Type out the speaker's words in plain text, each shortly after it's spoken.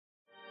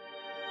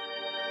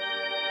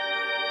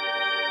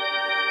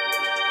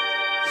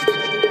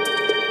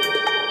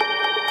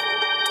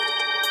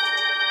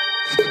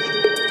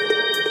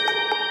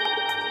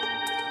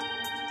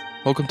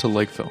Welcome to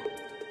Lakeville.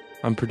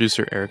 I'm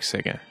producer Eric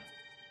Seguin.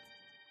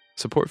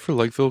 Support for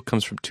Lakeville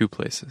comes from two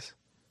places: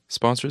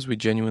 sponsors we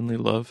genuinely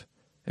love,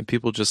 and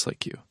people just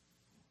like you.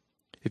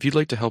 If you'd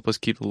like to help us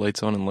keep the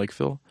lights on in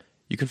Lakeville,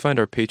 you can find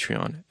our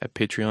Patreon at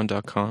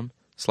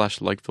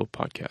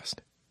patreon.com/LakevillePodcast.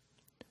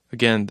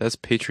 Again, that's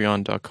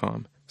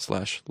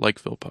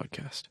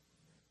patreon.com/LakevillePodcast.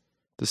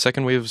 The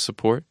second wave of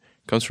support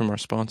comes from our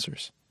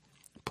sponsors,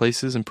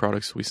 places and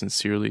products we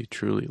sincerely,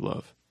 truly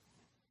love.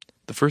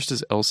 The first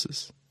is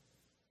Elsa's.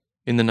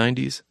 In the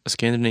 90s, a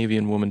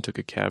Scandinavian woman took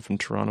a cab from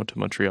Toronto to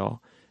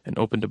Montreal and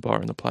opened a bar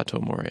in the Plateau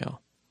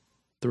Montreal.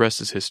 The rest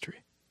is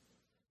history.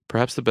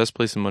 Perhaps the best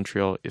place in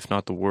Montreal, if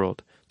not the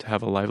world, to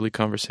have a lively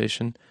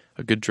conversation,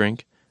 a good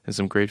drink, and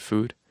some great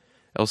food,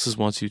 Elsa's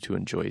wants you to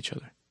enjoy each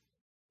other.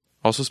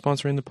 Also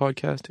sponsoring the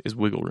podcast is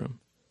Wiggle Room.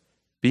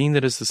 Being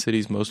that it's the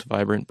city's most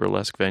vibrant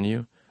burlesque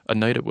venue, a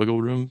night at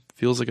Wiggle Room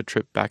feels like a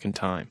trip back in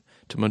time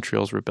to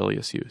Montreal's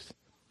rebellious youth.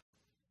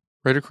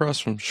 Right across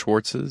from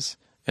Schwartz's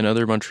and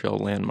other Montreal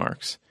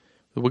landmarks,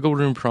 the Wiggle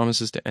Room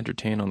promises to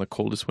entertain on the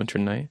coldest winter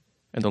night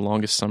and the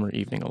longest summer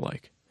evening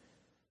alike.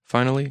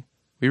 Finally,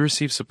 we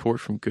receive support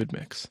from Good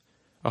Mix,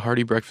 a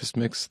hearty breakfast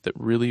mix that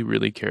really,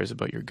 really cares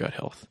about your gut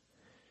health.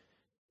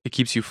 It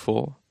keeps you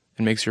full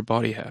and makes your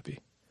body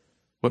happy.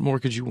 What more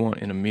could you want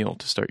in a meal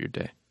to start your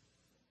day?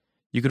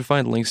 You can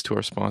find links to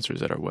our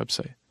sponsors at our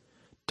website,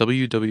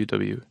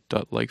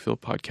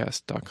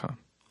 www.lakevillepodcast.com.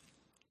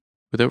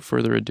 Without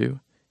further ado,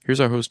 here's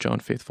our host, John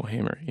Faithful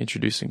Hamer,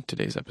 introducing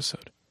today's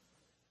episode.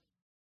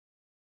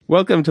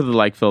 Welcome to the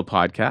Lakeville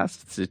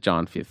Podcast. This is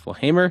John Faithful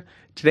Hamer.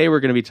 Today we're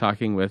going to be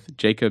talking with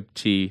Jacob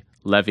T.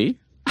 Levy,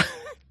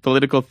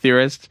 political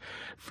theorist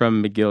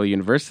from McGill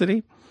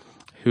University,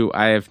 who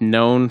I have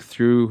known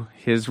through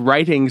his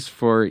writings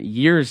for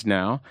years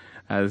now.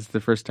 This is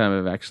the first time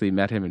I've actually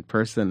met him in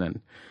person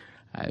and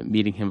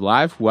meeting him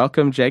live.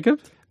 Welcome,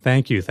 Jacob.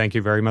 Thank you. Thank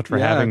you very much for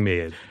having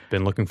me. I've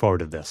been looking forward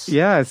to this.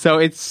 Yeah, so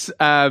it's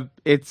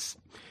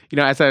you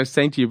know, as I was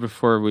saying to you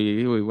before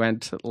we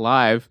went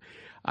live,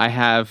 I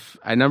have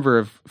a number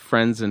of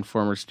friends and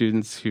former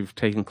students who've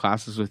taken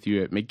classes with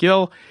you at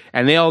McGill,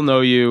 and they all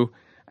know you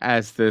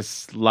as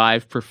this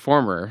live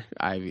performer.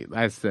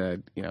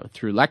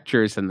 Through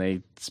lectures, and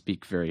they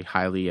speak very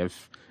highly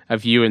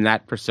of you in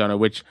that persona,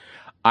 which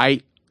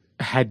I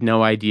had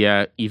no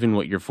idea even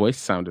what your voice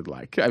sounded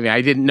like. I mean,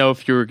 I didn't know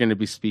if you were going to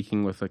be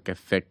speaking with like a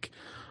thick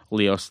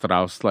Leo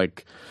Strauss,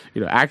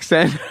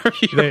 accent.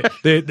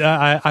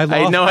 I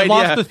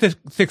lost the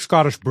thick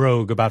Scottish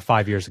brogue about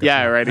 5 years ago.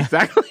 Yeah, right,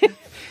 exactly.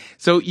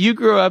 So you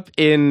grew up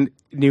in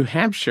New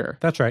Hampshire.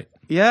 That's right.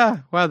 Yeah,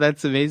 wow,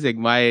 that's amazing.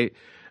 My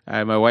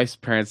wife's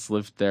parents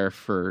lived there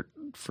for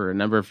a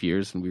number of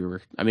years, and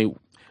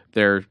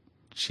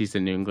she's a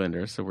New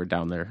Englander, so we're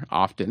down there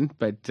often.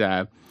 But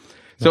so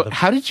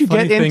how did you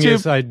get into? The thing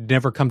is, I'd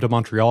never come to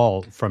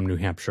Montreal from New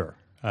Hampshire.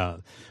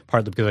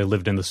 Partly because I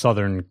lived in the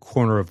southern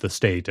corner of the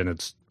state and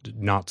it's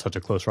not such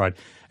a close ride,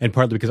 and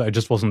partly because I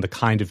just wasn't the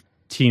kind of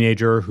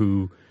teenager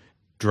who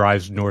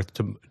does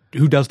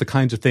the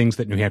kinds of things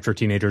that New Hampshire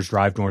teenagers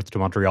drive north to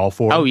Montreal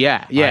for. Oh,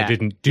 yeah. I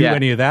didn't do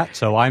any of that,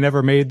 so I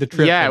never made the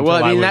trip. Yeah,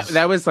 well, I mean,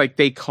 that was like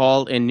they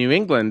call in New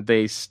England,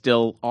 they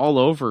still all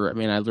over. I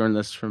mean, I learned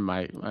this from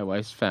my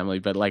wife's family,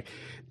 but like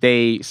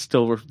they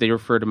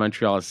refer to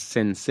Montreal as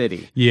Sin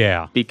City.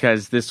 Yeah.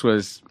 Because this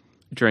was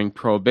during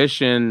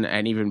Prohibition,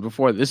 and even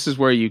before, this is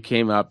where you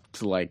came up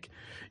to let's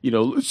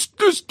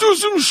do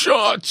some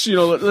shots,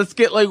 let's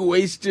get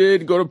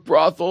wasted, go to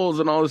brothels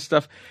and all this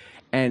stuff.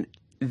 And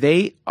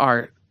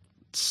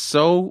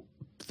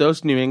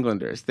those New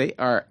Englanders, they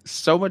are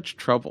so much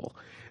trouble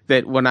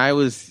that when I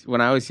was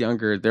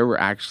younger, there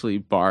were actually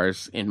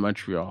bars in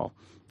Montreal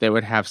that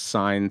would have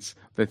signs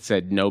that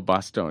said no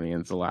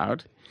Bostonians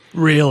allowed.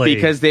 Really?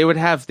 Because they would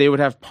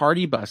have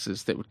party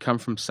buses that would come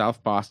from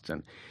South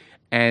Boston.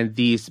 And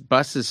these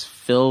buses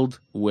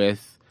filled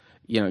with,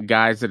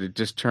 guys that had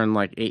just turned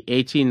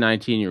 18,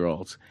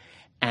 19-year-olds.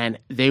 And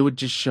they would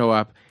just show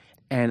up.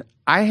 And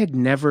I had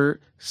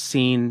never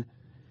seen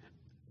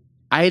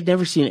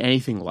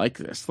anything like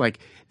this. Like,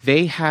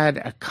 they had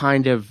a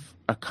kind of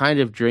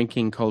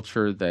drinking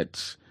culture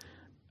that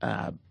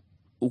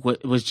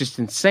was just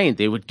insane.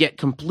 They would get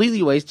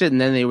completely wasted,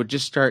 and then they would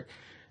just start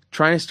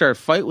a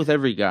fight with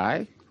every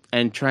guy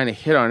and trying to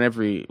hit on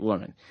every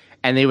woman.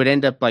 And they would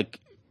end up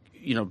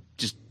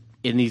just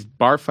in these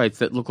bar fights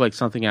that look like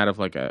something out of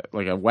like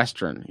a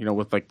Western,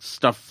 with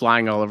stuff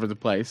flying all over the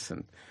place.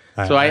 And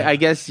so I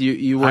guess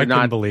you were not.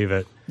 I couldn't believe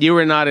it. You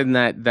were not in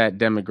that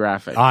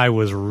demographic. I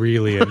was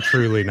really and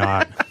truly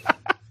not.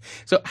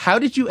 So how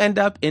did you end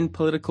up in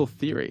political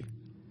theory?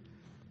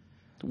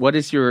 What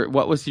was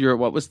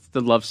the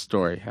love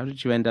story? How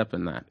did you end up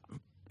in that?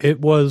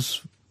 It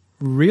was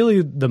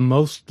really the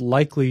most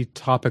likely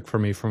topic for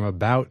me from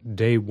about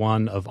day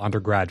one of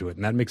undergraduate,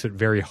 and that makes it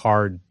very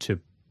hard to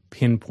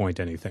pinpoint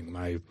anything.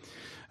 My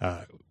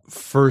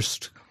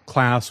first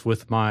class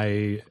with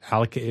my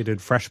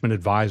allocated freshman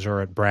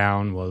advisor at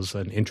Brown was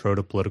an intro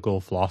to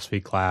political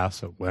philosophy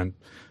class. It went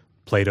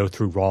Plato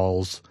through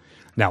Rawls.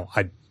 Now,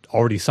 I'd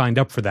already signed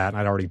up for that, and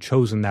I'd already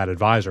chosen that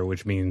advisor,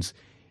 which means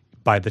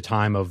by the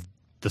time of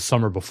the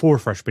summer before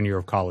freshman year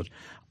of college,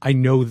 I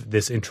know that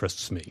this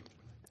interests me.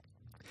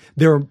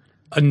 There are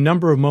a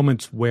number of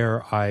moments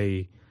where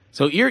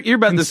So you're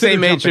about the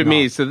same age as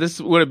me. off. So this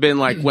would have been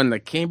like when the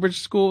Cambridge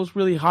School was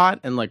really hot,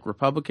 and like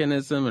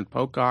Republicanism and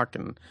Pocock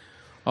and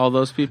all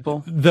those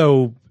people.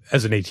 Though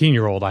as an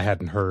 18-year-old, I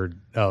hadn't heard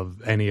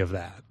of any of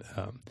that.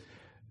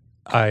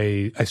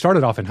 I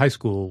started off in high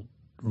school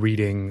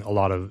reading a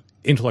lot of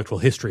intellectual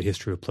history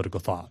of political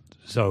thought.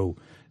 So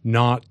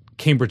not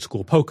Cambridge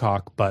School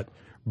Pocock, but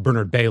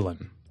Bernard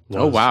Bailyn.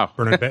 Oh, wow.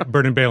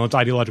 Bernard Bailyn's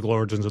Ideological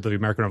Origins of the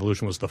American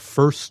Revolution was the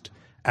first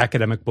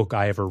academic book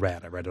I ever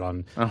read. I read it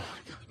on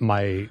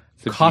my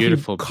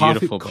beautiful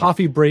book.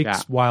 coffee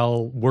breaks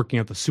while working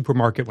at the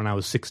supermarket when I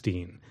was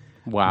 16.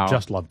 Wow.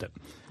 Just loved it.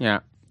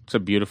 Yeah. It's a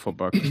beautiful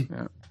book.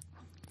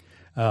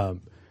 Yeah.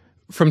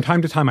 From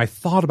time to time, I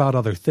thought about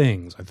other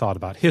things. I thought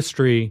about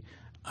history.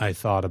 I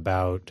thought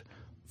about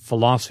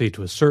philosophy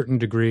to a certain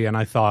degree, and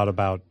I thought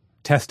about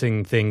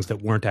testing things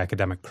that weren't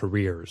academic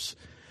careers.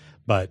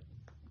 But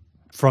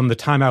from the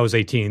time I was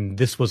 18,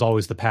 this was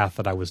always the path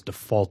that I was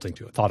defaulting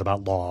to. I thought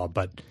about law,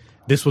 but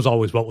this was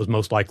always what was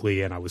most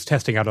likely, and I was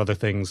testing out other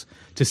things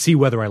to see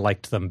whether I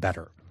liked them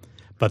better.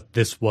 But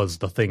this was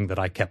the thing that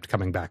I kept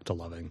coming back to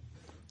loving.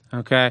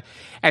 Okay.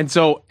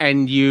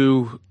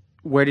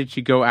 Where did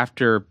you go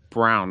after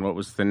Brown? What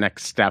was the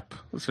next step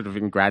sort of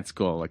in grad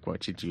school? Like, what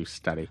did you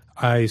study?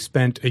 I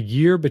spent a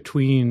year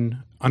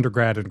between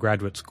undergrad and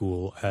graduate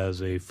school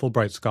as a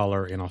Fulbright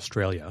scholar in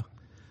Australia,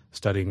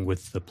 studying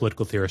with the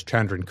political theorist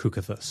Chandran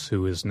Kukathis,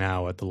 who is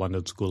now at the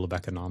London School of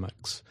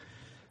Economics.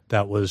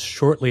 That was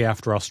shortly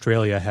after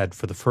Australia had,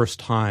 for the first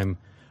time,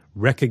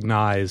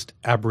 recognized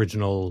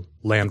Aboriginal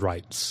land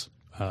rights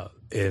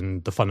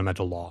in the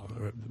fundamental law,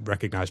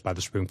 recognized by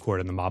the Supreme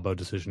Court in the Mabo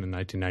decision in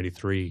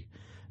 1993,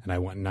 and I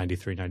went in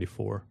 93,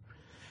 94.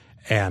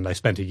 And I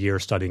spent a year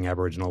studying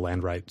Aboriginal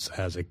land rights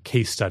as a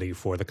case study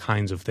for the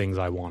kinds of things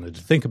I wanted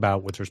to think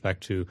about with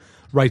respect to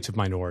rights of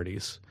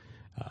minorities,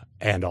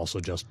 and also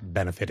just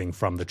benefiting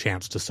from the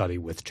chance to study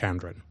with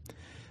Chandran.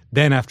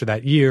 Then after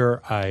that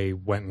year, I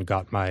went and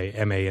got my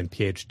MA and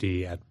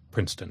PhD at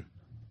Princeton.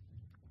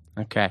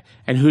 Okay.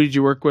 And who did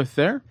you work with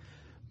there?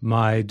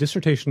 My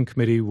dissertation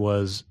committee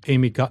was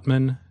Amy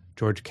Gutman,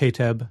 George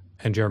Kateb,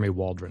 and Jeremy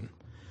Waldron.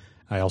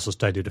 I also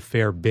studied a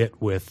fair bit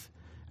with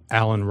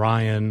Alan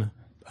Ryan,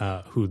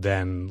 who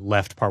then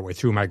left partway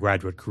through my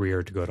graduate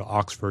career to go to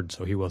Oxford,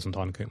 so he wasn't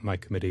on my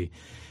committee,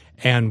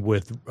 and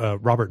with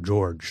Robert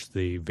George,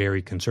 the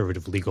very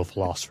conservative legal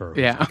philosopher,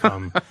 who's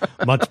become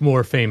much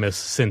more famous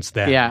since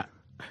then. Yeah.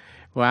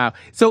 Wow.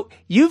 So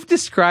you've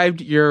described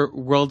your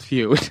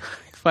worldview, which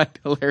I find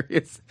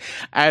hilarious,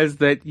 as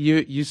that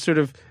you sort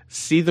of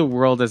see the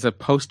world as a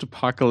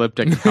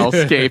post-apocalyptic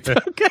hellscape.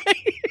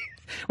 Okay.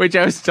 Which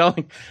I was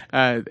telling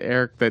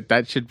Eric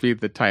that should be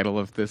the title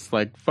of this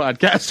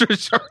podcast for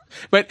sure.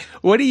 But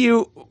what do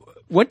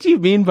you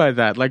mean by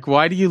that? Like,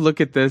 why do you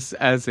look at this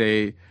as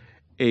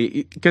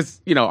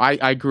because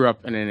I grew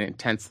up in an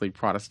intensely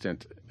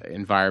Protestant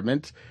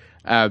environment,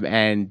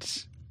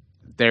 and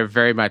there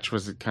very much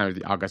was kind of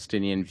the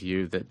Augustinian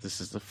view that this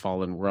is the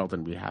fallen world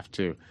and we have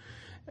to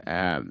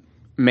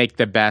make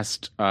the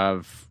best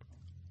of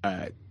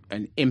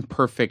an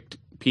imperfect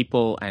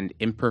people and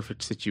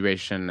imperfect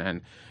situation,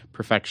 and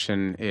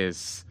perfection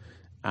is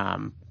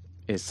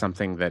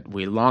something that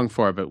we long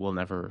for but will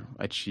never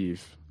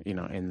achieve,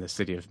 in the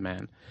city of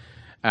man.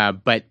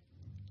 But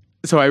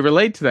so I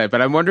relate to that.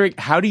 But I'm wondering,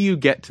 how do you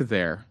get to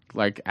there?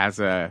 Like, as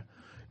a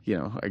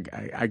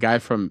guy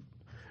from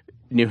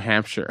New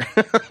Hampshire.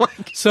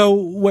 So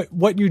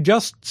what you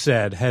just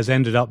said has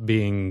ended up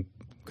being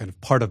kind of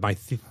part of my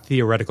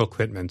theoretical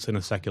commitments in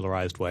a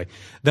secularized way.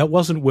 That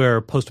wasn't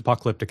where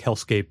post-apocalyptic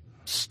hellscape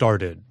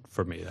started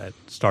for me. That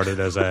started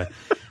as a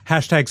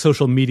hashtag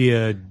social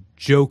media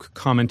joke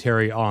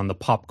commentary on the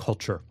pop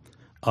culture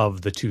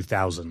of the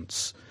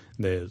 2000s.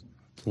 The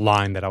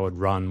line that I would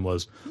run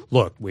was,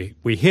 look, we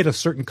hit a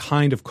certain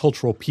kind of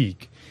cultural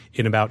peak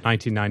in about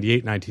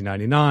 1998,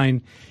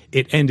 1999.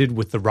 It ended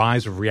with the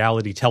rise of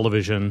reality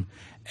television,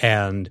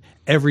 and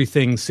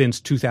everything since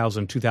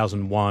 2000,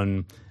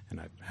 2001, and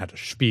I had a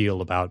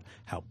spiel about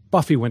how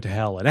Buffy went to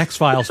hell and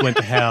X-Files went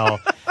to hell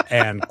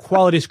and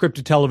quality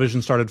scripted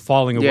television started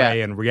falling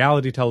away and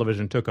reality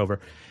television took over.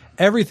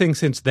 Everything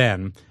since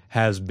then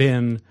has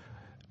been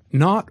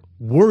not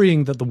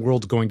worrying that the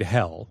world's going to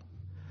hell,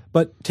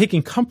 but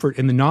taking comfort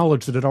in the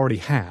knowledge that it already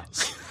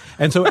has.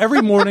 And so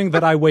every morning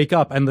that I wake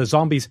up and the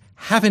zombies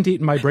haven't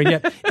eaten my brain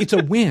yet, it's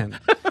a win.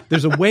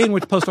 There's a way in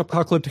which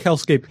post-apocalyptic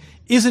hellscape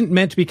isn't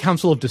meant to be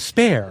counsel of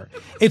despair.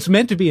 It's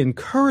meant to be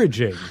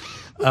encouraging.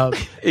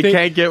 It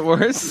can't get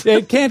worse.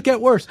 It can't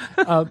get worse.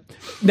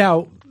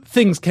 Now,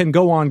 things can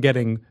go on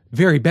getting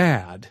very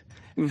bad.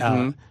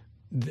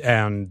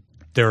 And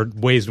there are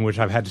ways in which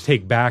I've had to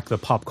take back the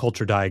pop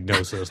culture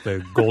diagnosis.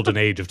 The golden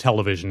age of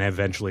television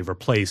eventually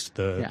replaced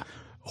the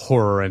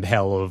horror and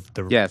hell of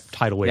the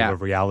tidal wave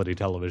of reality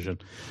television.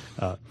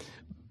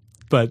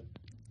 But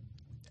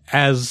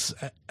as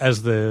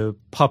the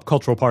pop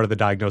cultural part of the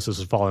diagnosis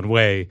has fallen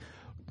away,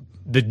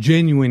 the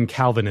genuine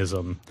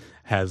Calvinism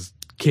has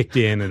kicked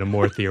in a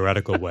more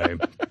theoretical way.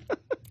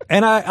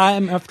 And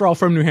I'm, after all,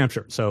 from New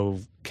Hampshire, so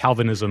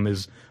Calvinism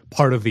is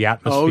part of the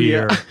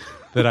atmosphere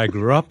that I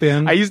grew up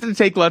in. I used to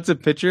take lots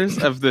of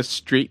pictures of the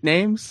street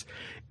names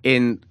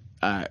in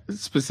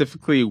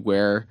specifically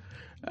where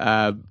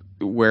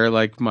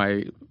like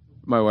my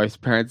wife's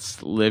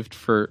parents lived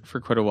for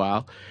quite a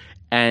while,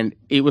 and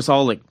it was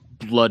all like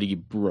Bloody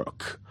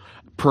Brook,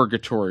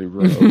 Purgatory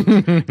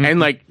Road, and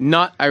like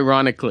not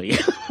ironically,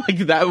 like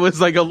that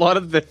was like a lot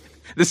of the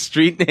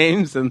street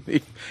names and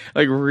the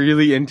like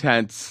really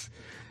intense,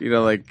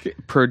 like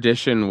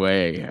Perdition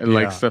Way and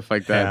like stuff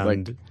like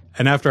that.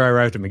 And after I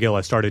arrived at McGill,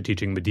 I started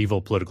teaching medieval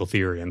political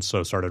theory, and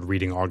so started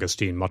reading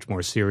Augustine much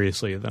more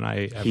seriously than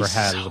I ever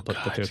had as a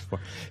political theorist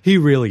before. He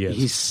really is.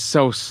 He's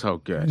so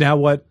good. Now,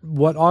 what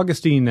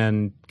Augustine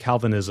and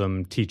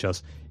Calvinism teach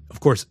us,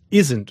 of course,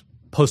 isn't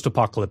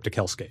post-apocalyptic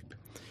hellscape.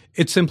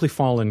 It's simply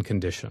fallen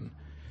condition.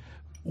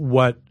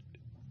 What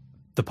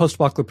the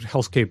post-apocalyptic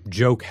hellscape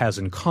joke has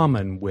in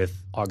common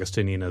with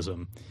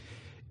Augustinianism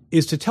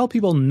is to tell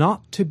people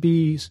not to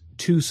be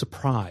too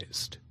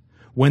surprised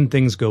when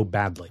things go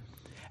badly.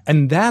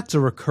 And that's a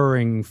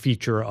recurring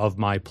feature of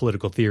my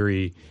political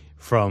theory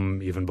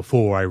from even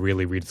before I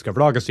really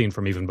rediscovered Augustine,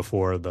 from even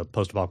before the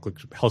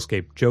post-apocalyptic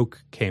hellscape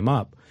joke came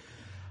up.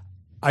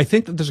 I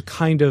think that there's a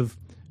kind of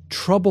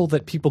trouble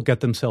that people get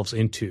themselves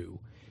into,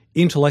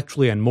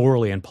 intellectually and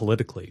morally and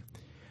politically,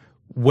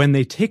 when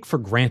they take for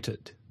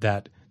granted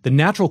that the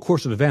natural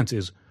course of events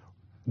is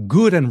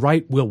good and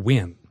right will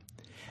win.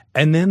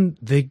 And then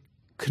they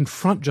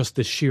confront just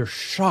this sheer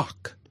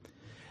shock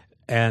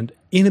and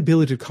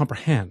inability to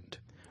comprehend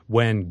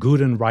when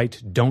good and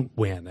right don't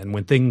win and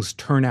when things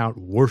turn out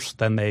worse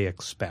than they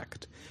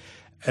expect.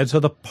 And so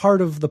the part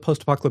of the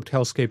post-apocalyptic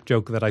hellscape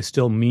joke that I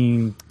still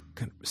mean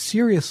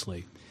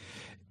seriously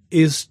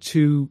is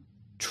to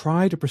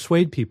try to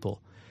persuade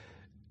people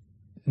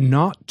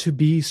not to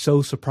be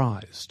so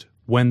surprised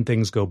when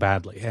things go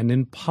badly. And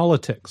in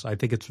politics, I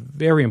think it's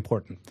very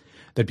important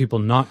that people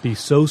not be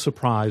so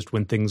surprised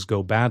when things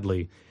go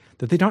badly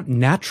that they don't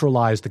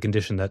naturalize the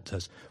condition that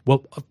says,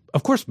 well,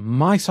 of course,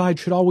 my side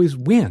should always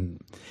win,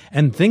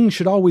 and things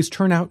should always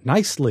turn out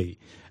nicely.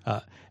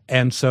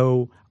 And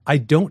so I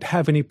don't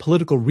have any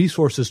political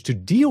resources to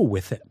deal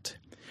with it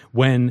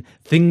when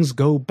things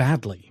go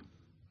badly.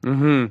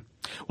 Mm-hmm.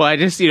 Well, I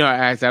just,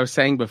 as I was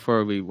saying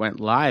before we went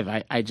live,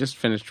 I just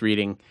finished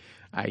reading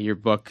your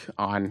book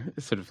on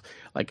sort of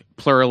like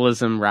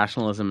pluralism,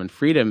 rationalism, and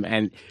freedom.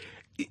 And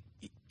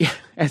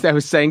as I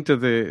was saying to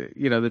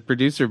the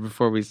producer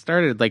before we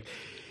started, like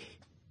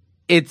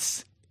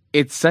it's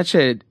such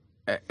a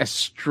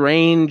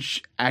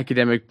strange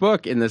academic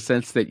book in the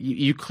sense that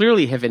you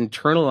clearly have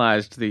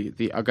internalized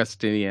the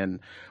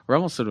Augustinian, or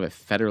almost sort of a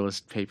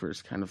Federalist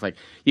Papers kind of like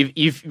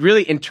you've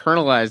really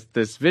internalized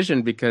this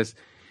vision, because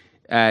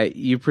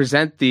you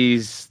present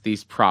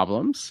these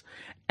problems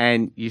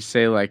and you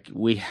say, like,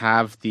 we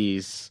have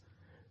these,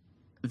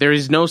 there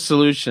is no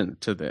solution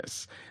to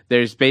this.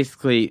 There's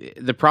basically,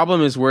 the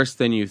problem is worse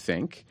than you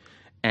think,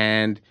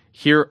 and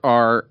here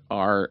are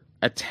our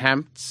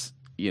attempts,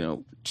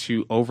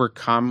 to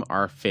overcome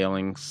our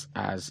failings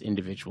as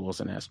individuals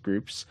and as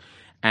groups,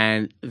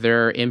 and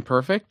they're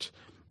imperfect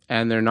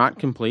and they're not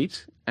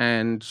complete,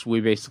 and we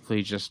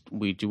basically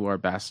we do our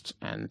best,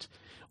 and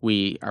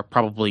we are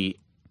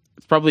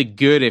it's probably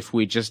good if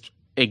we just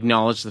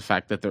acknowledge the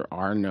fact that there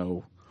are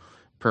no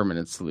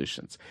permanent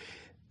solutions.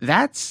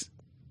 That's,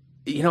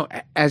 and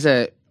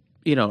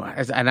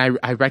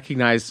I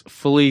recognize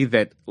fully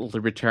that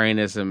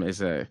libertarianism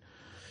it's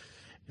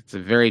a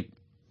very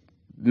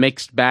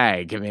mixed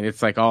bag. I mean,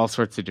 it's like all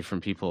sorts of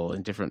different people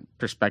and different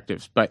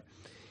perspectives. But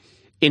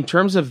in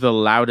terms of the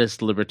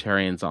loudest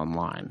libertarians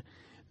online,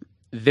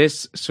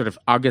 this sort of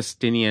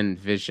Augustinian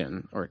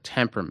vision or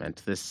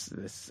temperament, this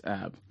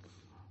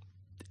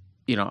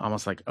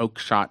almost like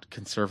oak-shot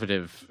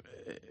conservative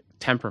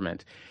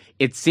temperament,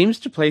 it seems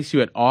to place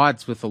you at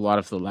odds with a lot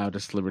of the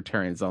loudest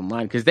libertarians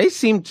online, because they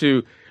seem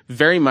to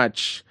very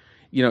much,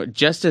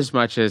 just as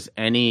much as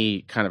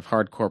any kind of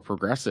hardcore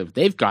progressive,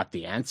 they've got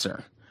the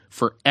answer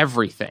for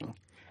everything.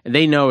 And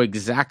they know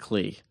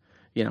exactly,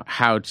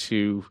 how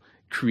to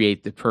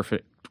create the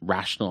perfect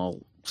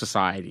rational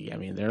society. I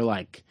mean, they're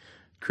like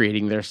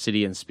creating their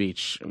city and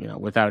speech,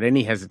 without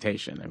any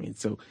hesitation. I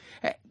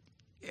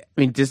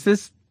mean, does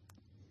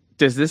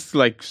this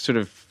like sort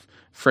of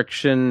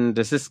friction,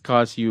 does this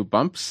cause you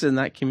bumps in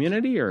that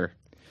community, or?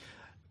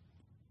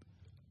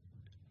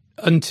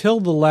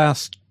 Until the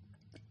last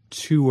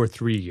 2 or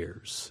 3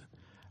 years,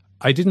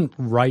 I didn't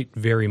write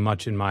very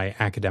much in my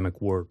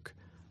academic work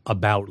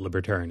about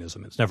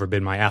libertarianism. It's never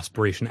been my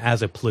aspiration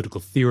as a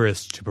political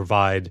theorist to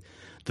provide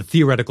the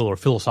theoretical or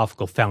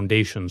philosophical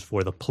foundations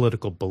for the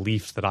political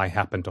beliefs that I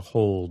happen to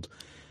hold.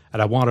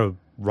 And I want to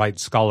write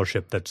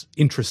scholarship that's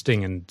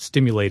interesting and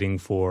stimulating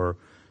for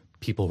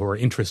people who are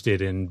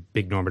interested in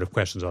big normative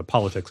questions about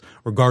politics,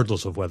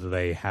 regardless of whether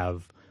they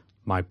have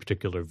my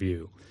particular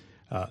view.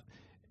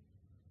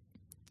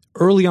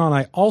 Early on,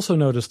 I also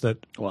noticed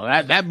that... Well,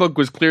 that book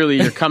was clearly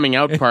your coming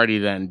out party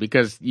then,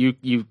 because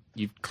you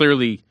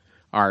clearly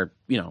are,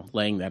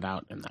 laying that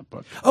out in that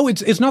book. Oh,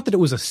 it's not that it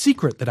was a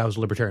secret that I was a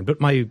libertarian,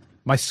 but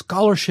my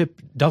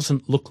scholarship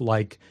doesn't look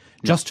like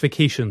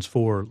justifications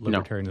for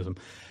libertarianism.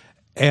 No.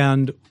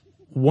 And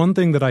one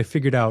thing that I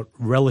figured out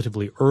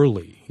relatively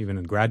early, even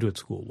in graduate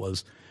school,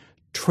 was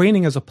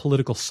training as a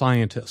political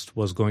scientist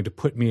was going to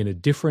put me in a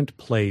different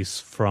place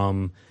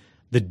from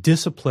the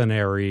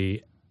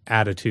disciplinary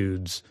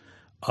attitudes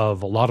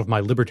of a lot of my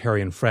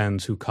libertarian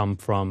friends who come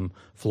from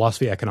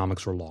philosophy,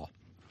 economics, or law.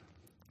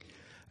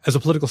 As a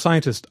political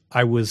scientist,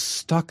 I was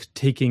stuck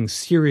taking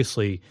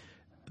seriously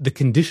the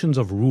conditions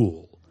of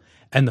rule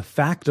and the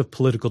fact of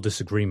political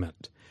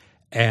disagreement.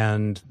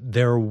 And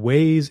there are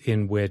ways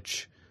in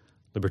which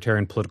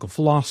libertarian political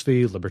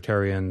philosophy,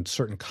 libertarian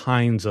certain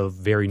kinds of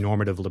very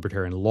normative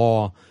libertarian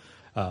law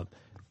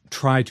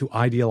try to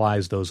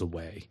idealize those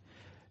away.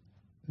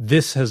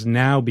 This has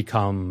now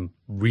become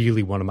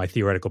really one of my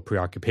theoretical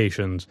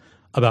preoccupations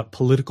about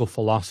political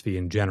philosophy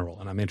in general.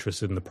 And I'm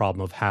interested in the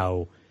problem of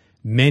how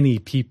many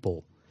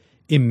people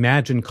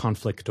imagine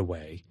conflict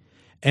away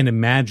and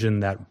imagine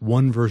that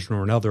one version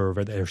or another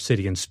of their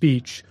Sidian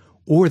speech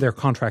or their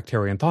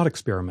contractarian thought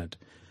experiment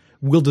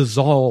will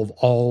dissolve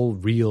all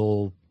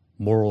real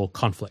moral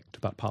conflict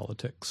about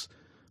politics.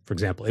 For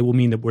example, it will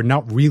mean that we're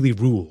not really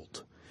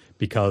ruled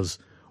because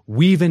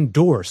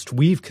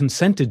we've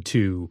consented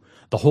to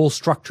the whole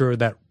structure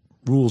that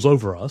rules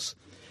over us.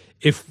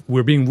 If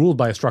we're being ruled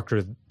by a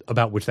structure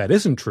about which that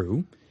isn't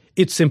true,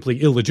 it's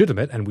simply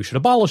illegitimate and we should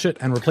abolish it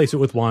and replace it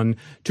with one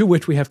to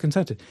which we have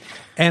consented.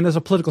 And as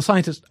a political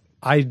scientist,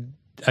 I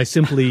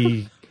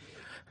simply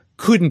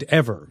couldn't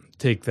ever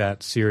take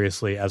that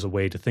seriously as a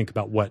way to think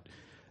about what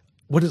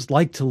it's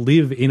like to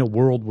live in a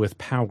world with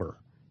power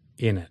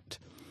in it.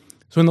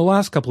 So in the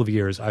last couple of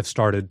years, I've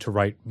started to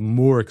write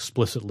more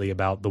explicitly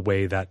about the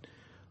way that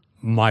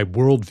my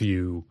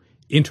worldview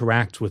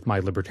interacts with my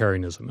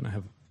libertarianism. And I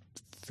have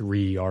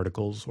 3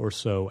 articles or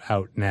so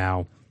out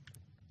now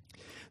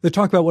that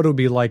talk about what it would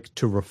be like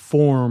to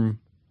reform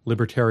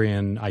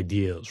libertarian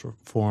ideas,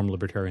 reform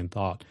libertarian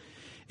thought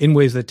in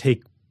ways that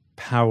take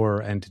power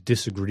and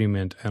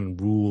disagreement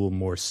and rule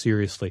more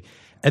seriously,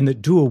 and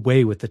that do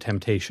away with the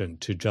temptation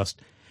to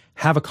just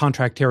have a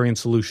contractarian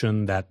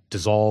solution that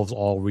dissolves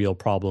all real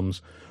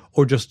problems,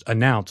 or just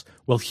announce,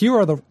 well, here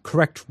are the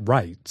correct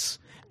rights,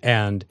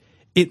 and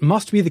it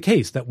must be the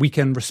case that we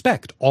can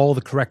respect all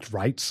the correct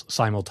rights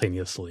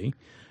simultaneously,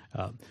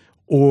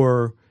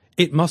 or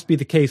it must be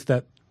the case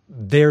that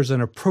there's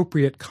an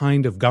appropriate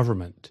kind of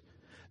government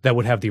that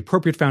would have the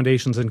appropriate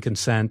foundations and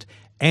consent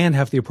and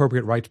have the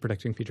appropriate rights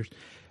protecting features.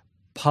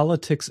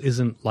 Politics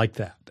isn't like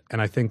that.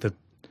 And I think that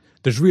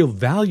there's real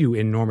value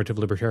in normative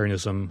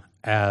libertarianism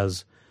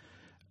as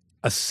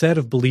a set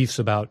of beliefs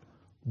about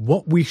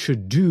what we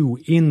should do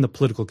in the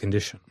political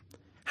condition.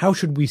 How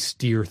should we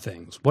steer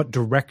things? What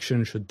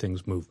direction should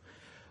things move?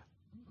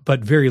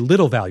 But very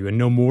little value, and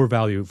no more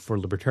value for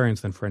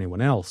libertarians than for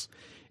anyone else,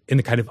 in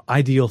the kind of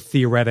ideal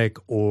theoretic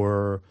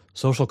or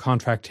social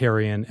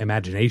contractarian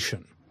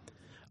imagination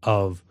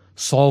of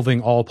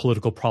solving all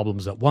political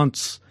problems at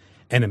once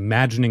and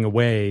imagining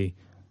away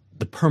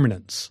the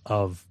permanence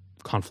of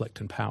conflict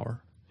and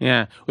power.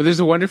 Yeah. Well, there's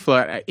a wonderful,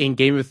 in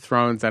Game of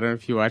Thrones, I don't know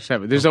if you watched that,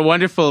 but there's a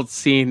wonderful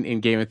scene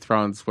in Game of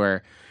Thrones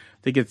where I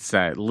think it's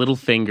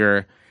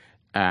Littlefinger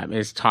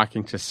is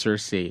talking to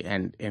Cersei,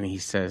 and he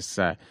says,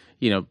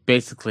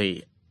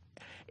 basically,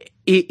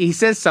 he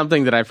says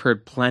something that I've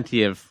heard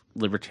plenty of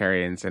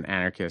libertarians and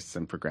anarchists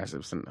and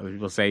progressives and other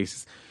people say. He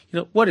says,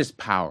 what is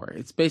power?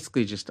 It's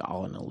basically just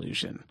all an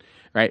illusion,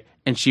 right?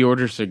 And she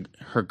orders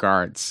her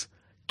guards,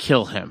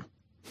 kill him.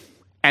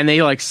 And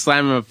they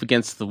slam him up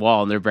against the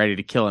wall and they're ready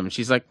to kill him. And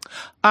she's like,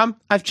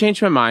 I've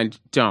changed my mind.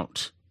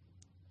 Don't.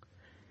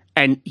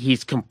 And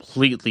he's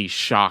completely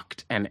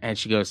shocked. And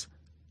she goes,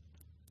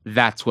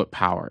 that's what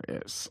power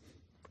is.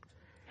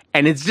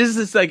 And it's just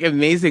this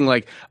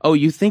amazing, oh,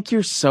 you think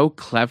you're so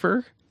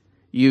clever?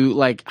 You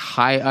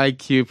high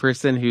IQ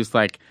person who's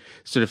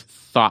sort of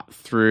thought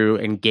through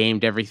and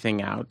gamed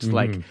everything out.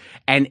 Mm-hmm.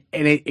 And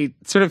it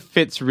sort of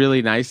fits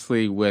really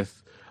nicely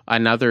with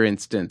another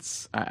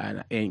instance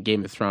in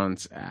Game of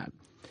Thrones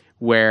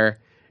where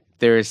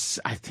there's,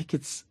 I think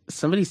it's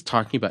somebody's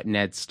talking about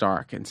Ned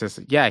Stark and says,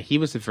 yeah, he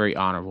was a very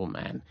honorable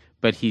man,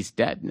 but he's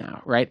dead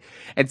now, right?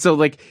 And so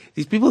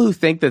these people who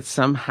think that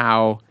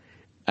somehow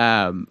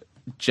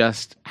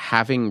just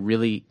having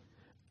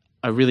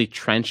a really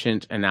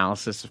trenchant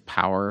analysis of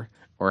power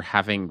or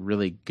having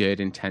really good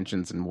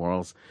intentions and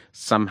morals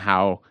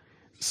somehow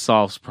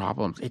solves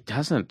problems. It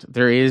doesn't.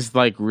 There is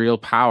real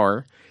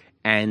power.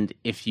 And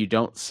if you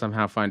don't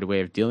somehow find a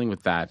way of dealing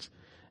with that,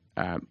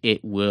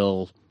 it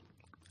will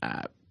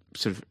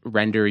sort of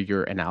render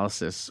your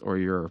analysis or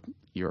your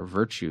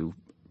virtue,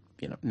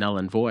 null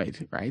and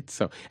void, right?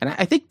 So, and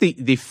I think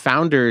the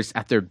founders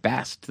at their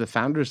best, the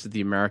founders of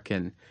the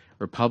American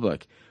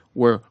Republic,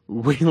 were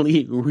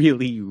really,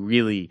 really,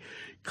 really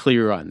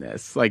clear on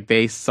this. Like,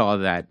 they saw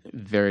that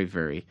very,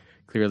 very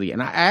clearly.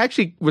 And I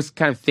actually was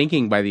kind of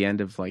thinking by the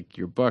end of like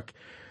your book,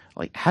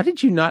 like, how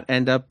did you not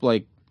end up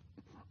like,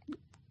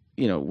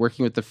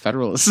 working with the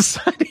Federalist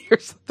Society or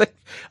something?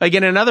 Like,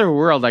 in another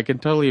world, I can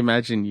totally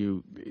imagine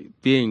you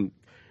being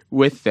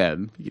with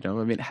them. I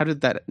mean, how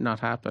did that not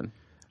happen?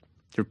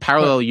 Your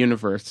parallel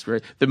universe,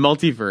 right? The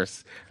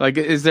multiverse. Like,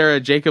 is there a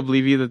Jacob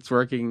Levy that's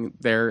working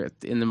there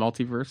in the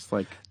multiverse?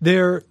 Like,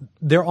 there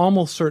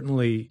almost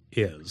certainly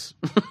is.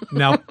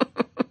 Now,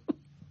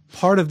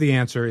 part of the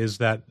answer is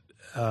that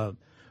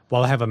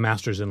while I have a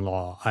master's in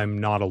law, I'm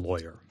not a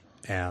lawyer,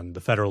 and the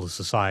Federalist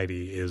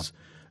Society is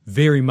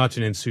very much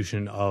an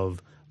institution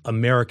of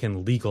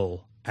American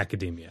legal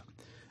academia.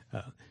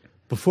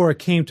 Before I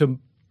came to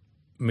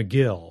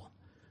McGill,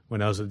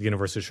 when I was at the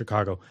University of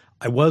Chicago,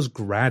 I was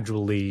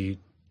gradually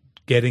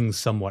getting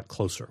somewhat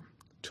closer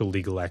to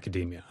legal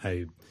academia.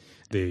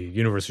 The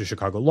University of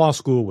Chicago Law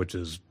School, which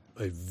is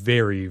a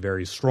very,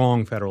 very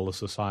strong Federalist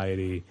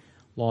Society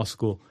law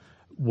school,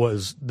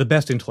 was the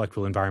best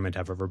intellectual environment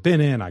I've ever been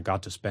in. I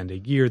got to spend a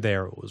year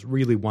there. It was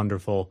really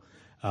wonderful.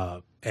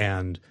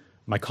 And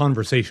my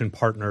conversation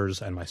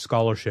partners and my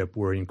scholarship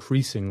were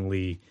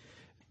increasingly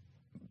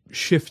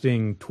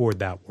shifting toward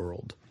that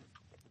world.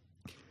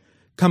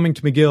 Coming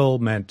to McGill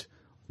meant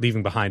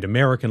leaving behind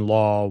American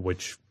law,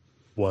 which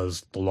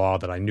was the law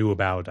that I knew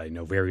about. I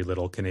know very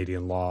little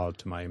Canadian law,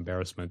 to my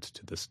embarrassment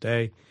to this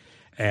day.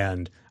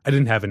 And I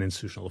didn't have an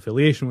institutional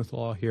affiliation with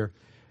law here.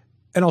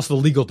 And also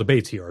the legal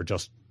debates here are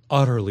just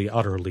utterly,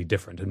 utterly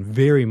different and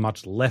very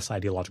much less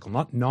ideological.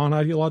 Not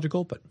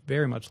non-ideological, but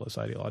very much less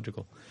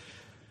ideological.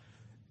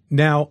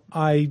 Now,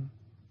 I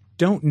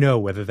don't know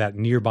whether that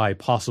nearby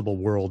possible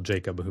world,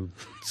 Jacob, who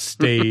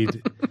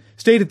stayed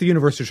at the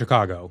University of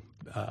Chicago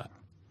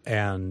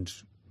and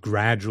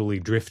gradually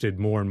drifted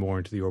more and more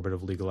into the orbit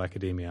of legal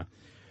academia,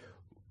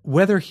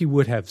 whether he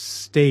would have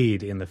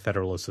stayed in the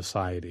Federalist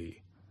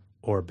Society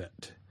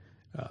orbit.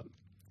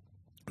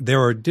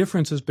 There are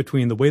differences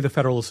between the way the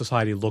Federalist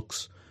Society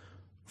looks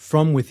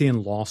from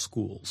within law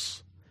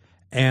schools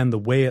and the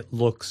way it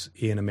looks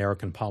in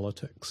American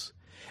politics.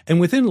 And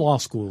within law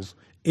schools,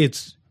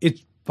 it's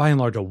by and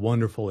large a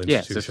wonderful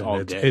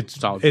institution. Yes,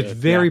 it's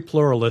very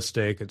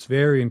pluralistic. It's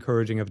very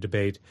encouraging of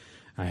debate.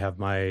 I have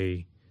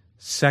my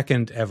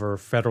second ever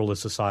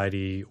Federalist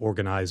Society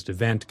organized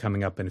event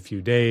coming up in a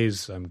few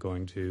days. I'm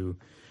going to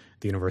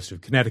the University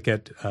of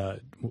Connecticut,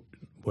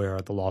 where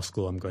at the law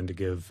school I'm going to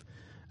give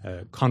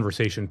a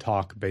conversation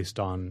talk based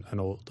on an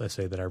old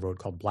essay that I wrote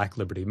called Black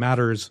Liberty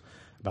Matters,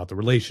 about the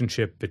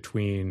relationship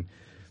between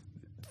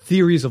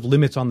theories of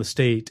limits on the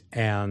state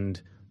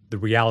and the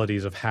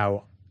realities of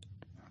how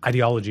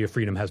ideology of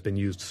freedom has been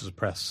used to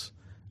suppress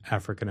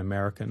African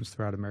Americans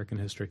throughout American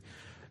history.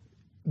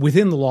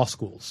 Within the law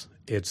schools,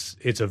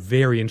 it's a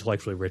very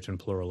intellectually rich and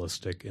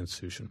pluralistic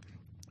institution.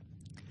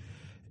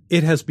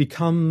 It has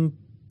become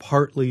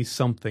partly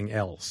something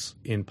else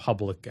in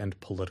public and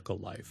political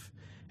life.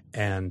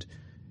 And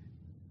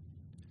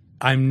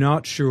I'm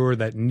not sure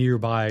that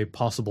nearby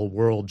possible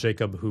world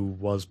Jacob, who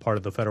was part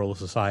of the Federalist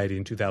Society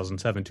in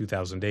 2007,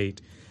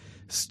 2008,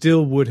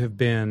 still would have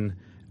been,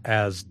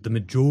 as the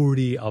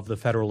majority of the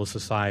Federalist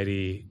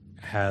Society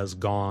has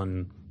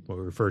gone, what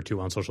we refer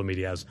to on social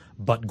media as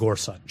but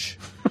Gorsuch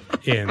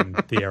in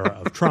the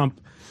era of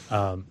Trump.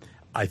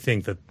 I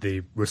think that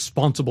the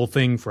responsible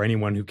thing for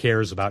anyone who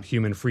cares about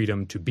human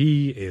freedom to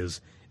be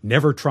is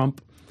never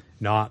Trump,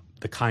 not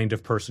the kind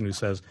of person who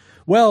says,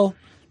 well,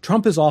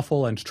 Trump is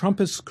awful and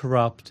Trump is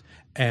corrupt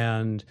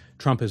and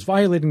Trump is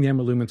violating the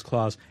Emoluments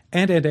Clause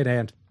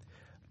and,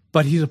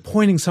 but he's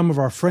appointing some of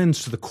our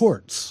friends to the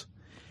courts.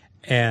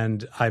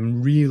 And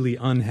I'm really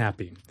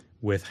unhappy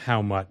with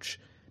how much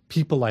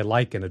people I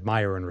like and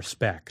admire and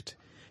respect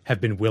have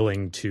been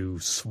willing to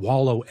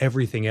swallow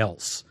everything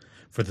else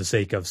for the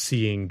sake of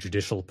seeing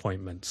judicial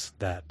appointments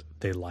that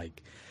they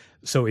like.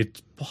 So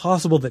it's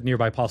possible that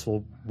nearby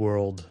possible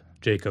world,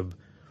 Jacob,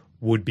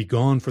 would be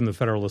gone from the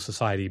Federalist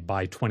Society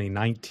by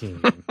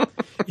 2019,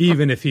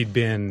 even if he'd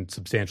been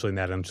substantially in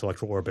that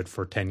intellectual orbit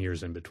for 10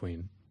 years in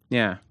between.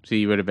 Yeah. So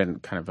you would have been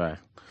kind of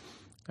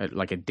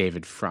like a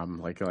David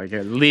Frum, like a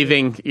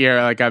leaving.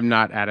 You're like, I'm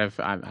out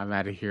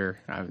of here.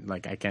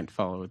 I can't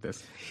follow with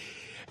this.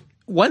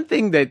 One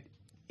thing that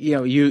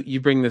you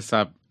bring this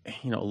up,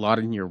 a lot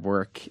in your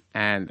work,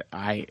 and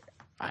I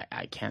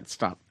can't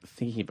stop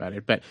thinking about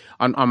it. But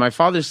on my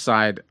father's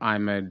side,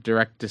 I'm a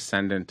direct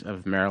descendant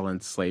of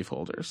Maryland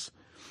slaveholders,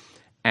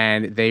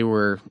 and they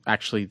were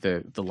actually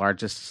the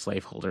largest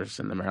slaveholders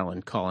in the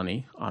Maryland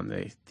colony on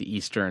the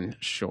eastern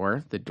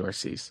shore, the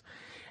Dorseys.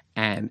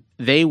 And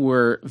they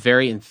were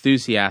very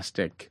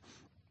enthusiastic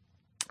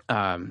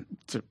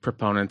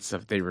proponents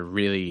of. They were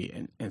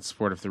really in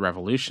support of the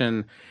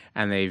revolution,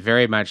 and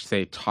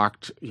they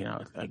talked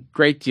a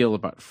great deal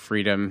about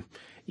freedom,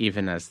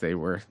 even as they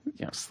were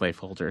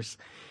slaveholders.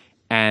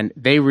 And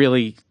they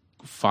really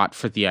fought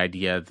for the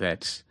idea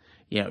that,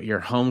 your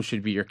home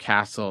should be your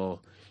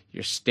castle,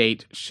 your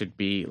state should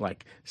be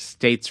like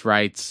states'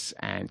 rights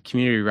and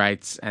community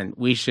rights, and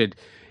we should,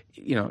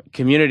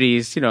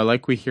 communities,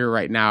 like we hear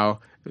right now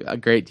a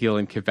great deal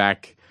in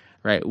Quebec,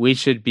 right? We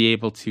should be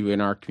able to,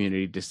 in our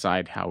community,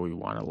 decide how we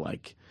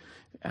want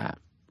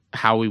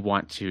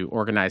to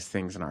organize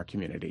things in our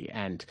community.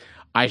 And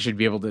I should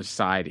be able to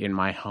decide in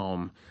my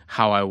home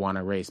how I want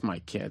to raise my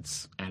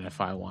kids. And if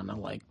I want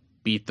to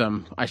beat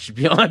them, I should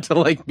be allowed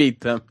to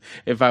beat them.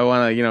 If I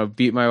want to,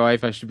 beat my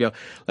wife, I should be able,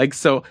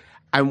 so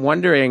I'm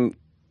wondering,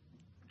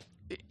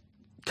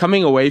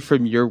 coming away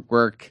from your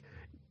work,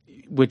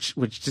 which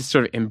just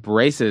sort of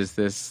embraces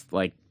this,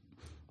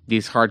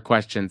 these hard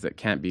questions that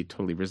can't be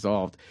totally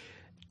resolved.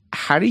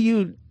 How do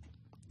you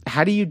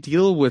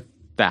deal with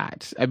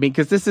that? I mean,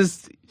 because this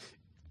is,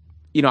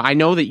 I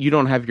know that you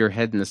don't have your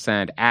head in the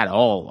sand at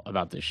all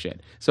about this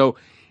shit. So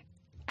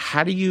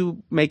how do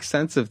you make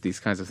sense of these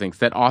kinds of things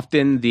that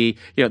often the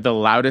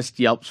loudest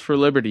yelps for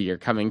liberty are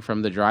coming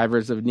from the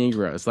drivers of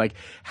Negroes?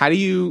 How do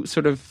you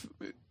sort of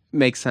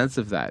make sense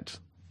of that,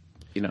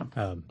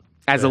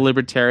 as a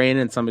libertarian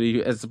and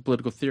somebody as a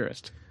political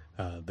theorist?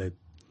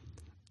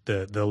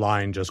 The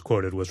line just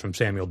quoted was from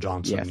Samuel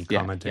Johnson,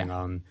 commenting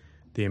on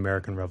the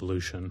American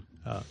Revolution.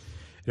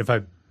 If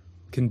I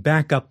can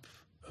back up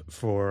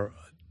for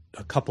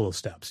a couple of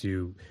steps,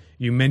 you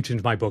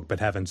mentioned my book but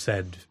haven't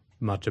said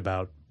much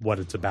about what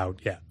it's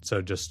about yet.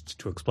 So just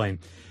to explain,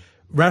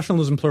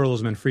 Rationalism,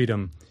 Pluralism, and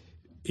Freedom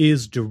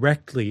is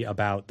directly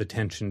about the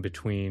tension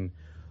between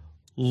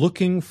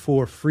looking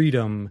for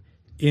freedom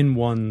in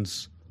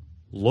one's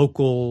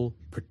local,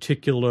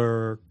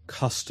 particular,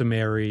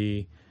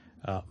 customary,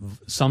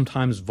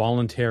 sometimes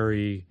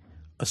voluntary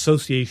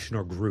association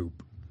or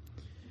group,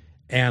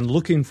 and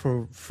looking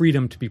for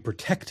freedom to be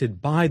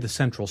protected by the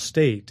central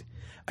state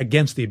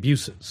against the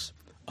abuses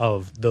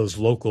of those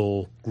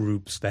local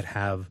groups that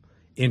have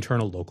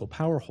internal local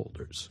power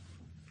holders.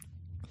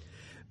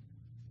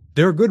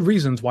 There are good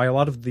reasons why a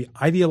lot of the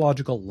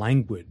ideological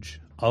language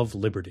of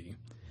liberty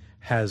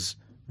has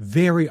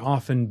very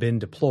often been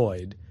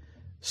deployed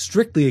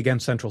strictly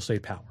against central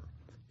state power.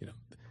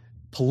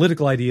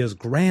 Political ideas,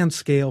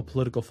 grand-scale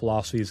political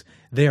philosophies,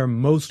 they are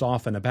most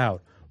often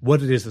about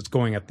what it is that's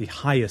going at the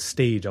highest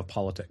stage of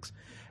politics.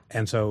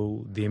 And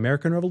so the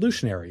American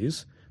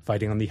revolutionaries,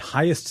 fighting on the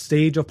highest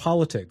stage of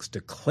politics,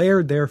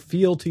 declared their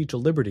fealty to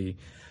liberty,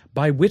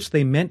 by which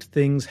they meant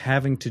things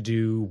having to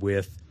do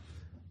with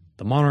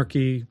the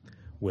monarchy,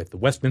 with the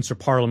Westminster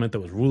Parliament that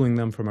was ruling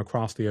them from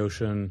across the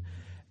ocean,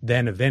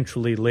 then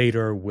eventually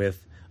later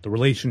with the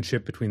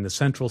relationship between the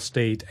central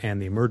state and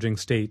the emerging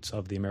states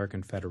of the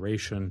American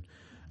Federation,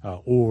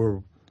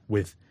 or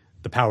with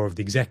the power of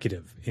the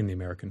executive in the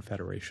American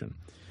Federation.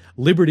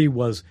 Liberty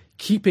was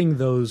keeping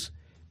those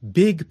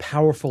big,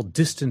 powerful,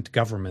 distant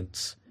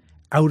governments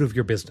out of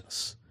your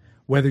business,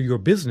 whether your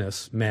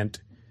business meant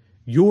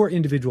your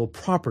individual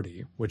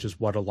property, which is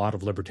what a lot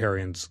of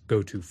libertarians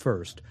go to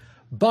first,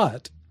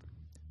 but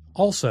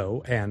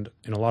also, and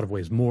in a lot of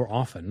ways more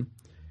often,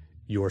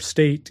 your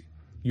state,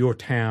 your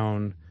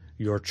town,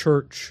 your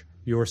church,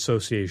 your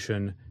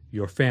association,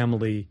 your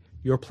family,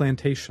 your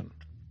plantation.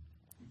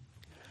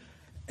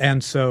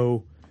 And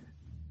so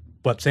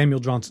what Samuel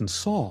Johnson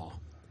saw,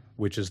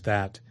 which is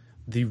that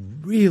the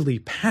really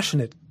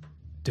passionate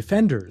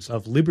defenders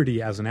of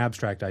liberty as an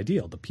abstract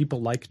ideal, the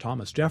people like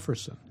Thomas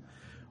Jefferson,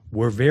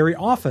 were very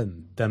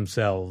often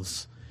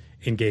themselves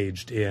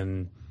engaged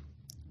in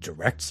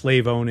direct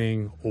slave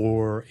owning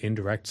or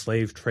indirect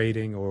slave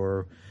trading,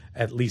 or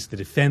at least the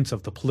defense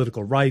of the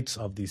political rights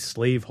of these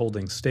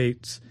slave-holding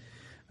states.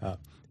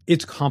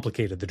 It's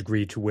complicated, the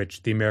degree to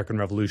which the American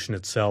Revolution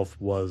itself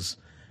was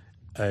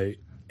a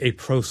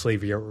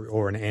pro-slavery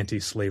or an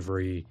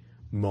anti-slavery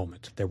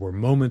moment. There were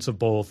moments of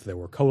both. There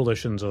were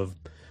coalitions of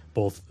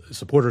both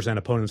supporters and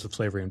opponents of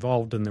slavery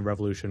involved in the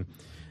revolution.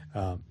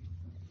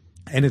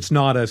 And it's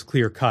not as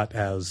clear-cut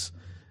as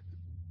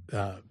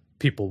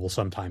people will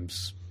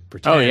sometimes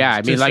pretend. Oh, yeah.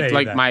 I mean, like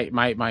that.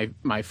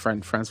 my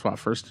friend Francois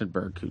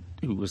Furstenberg,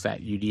 who was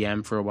at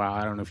UDM for a while.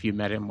 I don't know if you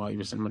met him while he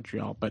was in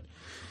Montreal, but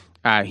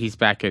he's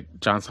back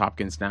at Johns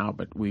Hopkins now.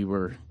 But we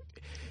were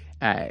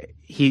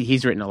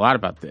he's written a lot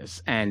about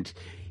this, and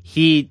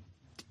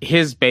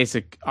his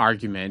basic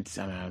argument,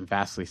 I mean, I'm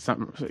vastly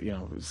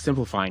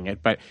simplifying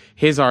it, but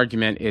his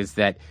argument is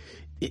that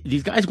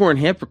these guys weren't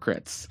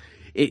hypocrites.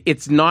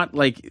 It's not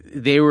like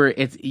they were.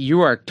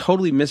 You are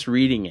totally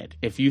misreading it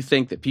if you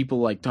think that people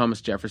like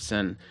Thomas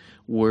Jefferson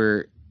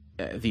were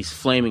these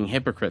flaming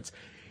hypocrites.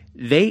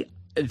 They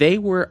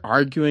were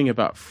arguing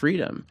about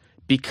freedom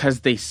because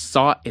they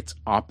saw its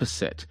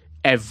opposite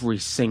every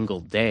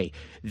single day.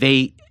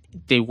 They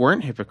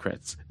weren't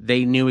hypocrites.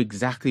 They knew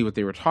exactly what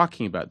they were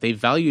talking about. They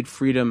valued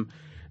freedom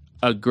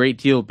a great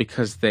deal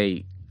because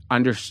they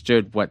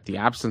understood what the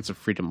absence of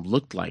freedom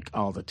looked like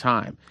all the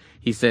time.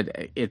 He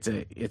said it's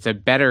a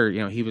better,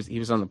 he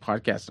was on the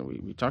podcast and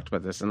we talked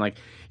about this, and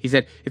he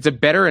said it's a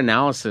better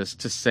analysis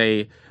to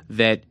say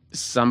that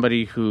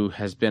somebody who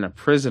has been a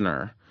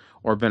prisoner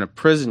or been a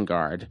prison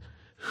guard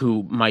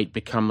who might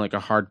become like a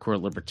hardcore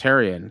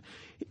libertarian,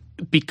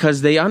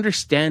 because they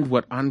understand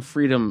what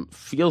unfreedom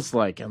feels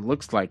like and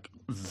looks like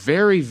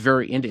very,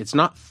 very it's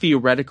not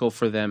theoretical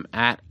for them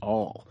at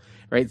all,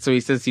 right? So he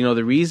says,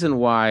 the reason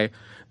why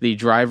the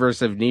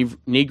drivers of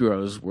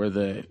Negroes were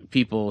the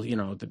people,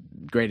 the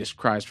greatest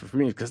cries for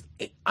freedom, because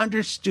they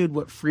understood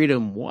what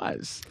freedom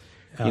was,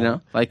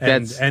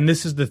 And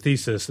this is the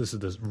thesis, this is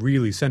the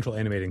really central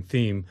animating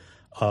theme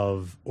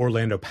of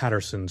Orlando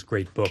Patterson's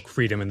great book,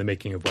 Freedom in the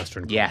Making of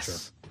Western Culture.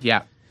 Yes,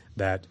 yeah.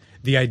 That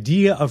the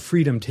idea of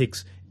freedom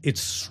takes its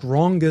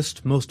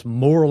strongest, most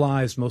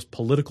moralized, most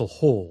political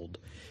hold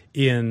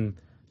in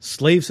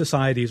slave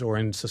societies or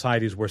in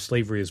societies where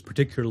slavery is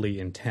particularly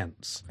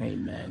intense.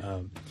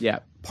 Amen.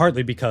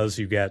 Partly because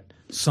you get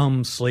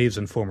some slaves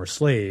and former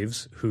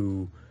slaves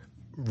who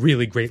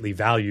really greatly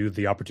value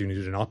the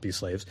opportunity to not be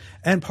slaves,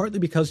 and partly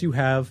because you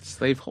have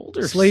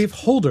slaveholders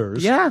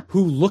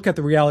who look at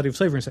the reality of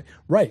slavery and say,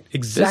 right,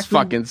 exactly, this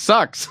fucking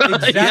sucks.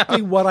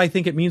 Exactly what I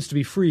think it means to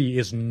be free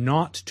is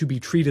not to be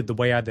treated the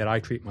way that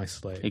I treat my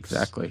slaves.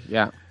 Exactly,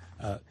 yeah.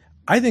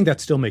 I think that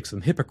still makes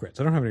them hypocrites.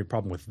 I don't have any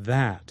problem with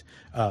that.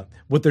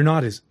 What they're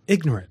not is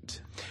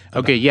ignorant.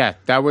 Okay, yeah,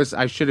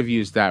 I should have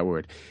used that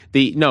word.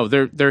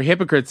 They're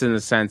hypocrites in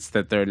the sense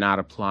that they're not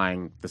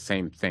applying the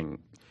same thing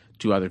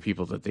to other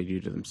people that they do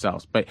to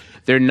themselves, but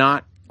they're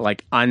not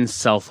like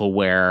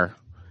unself-aware.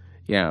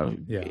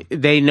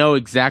 They know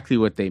exactly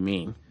what they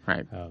mean,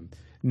 right?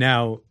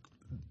 Now,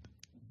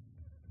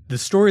 the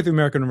story of the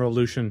American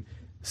Revolution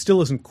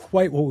still isn't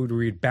quite what we would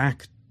read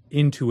back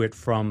into it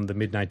from the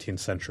mid-19th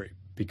century,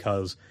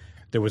 because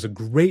there was a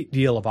great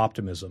deal of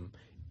optimism,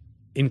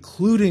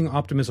 including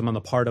optimism on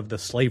the part of the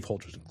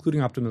slaveholders,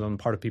 including optimism on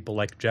the part of people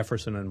like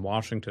Jefferson and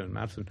Washington and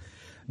Madison,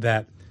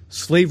 that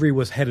slavery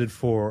was headed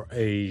for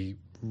a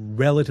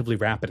relatively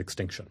rapid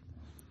extinction.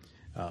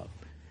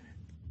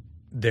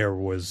 There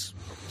was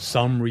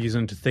some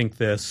reason to think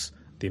this.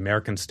 The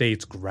American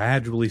states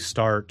gradually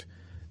start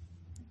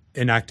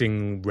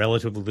enacting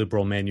relatively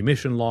liberal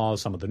manumission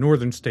laws. Some of the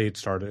northern states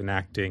started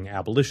enacting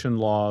abolition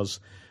laws.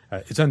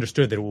 It's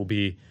understood that it will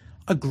be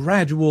a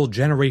gradual,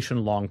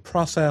 generation-long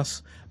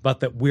process, but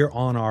that we're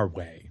on our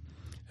way.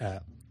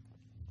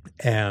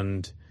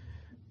 And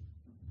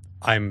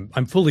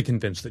I'm fully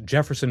convinced that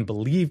Jefferson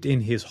believed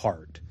in his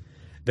heart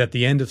that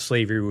the end of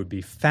slavery would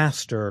be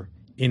faster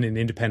in an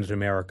independent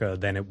America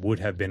than it would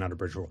have been under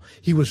British rule.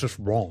 He was just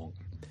wrong.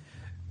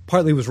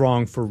 Partly was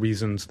wrong for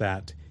reasons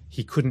that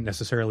he couldn't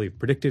necessarily have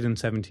predicted in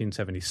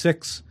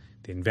 1776.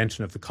 The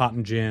invention of the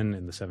cotton gin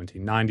in the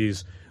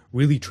 1790s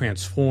really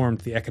transformed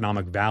the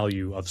economic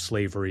value of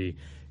slavery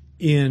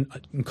in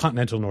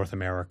continental North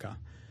America,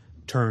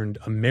 turned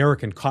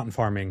American cotton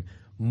farming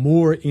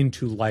more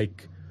into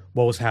like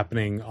what was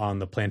happening on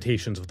the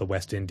plantations of the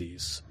West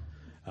Indies.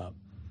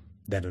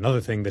 Then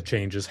another thing that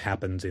changes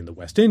happens in the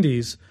West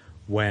Indies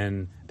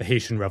when the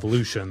Haitian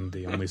Revolution,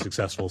 the only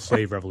successful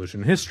slave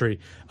revolution in history,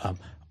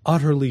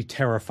 utterly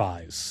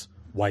terrifies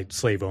white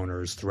slave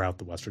owners throughout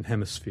the Western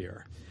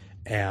Hemisphere.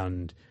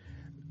 And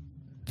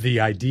the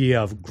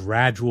idea of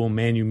gradual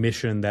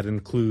manumission that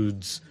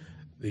includes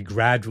the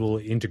gradual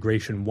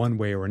integration one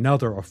way or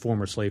another of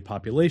former slave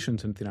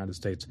populations into the United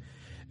States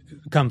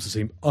comes to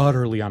seem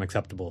utterly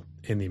unacceptable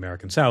in the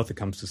American South. It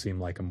comes to seem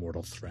like a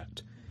mortal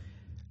threat.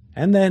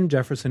 And then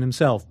Jefferson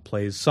himself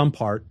plays some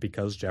part,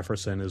 because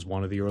Jefferson is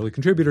one of the early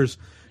contributors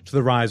to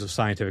the rise of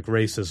scientific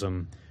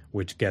racism,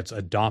 which gets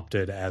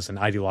adopted as an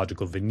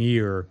ideological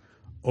veneer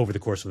over the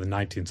course of the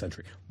 19th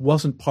century.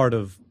 Wasn't part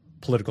of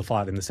political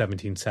thought in the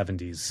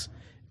 1770s,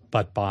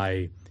 but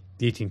by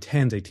the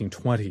 1810s,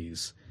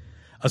 1820s,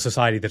 a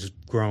society that has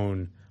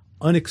grown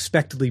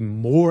unexpectedly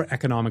more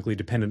economically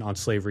dependent on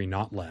slavery,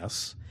 not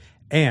less,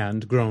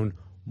 and grown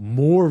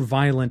more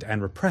violent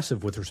and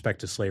repressive with respect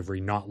to slavery,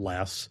 not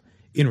less,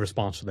 in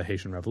response to the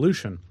Haitian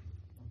Revolution,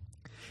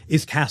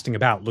 is casting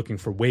about looking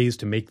for ways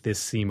to make this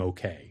seem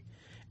okay.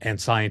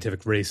 And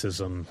scientific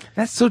racism.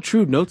 That's so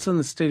true. Notes on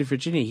the state of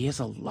Virginia. He has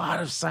a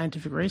lot of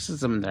scientific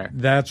racism there.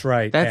 That's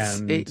right.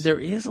 There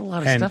is a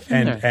lot of stuff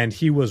in there. And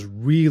he was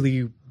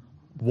really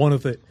one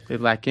of the... They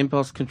lack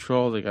impulse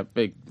control. They got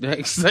big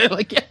necks.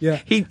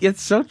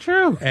 It's so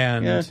true.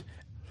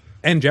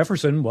 And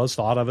Jefferson was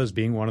thought of as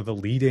being one of the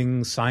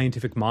leading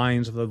scientific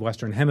minds of the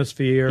Western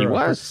Hemisphere. He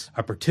was.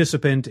 A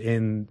participant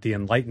in the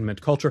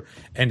Enlightenment culture.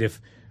 And if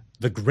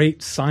the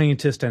great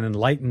scientist and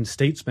enlightened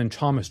statesman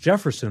Thomas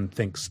Jefferson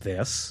thinks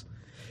this,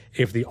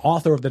 if the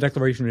author of the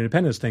Declaration of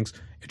Independence thinks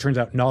it turns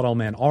out not all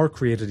men are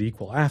created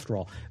equal after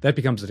all, that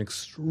becomes an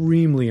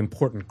extremely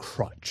important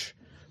crutch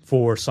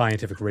for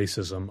scientific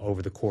racism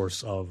over the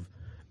course of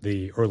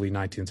the early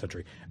 19th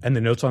century. And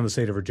the Notes on the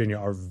State of Virginia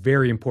are a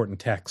very important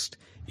text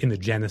in the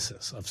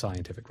genesis of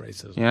scientific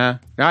racism. Yeah.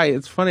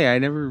 It's funny. I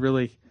never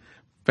really...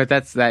 But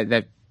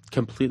that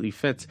completely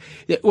fits.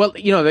 Well,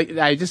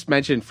 I just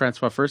mentioned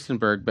Francois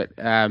Furstenberg, but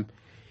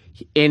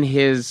in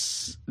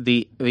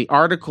the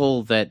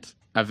article that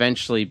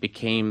eventually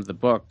became the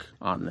book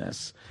on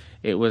this,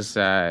 It was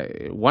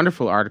a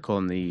wonderful article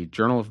in the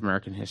Journal of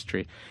American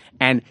History.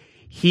 And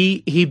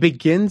he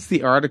begins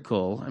the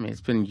article, I mean,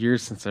 it's been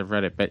years since I've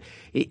read it, but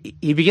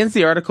he begins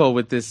the article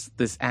with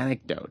this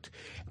anecdote.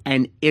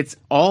 And it's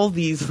all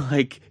these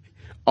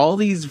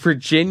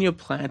Virginia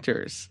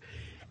planters,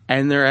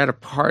 and they're at a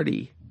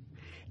party,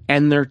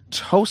 and they're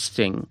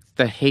toasting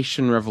the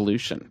Haitian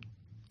Revolution.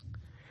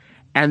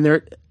 And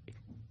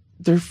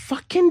they're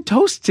fucking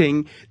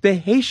toasting the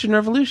Haitian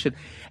Revolution.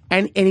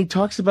 And he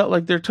talks about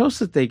like their toast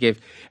that they gave.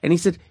 And he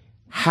said,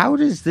 how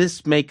does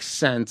this make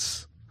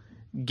sense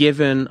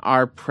given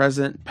our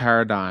present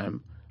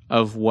paradigm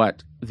of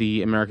what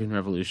the American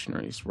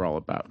revolutionaries were all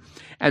about?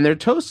 And their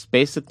toasts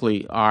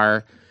basically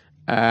are,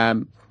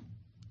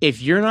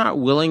 if you're not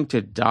willing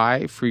to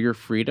die for your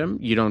freedom,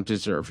 you don't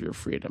deserve your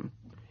freedom.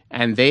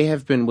 And they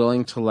have been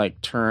willing to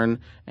like turn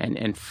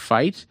and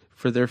fight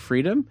for their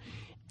freedom.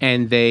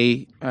 And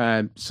they,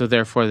 so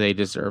therefore they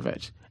deserve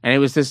it. And it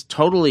was this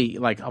totally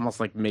like almost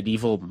like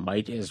medieval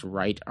might is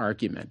right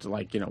argument.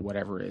 Like,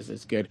 whatever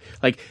is good.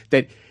 Like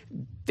that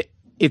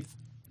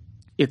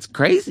it's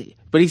crazy.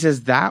 But he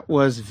says that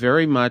was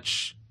very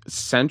much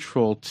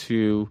central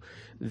to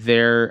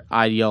their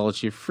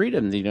ideology of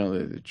freedom.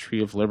 The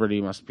tree of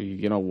liberty must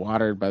be,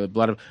 watered by the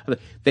blood of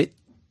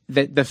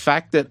the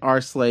fact that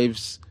our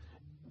slaves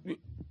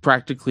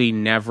practically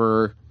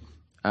never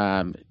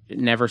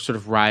sort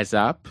of rise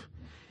up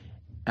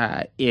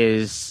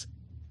is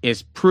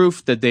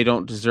proof that they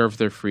don't deserve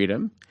their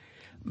freedom.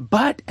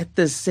 But at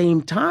the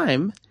same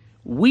time,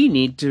 we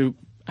need to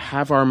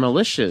have our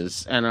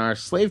militias and our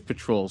slave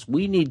patrols.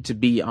 We need to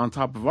be on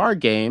top of our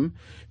game,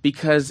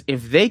 because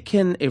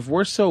if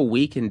we're so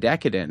weak and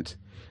decadent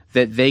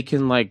that they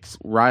can like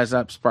rise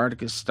up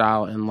Spartacus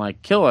style and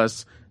like kill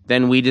us,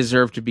 then we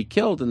deserve to be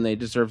killed and they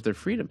deserve their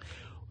freedom.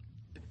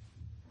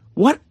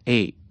 What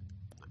a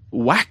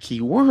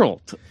wacky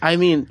world. I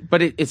mean,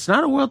 but it's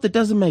not a world that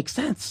doesn't make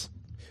sense.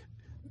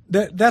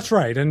 That's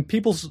right. And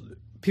people's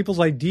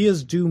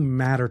ideas do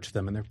matter to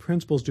them, and their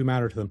principles do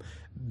matter to them.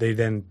 They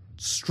then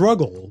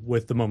struggle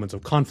with the moments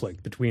of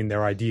conflict between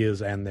their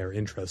ideas and their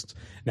interests.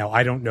 Now,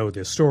 I don't know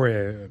this story.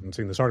 I haven't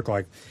seen this article.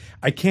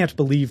 I can't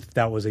believe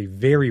that was a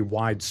very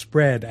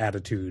widespread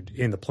attitude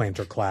in the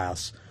planter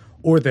class,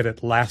 or that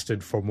it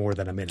lasted for more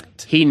than a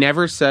minute. He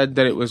never said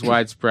that it was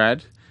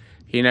widespread.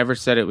 He never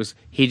said it was.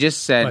 He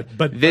just said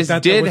this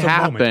did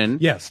happen.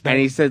 Yes, and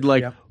he said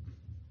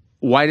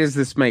why does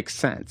this make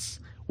sense?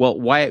 Well,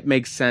 why it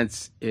makes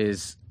sense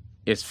is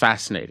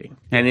fascinating,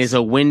 and is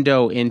a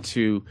window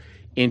into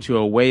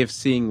a way of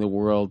seeing the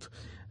world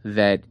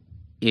that,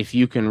 if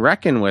you can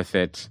reckon with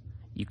it,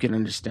 you can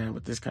understand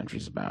what this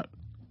country's about.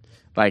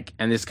 Like,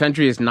 and this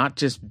country is not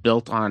just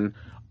built on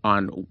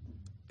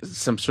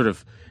some sort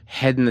of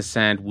head in the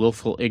sand,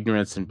 willful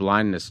ignorance and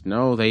blindness.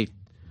 No, they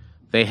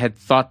had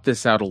thought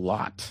this out a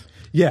lot.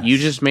 Yes. You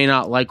just may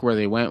not like where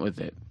they went with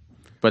it,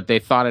 but they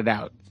thought it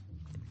out.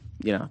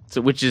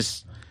 So which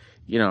is,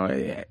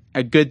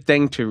 a good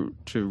thing to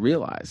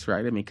realize,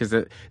 right? I mean, because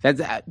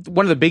that's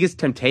one of the biggest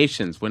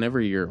temptations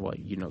whenever you're,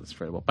 this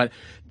very well, but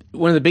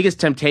one of the biggest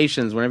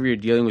temptations whenever you're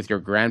dealing with your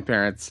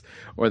grandparents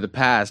or the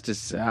past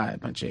is a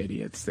bunch of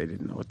idiots. They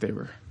didn't know what they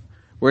were.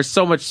 We're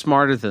so much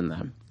smarter than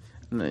them.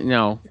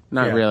 No,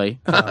 not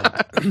really.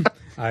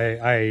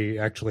 I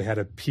actually had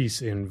a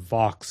piece in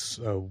Vox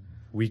a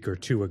week or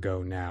two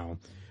ago now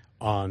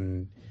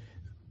on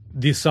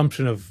the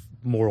assumption of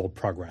moral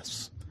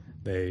progress.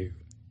 They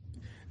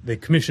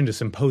commissioned a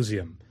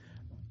symposium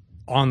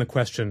on the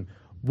question,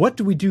 what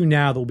do we do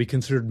now that will be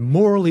considered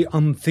morally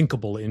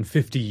unthinkable in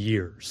 50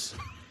 years?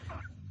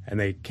 And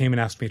they came and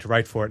asked me to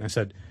write for it, and I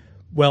said,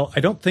 well, I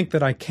don't think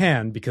that I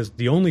can, because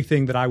the only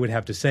thing that I would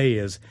have to say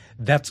is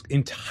that's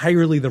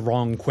entirely the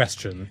wrong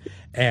question.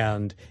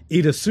 And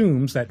it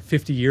assumes that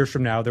 50 years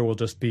from now there will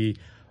just be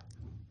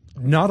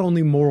not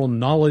only moral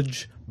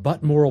knowledge,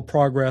 but moral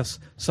progress,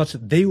 such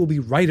that they will be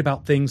right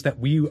about things that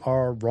we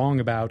are wrong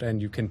about, and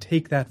you can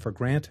take that for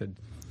granted.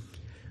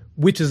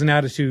 Which is an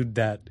attitude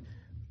that,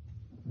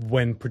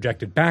 when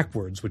projected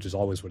backwards, which is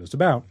always what it's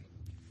about,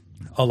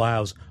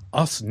 allows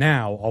us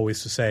now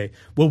always to say,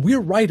 well, we're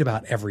right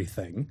about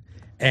everything,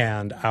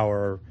 and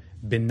our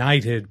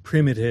benighted,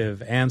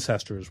 primitive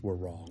ancestors were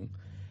wrong.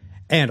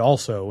 And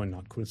also, and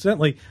not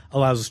coincidentally,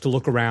 allows us to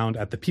look around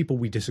at the people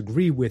we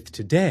disagree with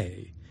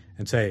today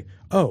and say,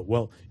 oh,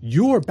 well,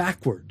 you're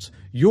backwards.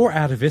 You're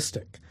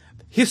atavistic.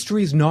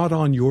 History's not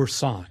on your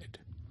side.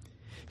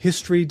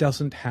 History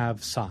doesn't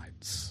have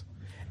sides.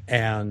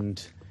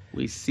 And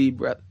we see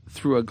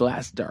through a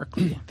glass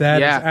darkly.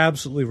 That is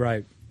absolutely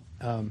right.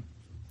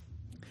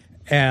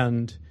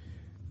 And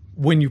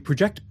when you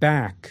project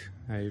back,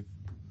 I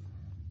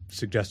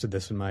suggested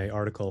this in my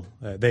article.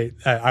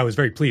 I was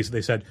very pleased.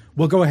 They said,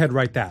 well, go ahead,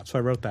 write that. So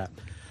I wrote that.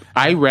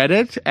 I read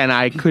it, and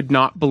I could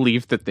not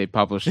believe that they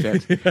published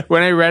it.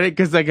 When I read it,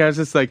 because I was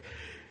just like,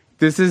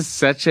 this is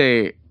such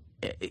a...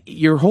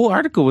 Your whole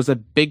article was a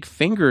big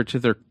finger to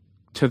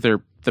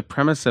their the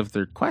premise of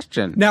their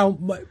question. Now,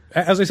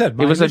 as I said,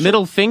 it was a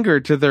middle finger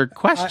to their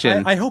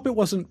question. I hope it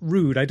wasn't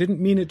rude. I didn't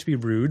mean it to be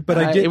rude, but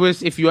I did. It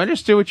was. If you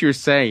understood what you were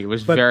saying, it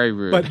was very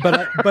rude.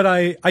 But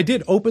I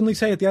did openly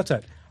say at the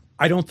outset,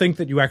 I don't think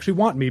that you actually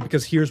want me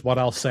because here's what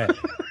I'll say.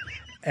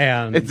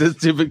 And it's a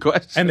stupid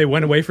question. And they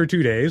went away for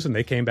 2 days, and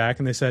they came back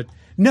and they said,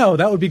 "No,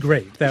 that would be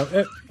great.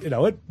 That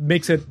it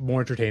makes it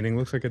more entertaining.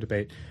 Looks like a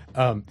debate."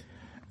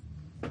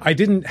 I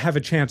didn't have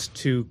a chance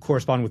to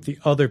correspond with the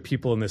other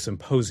people in the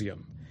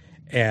symposium,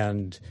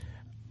 and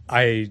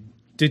I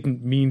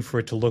didn't mean for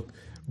it to look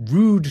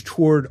rude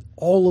toward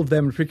all of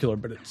them in particular.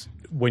 But it's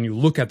when you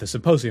look at the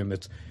symposium,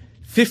 it's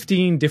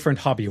 15 different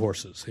hobby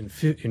horses in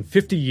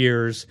 50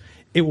 years.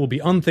 It will be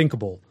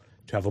unthinkable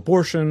to have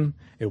abortion.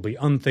 It will be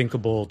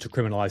unthinkable to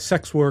criminalize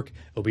sex work.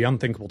 It will be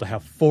unthinkable to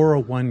have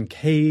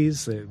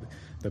 401ks.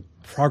 The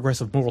progress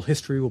of moral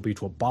history will be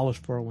to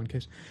abolish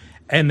 401ks.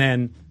 And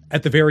then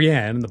at the very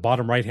end, in the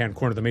bottom right-hand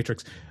corner of the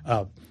matrix,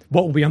 what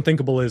will be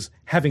unthinkable is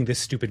having this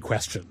stupid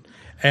question.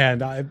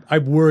 And I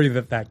worry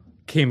that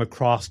came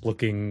across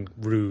looking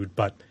rude,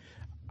 but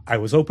I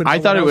was open. I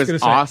thought it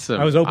was awesome.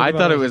 I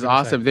thought it was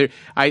awesome.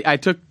 I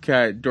took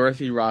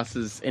Dorothy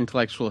Ross's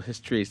intellectual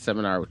history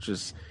seminar, which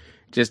was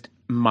just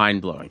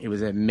mind-blowing. It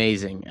was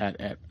amazing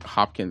at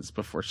Hopkins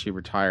before she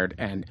retired,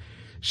 and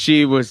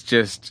she was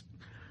just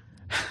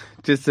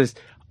this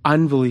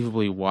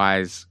unbelievably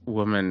wise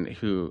woman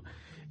who,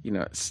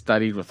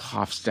 studied with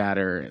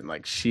Hofstadter, and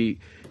like she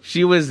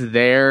was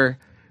there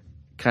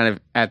kind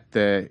of at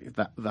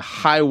the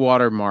high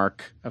water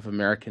mark of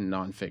American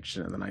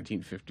nonfiction in the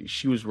 1950s.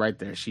 She was right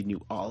there. She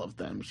knew all of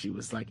them. She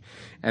was like,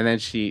 and then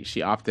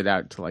she opted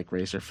out to like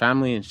raise her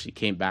family, and she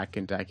came back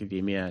into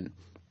academia,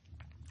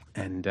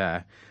 and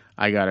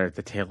I got her at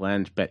the tail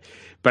end. But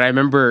I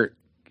remember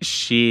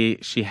she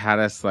had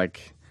us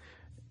like,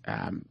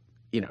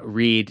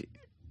 read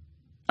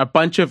a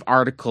bunch of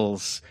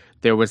articles.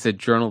 There was a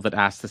journal that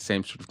asked the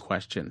same sort of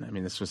question. I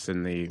mean, this was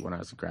when I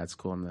was in grad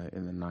school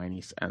in the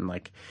 90s,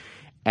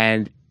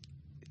 and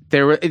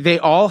they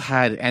all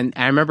had, and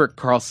I remember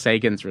Carl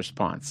Sagan's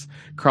response.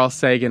 Carl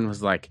Sagan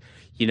was like,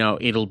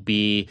 it'll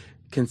be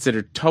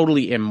considered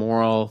totally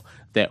immoral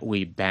that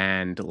we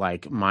banned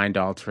like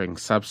mind-altering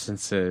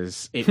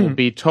substances. It will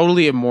be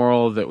totally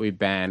immoral that we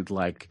banned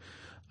like,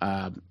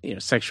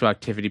 sexual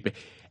activity.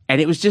 And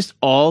it was just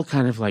all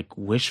kind of like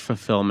wish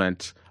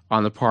fulfillment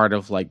on the part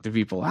of like the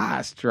people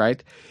asked,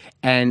 right?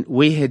 And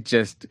we had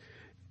just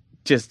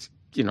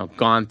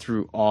gone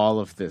through all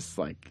of this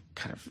like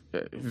kind of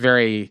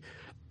very.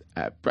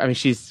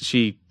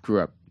 She grew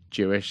up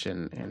Jewish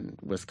in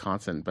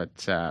Wisconsin,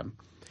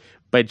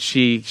 but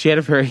she had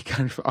a very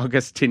kind of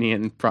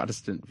Augustinian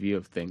Protestant view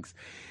of things,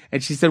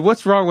 and she said,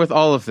 "What's wrong with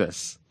all of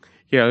this?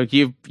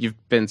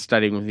 You've been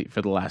studying with me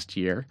for the last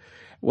year.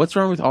 What's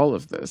wrong with all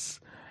of this?"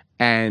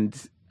 And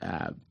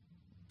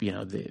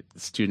the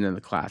student in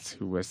the class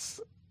who was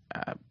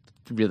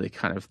really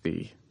kind of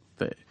the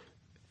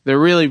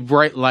really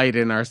bright light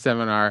in our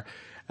seminar,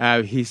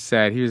 he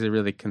said, he was a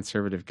really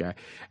conservative guy,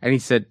 and he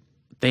said,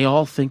 "They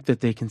all think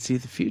that they can see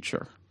the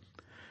future."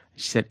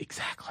 She said,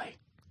 "Exactly.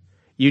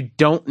 You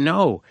don't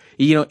know.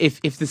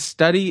 If the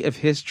study of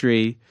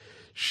history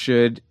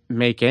should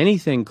make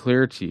anything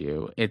clear to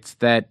you, it's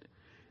that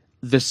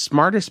the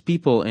smartest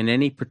people in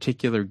any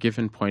particular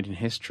given point in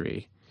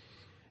history,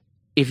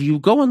 if you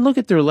go and look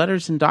at their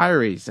letters and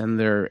diaries and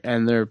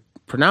their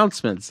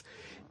pronouncements,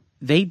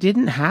 they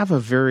didn't have a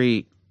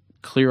very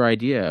clear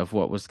idea of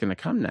what was going to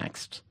come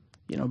next.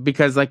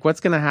 Because like what's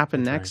going to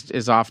happen next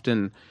is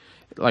often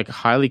like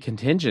highly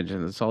contingent,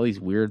 and there's all these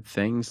weird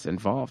things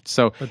involved.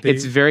 So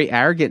it's very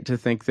arrogant to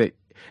think that.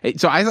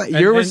 So I thought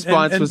your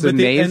response was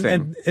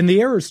amazing. And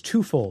the error is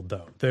twofold,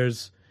 though.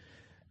 There's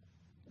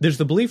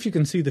the belief you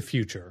can see the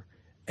future,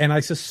 and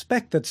I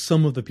suspect that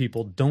some of the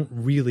people don't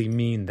really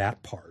mean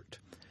that part.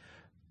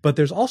 But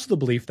there's also the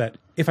belief that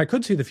if I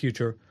could see the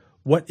future,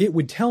 what it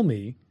would tell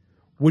me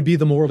would be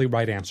the morally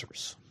right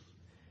answers.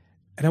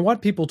 And I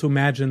want people to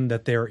imagine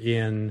that they're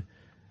in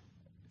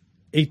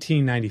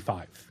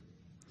 1895.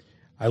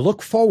 I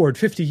look forward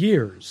 50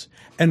 years,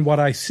 and what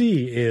I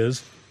see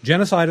is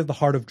genocide at the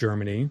heart of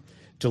Germany,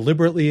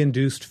 deliberately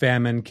induced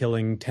famine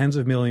killing tens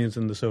of millions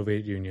in the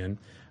Soviet Union.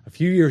 A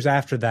few years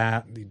after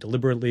that, the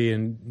deliberately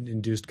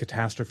induced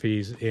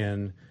catastrophes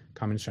in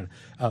communist China.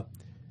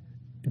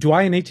 Do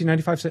I in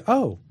 1895 say,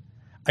 oh,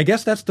 I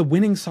guess that's the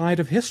winning side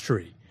of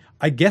history.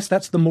 I guess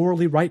that's the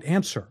morally right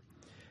answer.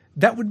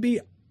 That would be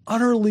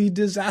utterly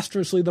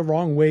disastrously the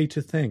wrong way to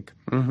think.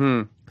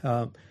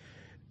 Mm-hmm.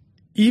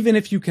 Even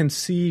if you can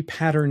see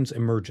patterns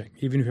emerging,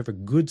 even if you have a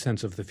good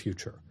sense of the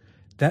future,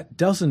 that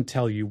doesn't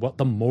tell you what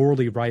the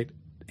morally right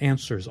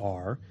answers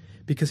are,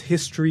 because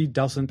history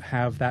doesn't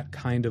have that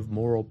kind of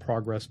moral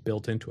progress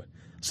built into it.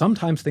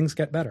 Sometimes things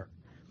get better,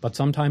 but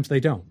sometimes they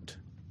don't.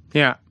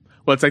 Yeah.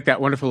 Well, it's like that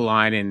wonderful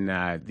line in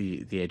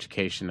the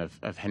Education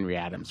of Henry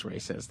Adams, where he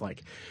says,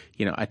 like,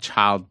 a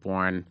child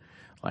born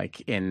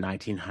like in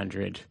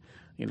 1900,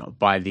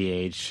 by the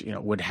age,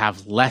 would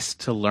have less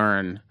to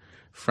learn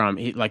from,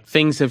 like,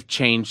 things have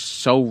changed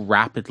so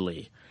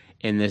rapidly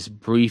in this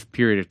brief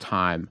period of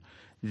time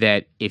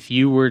that if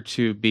you were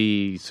to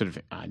be sort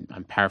of,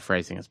 I'm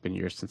paraphrasing, it's been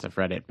years since I've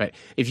read it, but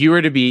if you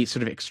were to be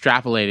sort of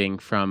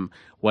extrapolating from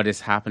what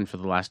has happened for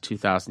the last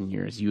 2,000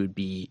 years, you would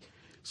be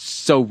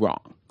so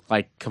wrong,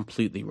 like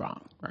completely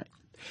wrong, right?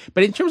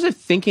 But in terms of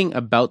thinking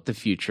about the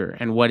future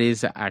and what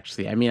is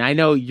actually, I mean, I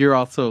know you're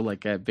also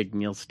like a big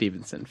Neil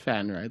Stephenson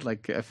fan, right?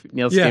 Like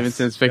Neil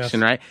Stephenson's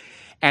fiction, right?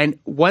 And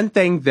one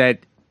thing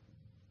that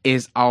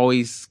is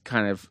always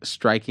kind of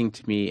striking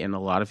to me in a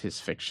lot of his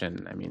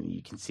fiction, I mean,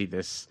 you can see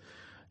this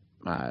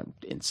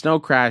in Snow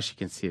Crash, you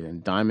can see it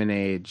in Diamond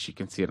Age, you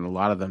can see it in a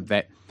lot of them,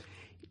 that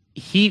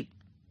he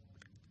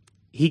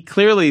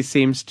clearly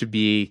seems to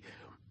be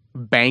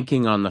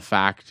banking on the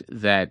fact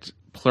that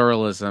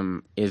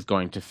pluralism is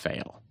going to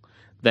fail,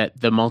 that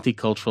the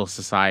multicultural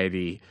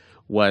society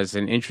was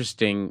an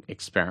interesting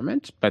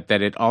experiment, but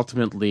that it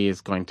ultimately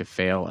is going to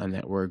fail and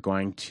that we're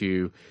going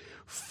to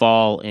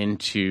fall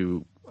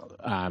into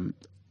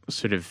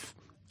sort of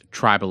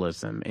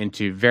tribalism,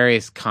 into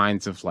various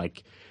kinds of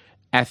like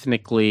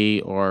ethnically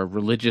or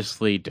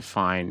religiously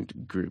defined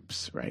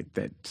groups, right?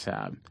 That,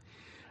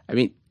 I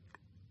mean,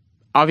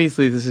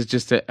 obviously this is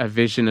just a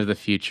vision of the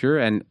future,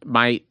 and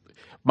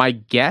my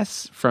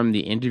guess from the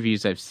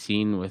interviews I've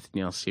seen with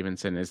Neil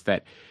Stephenson is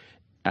that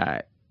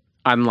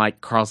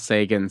unlike Carl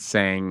Sagan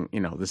saying, you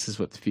know, this is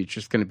what the future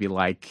is going to be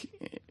like,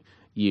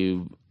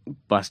 you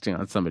busting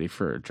on somebody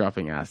for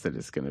dropping acid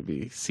is going to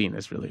be seen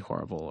as really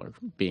horrible, or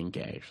being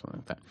gay or something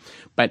like that.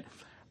 But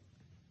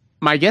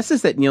my guess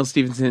is that Neil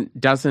Stephenson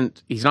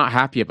he's not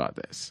happy about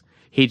this.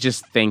 He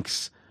just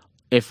thinks,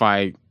 if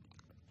I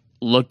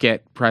look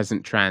at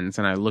present trends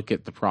and I look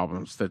at the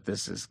problems, that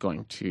this is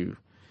going to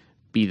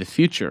be the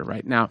future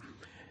right now.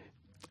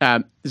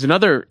 There's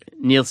another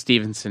Neil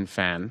Stephenson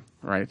fan,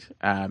 right?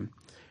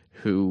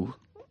 Who,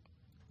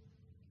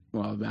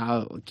 well,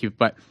 I'll keep,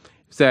 but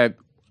it's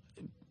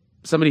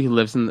somebody who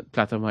lives in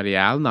Plateau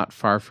Montréal, not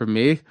far from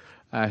me,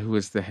 who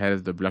was the head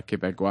of the Bloc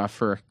Québécois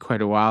for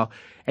quite a while.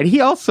 And he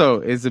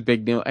also is a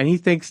big Neil, and he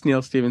thinks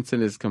Neil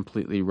Stephenson is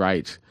completely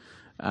right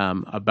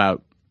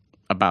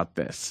about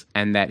this,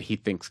 and that he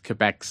thinks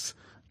Quebec's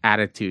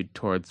attitude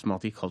towards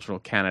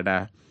multicultural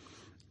Canada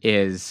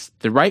is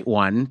the right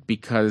one,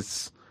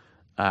 because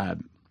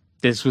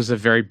this was a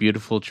very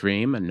beautiful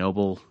dream, a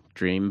noble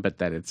dream, but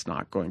that it's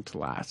not going to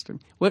last. And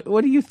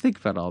what do you think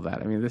about all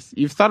that? I mean,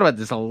 you've thought about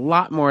this a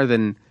lot more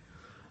than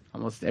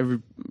almost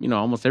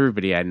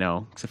everybody I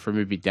know, except for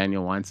maybe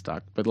Daniel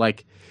Weinstock. But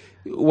like,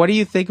 what do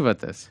you think about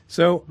this?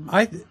 So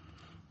I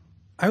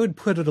would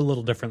put it a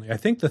little differently. I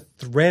think the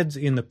threads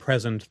in the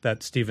present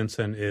that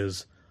Stevenson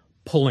is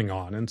pulling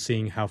on and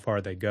seeing how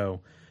far they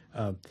go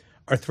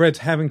are threads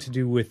having to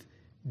do with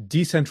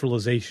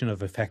decentralization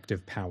of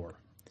effective power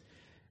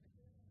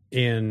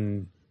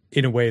in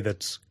a way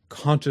that's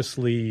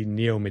consciously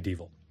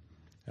neo-medieval.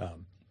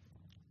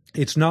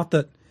 It's not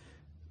that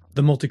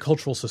the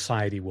multicultural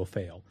society will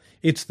fail.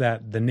 It's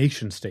that the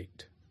nation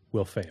state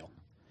will fail.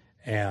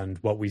 And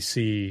what we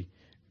see,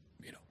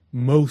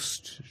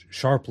 most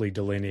sharply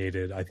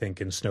delineated, I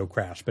think, in Snow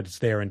Crash, but it's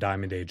there in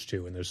Diamond Age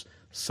too, and there's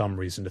some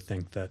reason to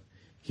think that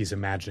he's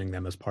imagining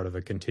them as part of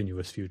a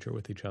continuous future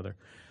with each other.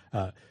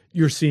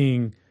 You're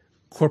seeing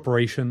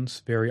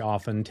corporations very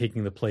often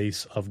taking the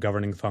place of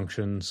governing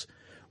functions,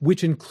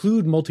 which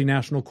include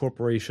multinational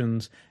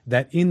corporations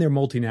that in their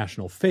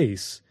multinational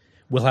face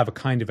will have a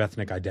kind of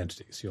ethnic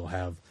identity. So you'll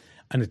have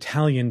an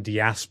Italian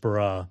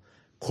diaspora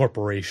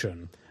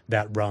corporation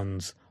that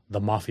runs the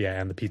mafia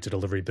and the pizza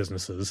delivery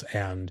businesses,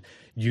 and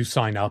you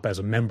sign up as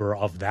a member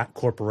of that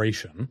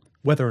corporation,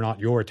 whether or not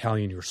you're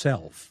Italian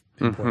yourself,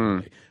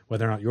 importantly,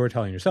 whether or not you're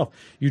Italian yourself,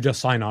 you just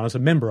sign on as a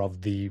member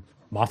of the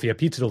mafia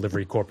pizza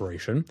delivery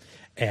corporation,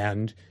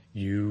 and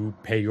you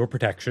pay your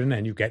protection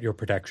and you get your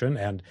protection,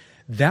 and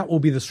that will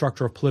be the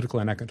structure of political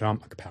and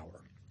economic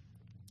power.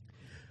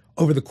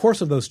 Over the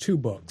course of those two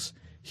books,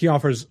 he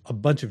offers a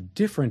bunch of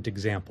different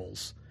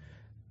examples,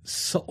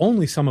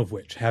 only some of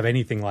which have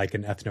anything like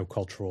an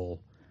ethnocultural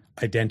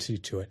identity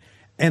to it.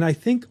 And I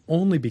think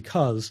only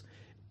because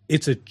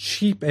it's a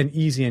cheap and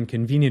easy and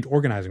convenient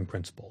organizing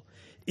principle.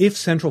 If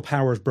central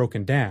power is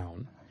broken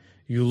down,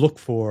 you look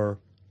for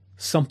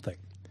something.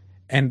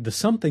 And the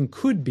something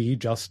could be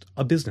just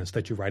a business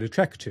that you write a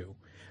check to.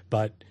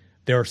 But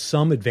there are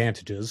some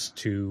advantages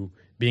to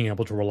being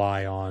able to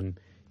rely on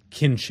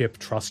kinship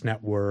trust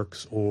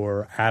networks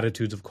or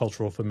attitudes of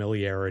cultural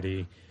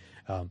familiarity.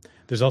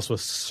 There's also a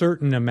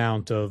certain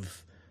amount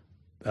of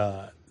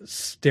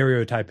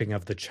stereotyping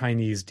of the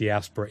Chinese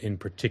diaspora in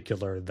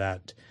particular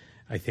that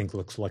I think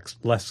looks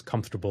less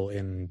comfortable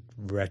in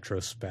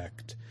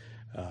retrospect,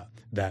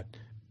 that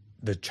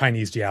the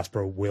Chinese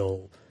diaspora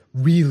will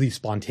really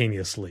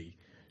spontaneously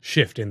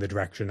shift in the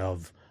direction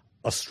of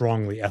a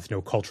strongly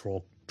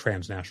ethnocultural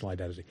transnational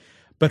identity.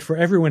 But for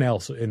everyone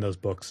else in those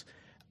books,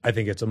 I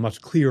think it's a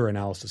much clearer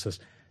analysis as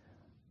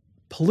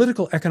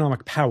political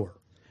economic power.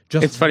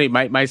 It's funny,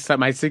 my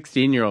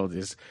 16-year-old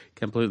is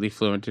completely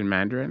fluent in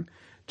Mandarin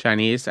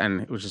Chinese,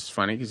 and it was just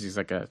funny because he's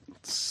like a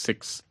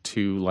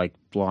 6'2", like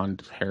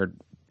blonde-haired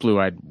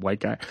blue-eyed white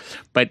guy.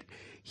 But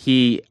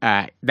he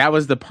that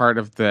was the part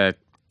of the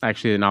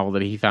novel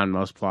that he found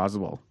most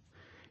plausible.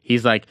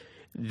 He's like,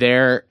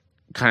 their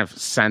kind of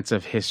sense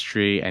of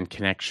history and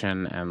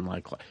connection and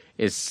like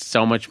is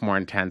so much more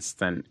intense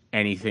than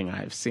anything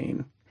I've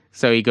seen.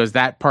 So he goes,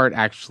 that part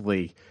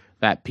actually,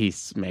 that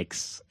piece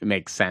makes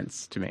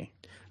sense to me.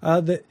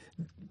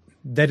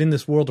 That in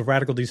this world of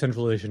radical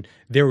decentralization,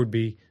 there would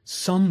be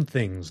some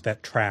things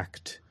that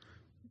tracked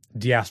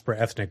diaspora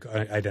ethnic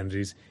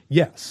identities.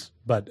 Yes,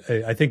 but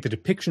I think the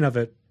depiction of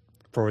it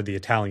for the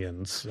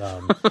Italians,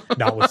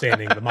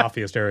 notwithstanding the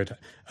mafia stereotype,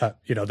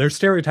 there's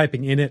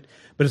stereotyping in it,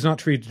 but it's not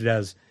treated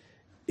as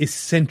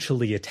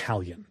essentially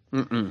Italian.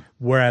 Mm-mm.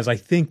 Whereas I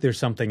think there's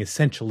something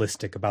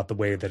essentialistic about the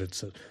way that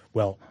it's,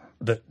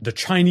 the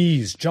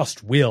Chinese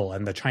just will,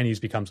 and the Chinese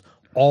becomes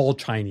all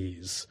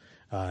Chinese.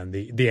 And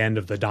the end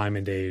of the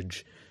Diamond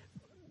Age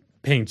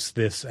paints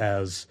this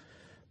as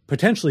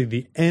potentially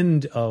the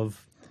end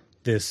of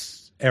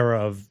this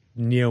era of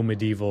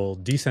neo-medieval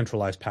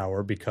decentralized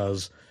power,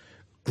 because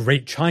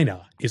Great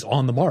China is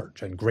on the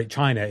march, and Great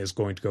China is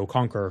going to go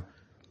conquer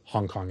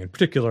Hong Kong in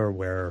particular,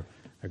 where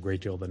a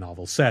great deal of the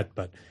novel's set.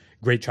 But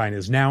Great China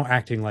is now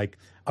acting like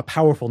a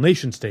powerful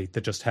nation state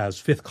that just has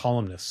fifth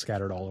columnists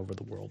scattered all over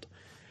the world.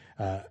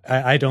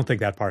 I don't think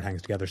that part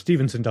hangs together.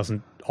 Stevenson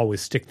doesn't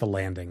always stick the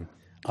landing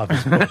of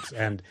his books.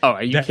 And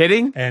are you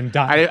kidding? And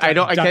I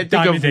can't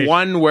think of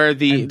one where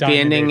the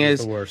ending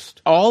is the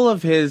worst. All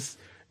of his.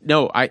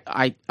 No,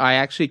 I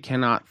actually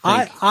cannot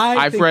think.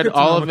 I've read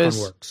all of his.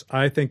 Works.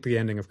 I think the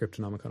ending of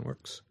Cryptonomicon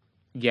works.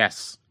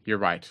 Yes, you're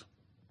right.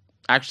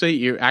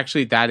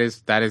 Actually, that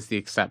is the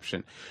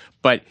exception.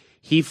 But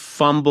he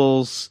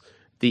fumbles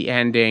the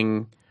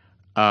ending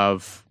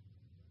of.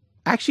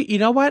 Actually, you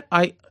know what?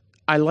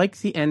 I like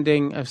the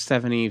ending of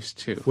Seven Eves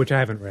too, which I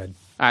haven't read.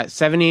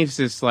 Seven Eves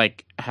is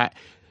like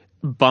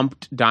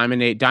bumped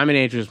Diamond Age. Diamond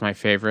Age was my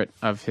favorite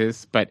of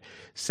his, but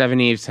Seven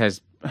Eves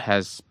has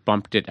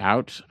bumped it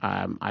out.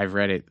 I've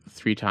read it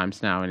 3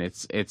 times now, and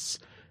it's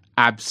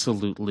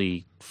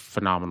absolutely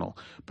phenomenal.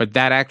 But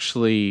that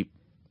actually,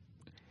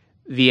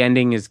 the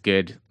ending is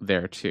good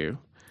there too.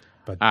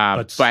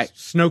 But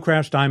Snow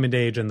Crash, Diamond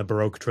Age, and the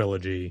Baroque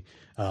trilogy,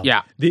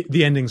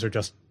 the endings are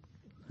just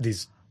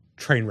these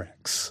train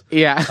wrecks.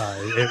 Yeah.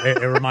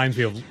 It reminds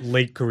me of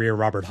late career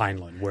Robert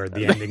Heinlein, where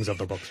the endings of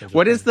the books are just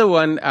What is the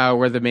one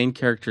where the main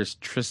character is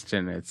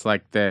Tristan? It's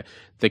like the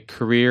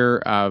career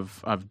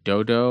of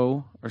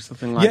Dodo or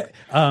something like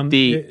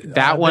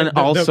that.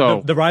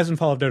 Also the Rise and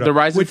Fall of Dodo. The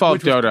Rise and Fall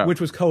of Dodo, which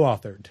was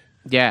co-authored.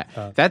 Yeah,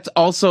 that's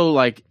also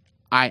like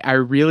I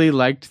really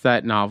liked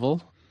that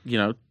novel.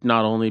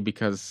 Not only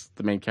because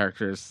the main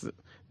character is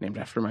named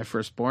after my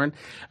firstborn,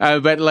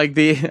 but like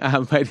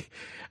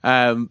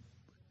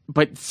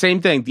but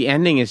same thing. The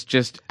ending is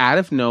just out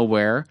of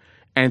nowhere,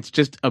 and it's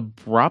just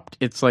abrupt.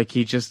 It's like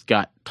he just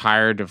got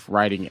tired of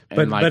writing it.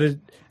 But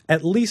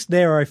at least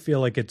there, I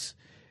feel like it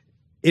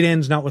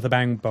ends not with a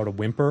bang but a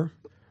whimper,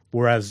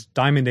 whereas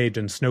Diamond Age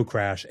and Snow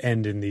Crash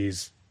end in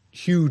these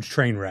huge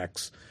train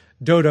wrecks.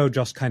 Dodo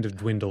just kind of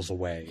dwindles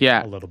away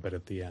a little bit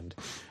at the end.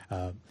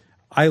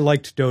 I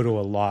liked Dodo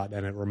a lot,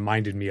 and it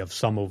reminded me of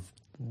some of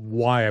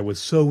why I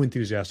was so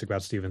enthusiastic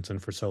about Stevenson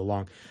for so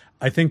long.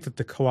 I think that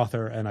the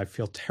co-author, and I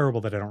feel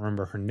terrible that I don't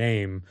remember her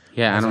name.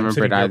 Yeah, I don't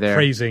remember it either.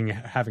 Praising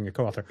having a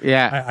co-author.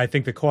 Yeah. I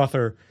think the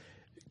co-author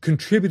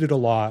contributed a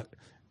lot,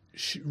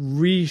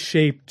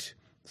 reshaped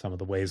some of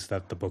the ways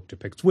that the book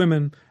depicts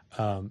women,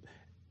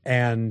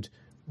 and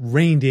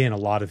reined in a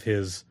lot of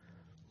his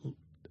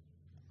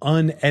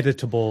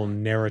uneditable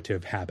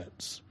narrative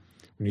habits.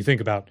 When you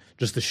think about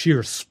just the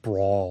sheer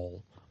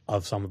sprawl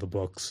of some of the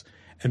books,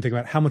 and think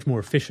about how much more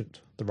efficient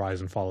The Rise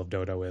and Fall of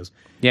Dodo is.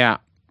 Yeah.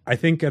 I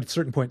think at a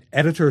certain point,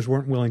 editors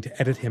weren't willing to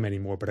edit him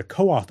anymore, but a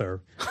co-author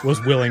was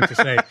willing to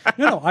say,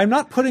 no, I'm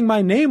not putting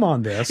my name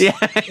on this. Yeah.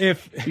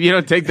 If you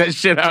don't take that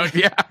shit out.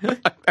 Yeah.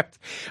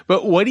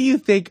 But what do you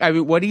think? I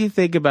mean, what do you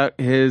think about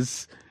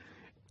his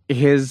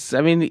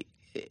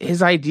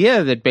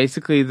idea that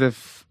basically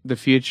the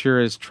future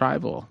is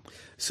tribal?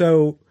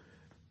 So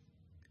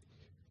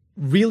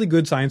really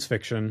good science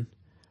fiction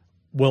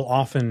will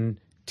often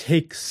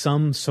take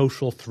some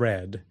social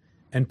thread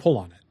and pull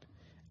on it.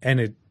 And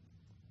it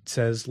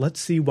says, let's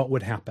see what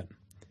would happen.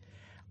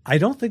 I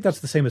don't think that's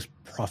the same as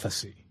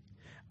prophecy.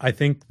 I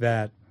think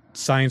that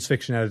science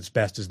fiction at its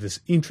best is this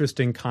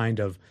interesting kind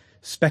of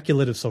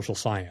speculative social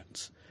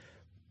science.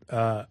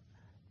 But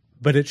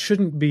it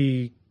shouldn't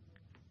be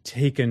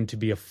taken to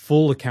be a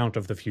full account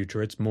of the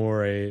future. It's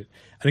more an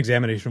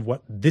examination of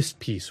what this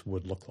piece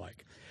would look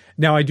like.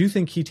 Now, I do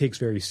think he takes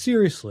very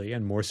seriously,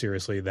 and more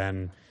seriously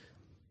than,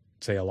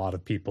 say, a lot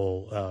of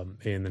people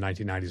in the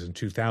 1990s and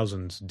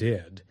 2000s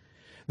did,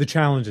 the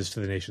challenges to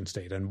the nation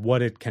state and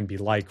what it can be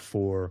like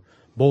for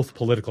both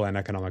political and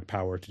economic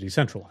power to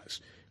decentralize.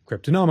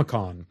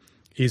 Cryptonomicon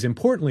is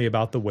importantly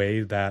about the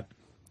way that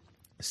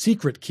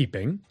secret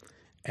keeping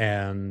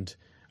and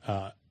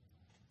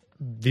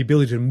the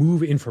ability to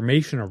move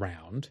information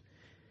around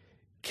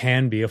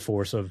can be a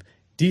force of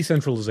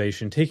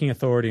decentralization, taking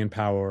authority and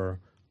power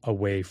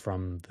away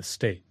from the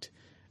state.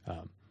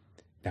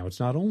 Now, it's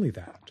not only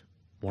that.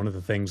 One of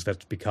the things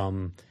that's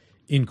become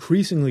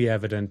increasingly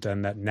evident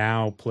and that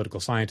now political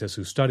scientists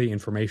who study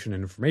information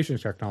and information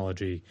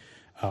technology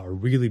are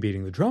really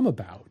beating the drum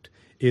about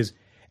is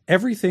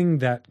everything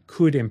that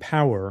could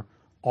empower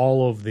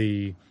all of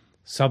the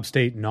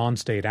sub-state,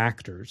 non-state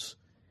actors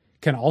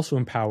can also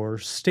empower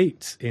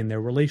states in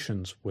their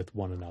relations with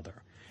one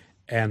another.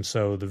 And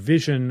so the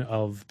vision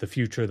of the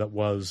future that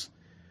was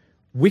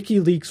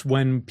WikiLeaks,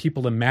 when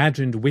people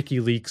imagined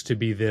WikiLeaks to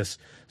be this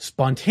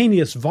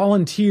spontaneous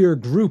volunteer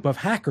group of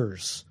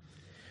hackers,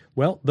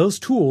 well, those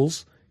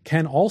tools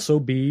can also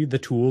be the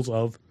tools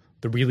of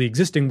the really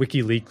existing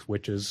WikiLeaks,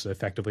 which is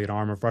effectively an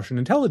arm of Russian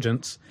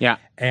intelligence. Yeah.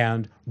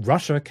 And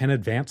Russia can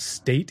advance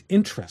state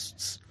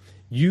interests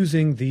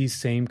using these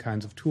same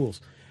kinds of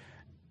tools.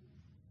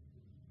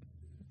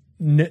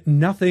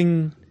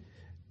 Nothing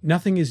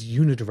is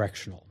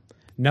unidirectional.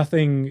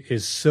 Nothing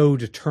is so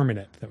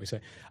determinate that we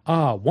say,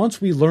 once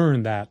we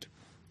learn that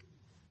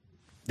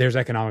there's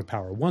economic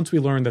power, once we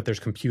learn that there's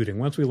computing,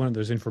 once we learn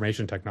there's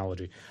information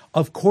technology,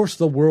 of course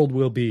the world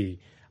will be.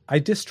 I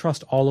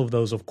distrust all of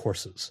those of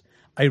courses.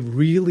 I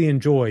really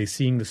enjoy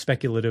seeing the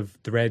speculative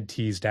thread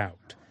teased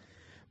out.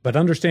 But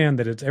understand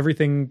that it's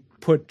everything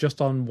put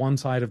just on one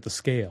side of the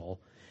scale.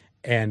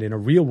 And in a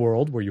real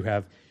world where you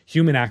have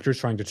human actors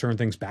trying to turn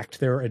things back to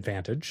their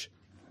advantage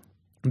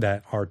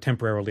that are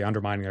temporarily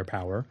undermining their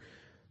power,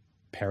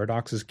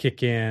 paradoxes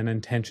kick in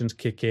and tensions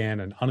kick in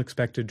and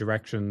unexpected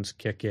directions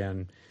kick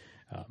in.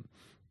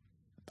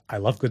 I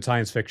love good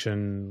science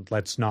fiction.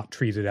 Let's not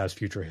treat it as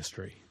future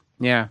history.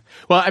 Yeah.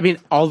 Well, I mean,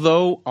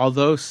 although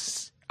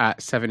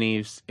Seven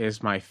Eves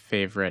is my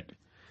favorite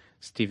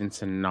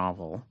Stevenson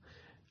novel,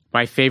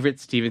 my favorite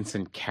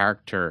Stevenson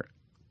character,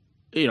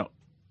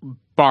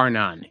 bar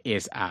none,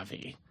 is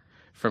Avi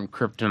from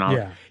Kryptonomic.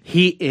 Yeah.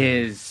 He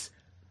is,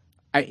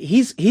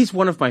 he's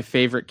one of my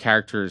favorite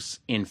characters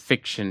in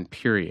fiction,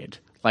 period.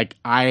 Like,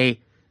 I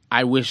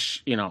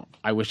wish,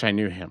 I wish I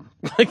knew him.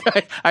 Like,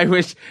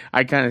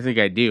 I kind of think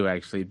I do,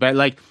 actually.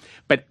 But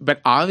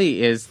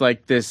Avi is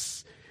like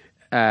this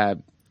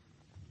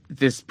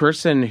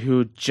person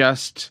who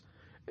just,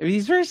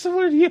 he's very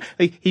similar to you.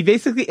 Like, he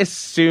basically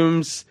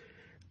assumes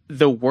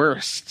the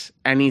worst,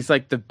 and he's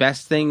like, the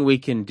best thing we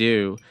can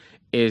do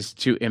is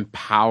to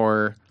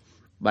empower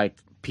like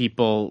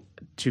people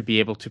to be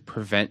able to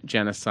prevent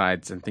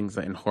genocides and things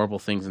and horrible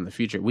things in the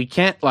future. We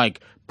can't like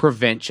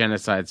prevent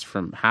genocides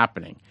from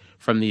happening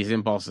from these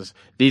impulses.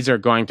 These are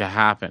going to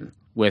happen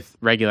with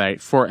regularity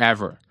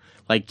forever.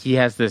 Like, he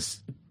has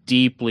this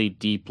deeply,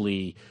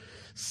 deeply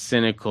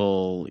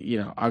cynical,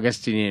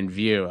 Augustinian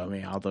view. I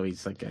mean, although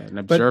he's like an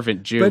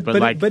observant Jew,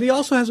 but he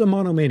also has a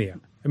monomania.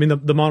 I mean,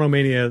 the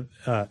monomania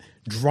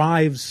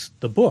drives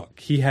the book.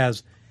 He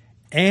has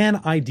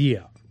an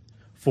idea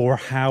for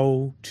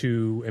how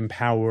to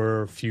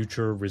empower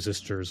future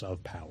resistors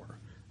of power.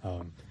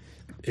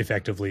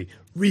 Effectively,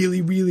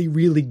 really, really,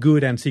 really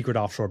good and secret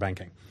offshore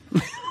banking.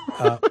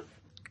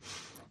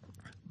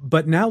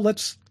 But now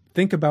let's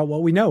think about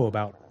what we know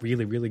about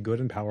really, really good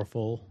and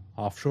powerful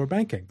offshore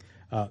banking.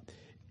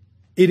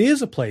 It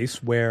is a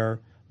place where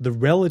the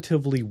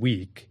relatively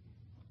weak,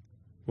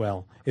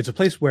 it's a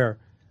place where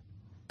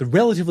the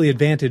relatively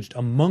advantaged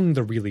among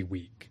the really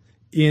weak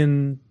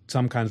in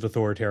some kinds of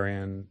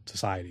authoritarian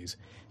societies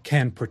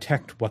can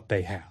protect what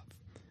they have.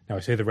 Now, I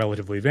say the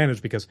relatively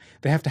advantaged because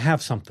they have to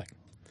have something.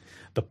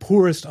 The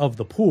poorest of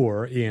the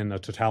poor in a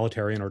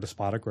totalitarian or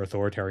despotic or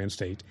authoritarian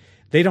state,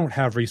 they don't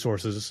have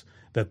resources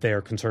that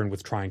they're concerned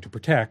with trying to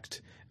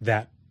protect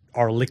that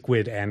are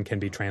liquid and can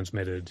be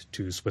transmitted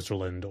to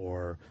Switzerland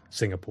or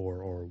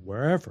Singapore or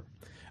wherever.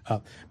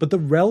 But the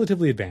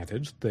relatively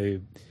advantaged,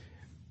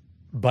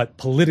 but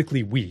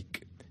politically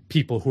weak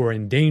people who are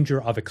in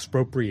danger of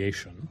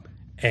expropriation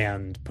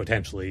and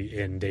potentially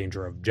in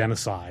danger of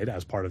genocide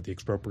as part of the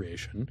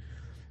expropriation,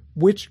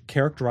 which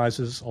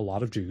characterizes a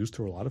lot of Jews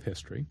through a lot of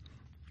history,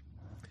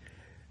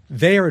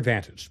 they are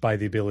advantaged by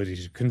the ability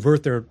to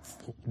convert their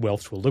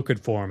wealth to a liquid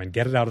form and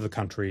get it out of the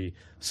country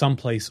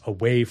someplace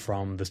away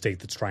from the state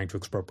that's trying to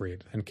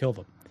expropriate and kill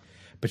them.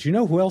 But you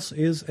know who else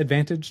is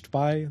advantaged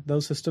by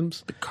those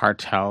systems? The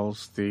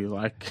cartels,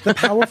 the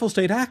powerful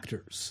state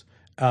actors.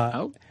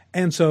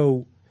 And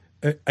so,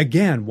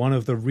 again, one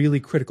of the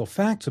really critical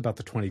facts about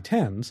the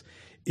 2010s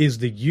is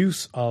the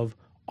use of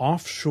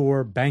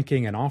offshore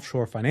banking and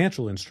offshore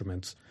financial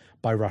instruments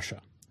by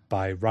Russia,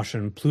 by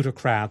Russian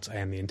plutocrats,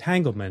 and the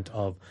entanglement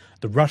of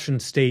the Russian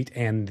state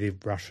and the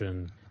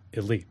Russian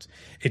elites.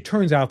 It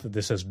turns out that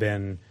this has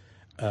been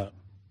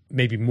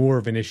maybe more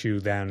of an issue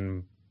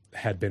than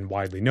had been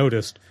widely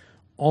noticed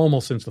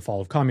almost since the fall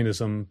of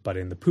communism, but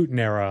in the Putin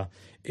era,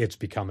 it's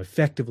become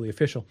effectively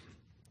official.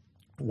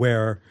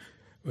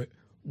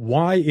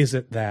 Why is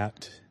it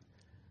that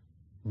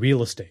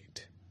real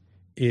estate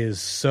is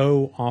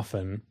so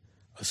often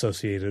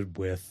associated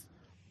with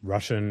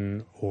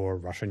Russian or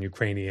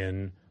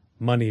Russian-Ukrainian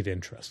moneyed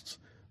interests?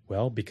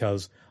 Well,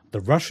 because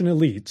the Russian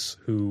elites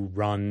who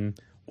run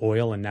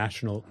oil and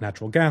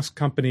natural gas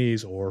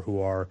companies or who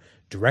are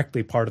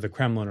directly part of the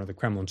Kremlin or the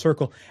Kremlin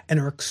circle and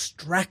are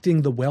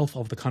extracting the wealth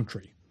of the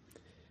country.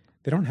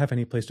 They don't have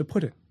any place to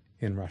put it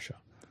in Russia.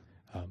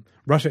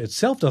 Russia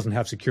itself doesn't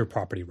have secure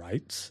property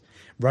rights.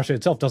 Russia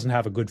itself doesn't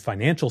have a good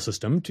financial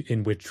system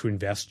in which to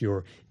invest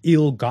your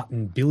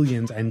ill-gotten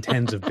billions and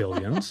tens of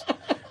billions.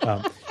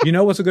 You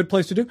know what's a good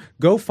place to do?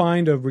 Go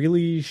find a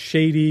really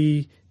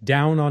shady,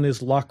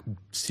 down-on-his-luck,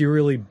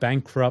 serially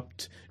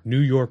bankrupt New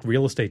York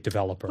real estate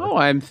developer. Oh,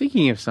 I'm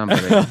thinking of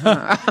somebody.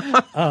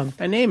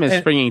 A name is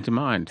springing to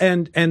mind.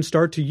 And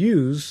start to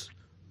use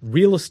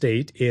real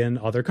estate in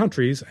other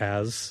countries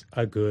as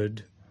a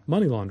good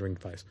money laundering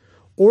device.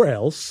 Or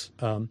else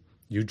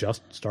you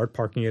just start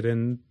parking it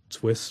in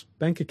Swiss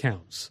bank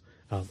accounts.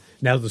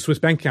 Now, the Swiss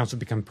bank accounts have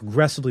become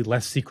progressively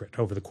less secret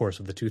over the course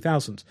of the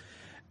 2000s.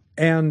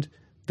 And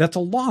that's a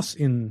loss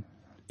in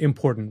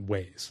important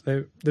ways.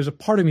 There's a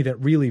part of me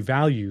that really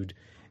valued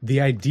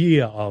the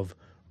idea of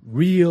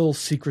real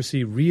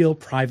secrecy, real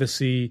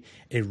privacy,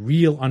 a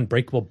real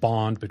unbreakable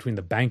bond between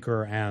the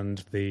banker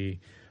and the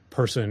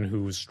person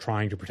who's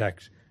trying to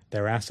protect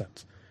their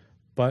assets.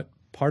 But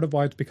part of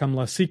why it's become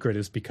less secret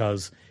is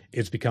because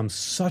it's become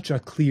such a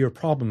clear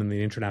problem in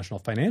the international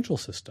financial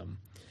system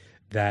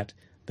that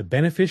the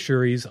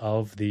beneficiaries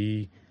of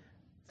the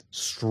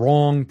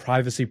strong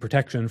privacy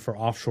protection for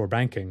offshore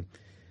banking,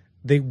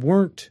 they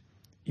weren't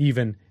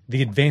even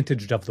the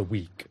advantaged of the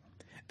weak.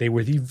 They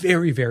were the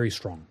very, very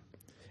strong,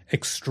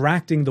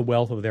 extracting the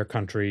wealth of their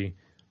country.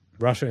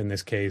 Russia, in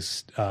this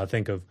case,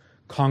 think of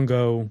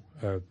Congo,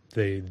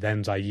 the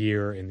then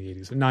Zaire in the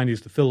 80s and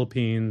 90s, the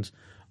Philippines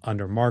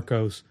under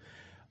Marcos,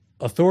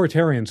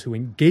 authoritarians who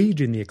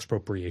engage in the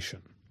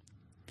expropriation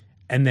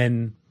and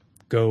then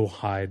go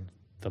hide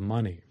the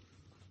money.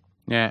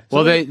 Yeah.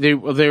 Well, they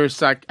were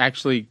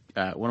actually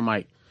one of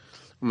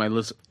my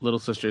little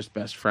sister's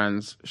best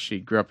friends. She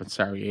grew up in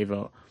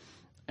Sarajevo,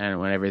 and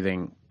when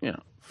everything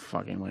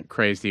fucking went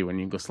crazy when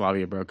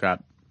Yugoslavia broke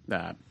up,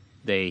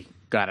 they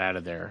got out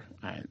of there.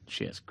 And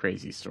she has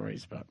crazy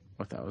stories about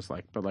what that was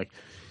like. But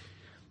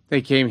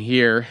they came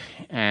here,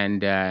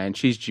 and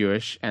she's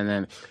Jewish, and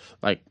then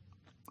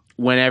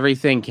when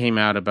everything came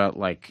out about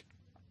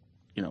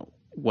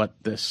what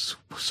this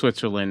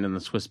Switzerland and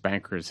the Swiss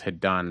bankers had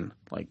done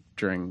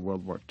during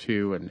World War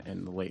II and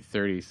in the late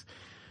 30s,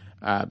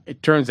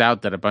 it turns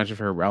out that a bunch of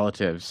her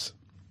relatives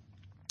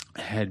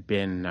had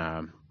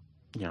been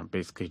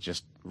basically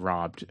just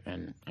robbed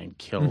and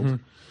killed. Mm-hmm.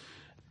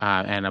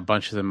 And a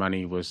bunch of the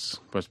money was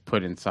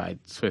put inside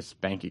Swiss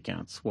bank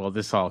accounts. Well,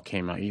 this all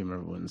came out. You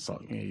remember when this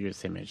all? You're the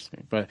same age as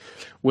me. But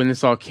when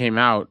this all came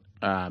out,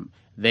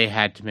 they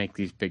had to make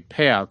these big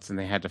payouts, and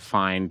they had to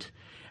find.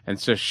 And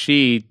so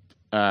she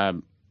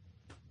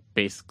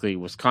basically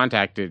was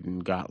contacted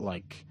and got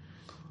I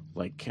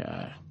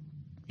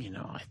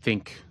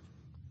think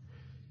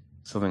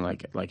something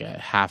like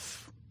a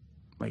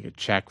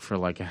check for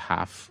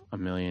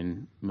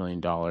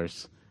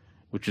 $500,000,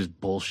 which is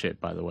bullshit,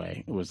 by the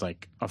way. It was a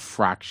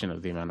fraction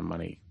of the amount of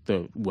money,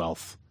 the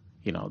wealth,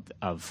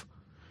 of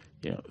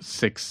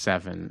 6,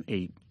 7,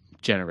 8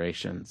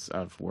 generations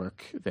of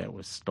work that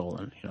was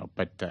stolen,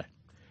 But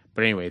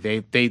anyway,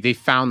 they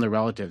found the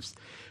relatives.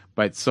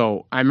 But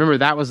so I remember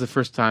that was the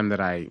first time that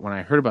when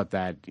I heard about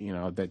that,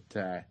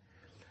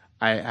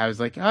 I was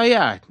like, oh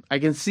yeah, I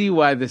can see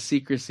why the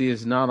secrecy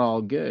is not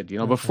all good.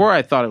 Before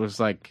I thought it was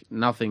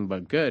nothing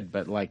but good,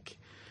 but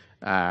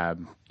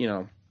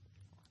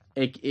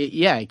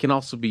it can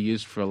also be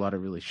used for a lot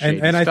of really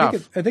shady and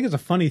stuff. I think it's a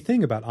funny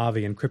thing about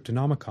Avi and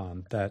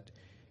Cryptonomicon that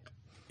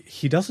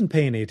he doesn't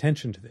pay any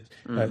attention to this.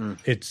 Mm-hmm.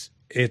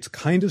 It's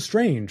kind of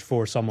strange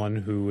for someone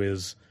who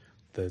is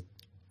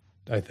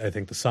I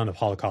think the son of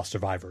Holocaust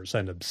survivors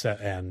and upset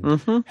and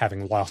mm-hmm.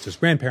 having lost his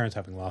grandparents,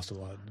 having lost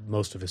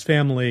most of his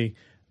family,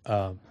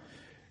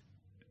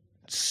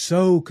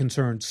 so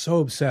concerned, so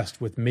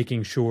obsessed with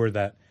making sure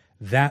that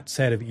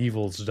set of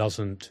evils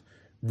doesn't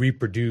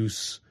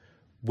reproduce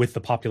with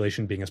the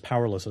population being as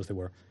powerless as they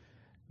were,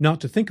 not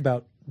to think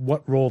about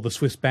what role the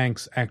Swiss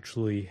banks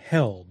actually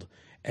held,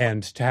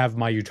 and to have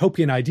my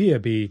utopian idea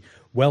be,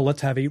 well,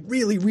 let's have a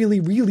really, really,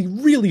 really,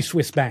 really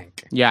Swiss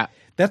bank. Yeah.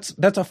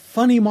 That's a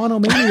funny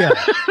monomania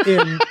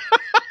in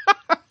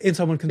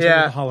someone concerned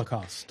with the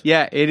Holocaust.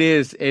 Yeah, it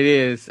is,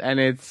 and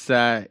it's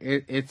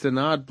an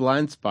odd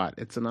blind spot.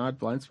 It's an odd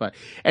blind spot,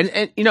 and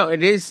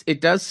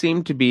it does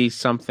seem to be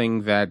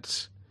something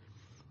that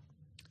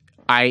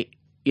I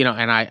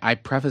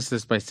preface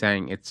this by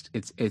saying it's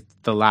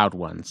the loud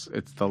ones,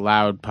 it's the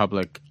loud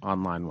public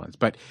online ones,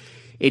 but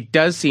it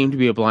does seem to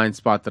be a blind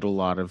spot that a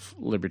lot of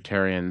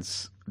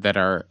libertarians that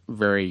are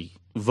very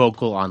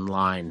vocal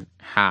online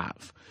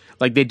have.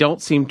 They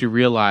don't seem to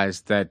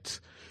realize that,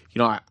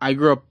 I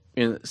grew up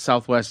in the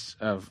southwest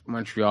of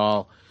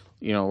Montreal,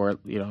 where,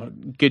 a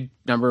good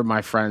number of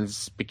my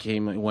friends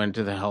went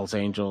to the Hells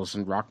Angels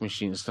and Rock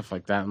Machine and stuff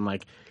like that.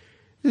 And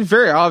it's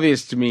very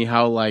obvious to me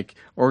how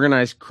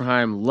organized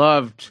crime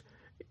loved,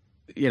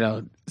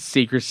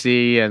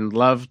 secrecy and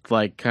loved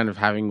kind of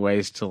having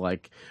ways to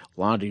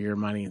launder your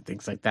money and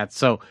things like that.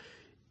 So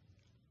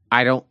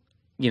I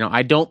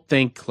don't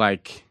think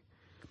like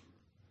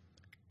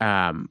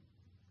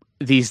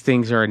these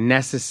things are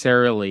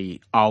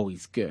necessarily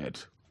always good,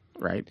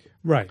 right?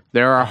 Right.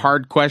 There are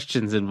hard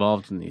questions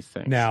involved in these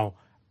things. Now,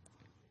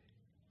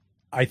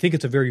 I think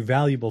it's a very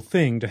valuable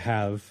thing to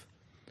have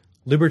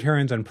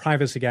libertarians and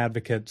privacy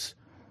advocates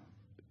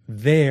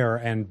there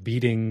and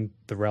beating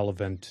the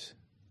relevant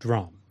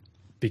drum,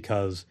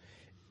 because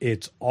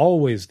it's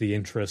always the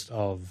interest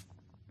of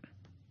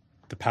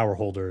the power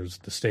holders,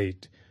 the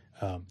state,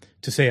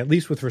 to say, at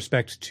least with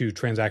respect to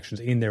transactions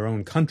in their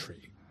own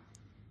country,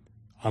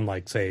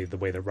 unlike, say, the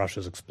way that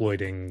Russia's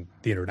exploiting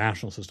the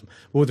international system.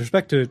 But with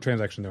respect to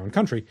transactions in their own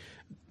country,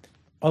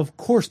 of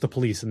course the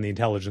police and the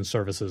intelligence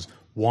services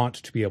want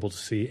to be able to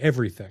see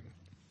everything.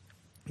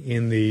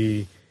 In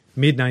the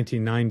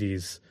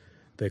mid-1990s,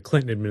 the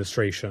Clinton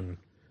administration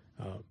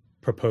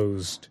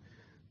proposed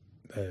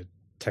a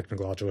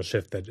technological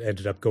shift that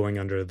ended up going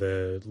under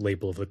the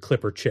label of the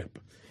Clipper chip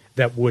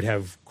that would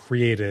have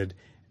created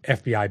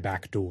FBI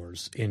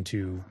backdoors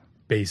into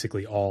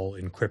basically all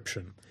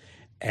encryption.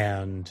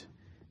 And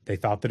they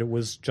thought that it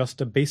was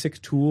just a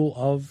basic tool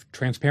of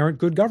transparent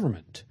good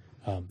government.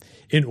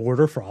 In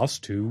order for us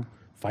to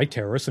fight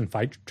terrorists and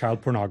fight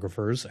child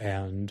pornographers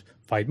and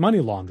fight money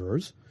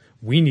launderers,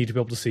 we need to be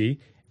able to see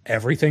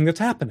everything that's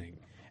happening.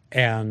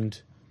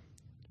 And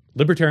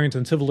libertarians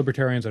and civil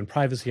libertarians and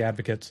privacy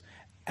advocates,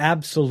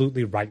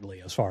 absolutely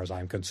rightly, as far as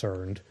I'm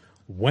concerned,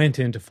 went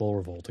into full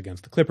revolt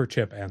against the Clipper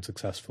chip and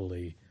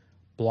successfully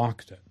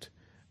blocked it.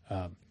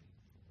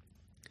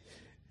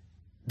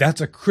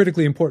 That's a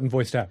critically important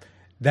voice to have.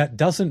 That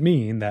doesn't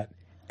mean that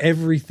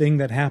everything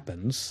that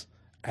happens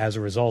as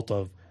a result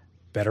of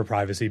better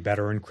privacy,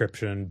 better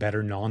encryption,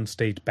 better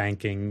non-state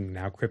banking,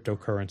 now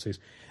cryptocurrencies,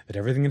 that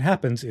everything that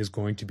happens is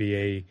going to be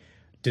a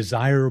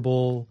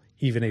desirable,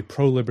 even a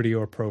pro-liberty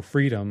or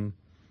pro-freedom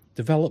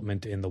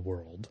development in the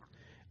world.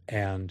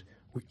 And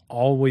we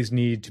always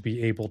need to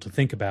be able to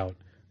think about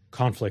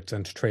conflicts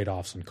and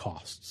trade-offs and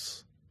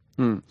costs.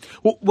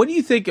 Well, what do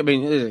you think? I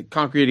mean, a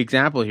concrete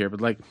example here,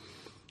 but like,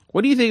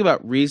 what do you think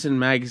about Reason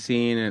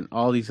Magazine and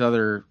all these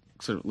other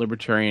sort of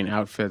libertarian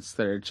outfits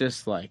that are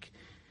just like,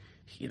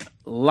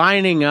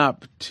 lining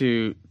up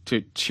to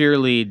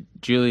cheerlead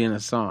Julian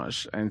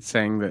Assange and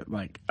saying that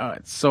like, oh,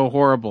 it's so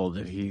horrible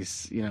that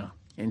he's,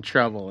 in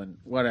trouble and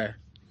what a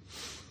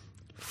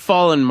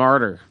fallen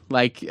martyr.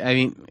 Like, I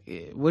mean,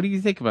 what do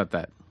you think about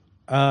that?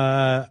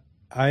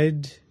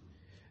 I'd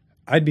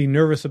be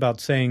nervous about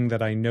saying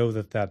that I know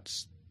that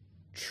that's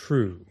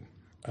true.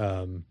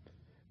 That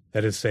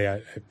is,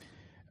 say,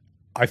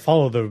 I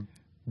follow the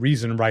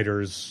Reason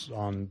writers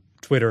on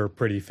Twitter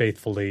pretty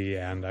faithfully,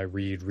 and I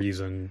read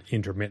Reason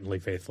intermittently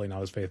faithfully,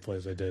 not as faithfully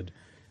as I did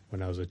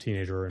when I was a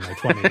teenager in my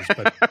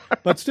 20s,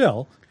 but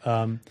still,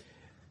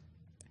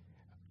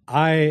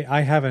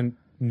 I haven't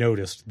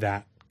noticed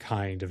that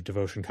kind of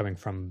devotion coming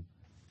from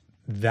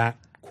that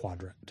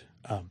quadrant.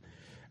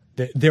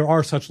 There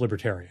are such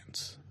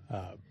libertarians.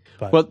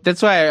 Well,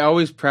 that's why I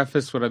always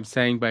preface what I'm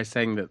saying by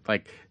saying that,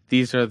 like,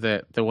 these are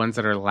the ones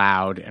that are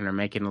loud and are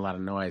making a lot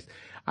of noise.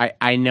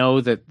 I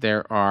know that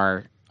there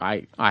are,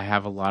 I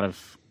have a lot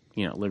of,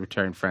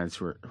 libertarian friends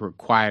who are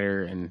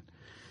quieter and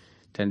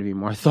tend to be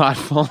more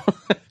thoughtful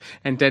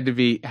and tend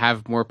to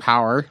have more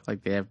power,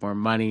 like they have more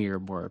money or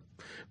more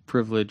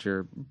privilege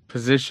or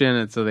position,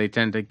 and so they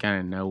tend to kind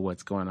of know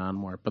what's going on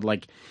more.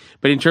 But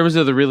in terms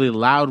of the really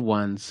loud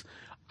ones,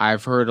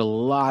 I've heard a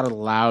lot of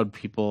loud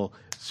people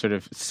sort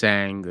of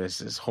saying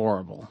this is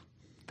horrible,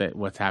 that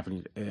what's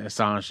happening,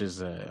 Assange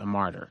is a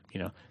martyr,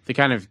 the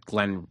kind of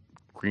Glenn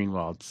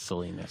Greenwald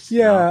silliness.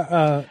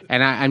 Yeah.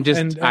 And I'm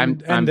just,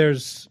 I'm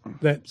there's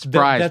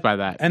surprised by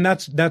that. And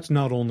that's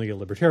not only a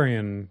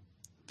libertarian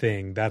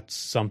thing, that's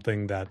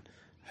something that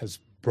has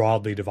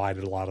broadly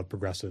divided a lot of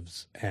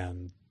progressives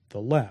and the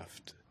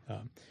left.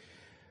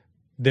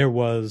 There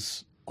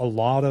was a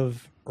lot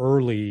of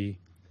early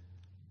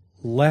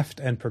left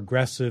and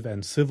progressive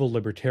and civil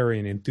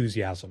libertarian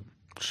enthusiasm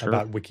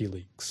about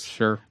WikiLeaks.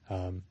 Sure.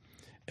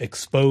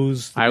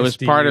 Expose the I was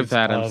part of misdeeds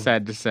that, I'm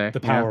sad to say.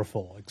 The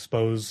powerful.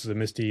 Expose the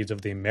misdeeds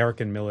of the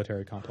American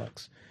military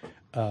complex.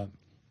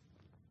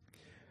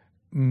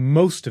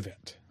 Most of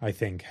it, I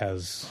think,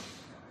 has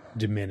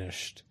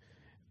diminished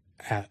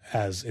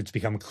as it's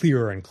become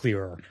clearer and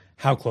clearer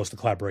how close the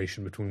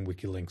collaboration between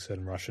WikiLeaks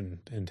and Russian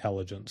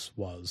intelligence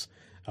was.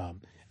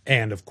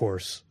 And, of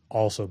course,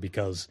 also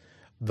because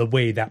the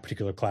way that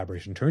particular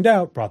collaboration turned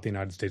out brought the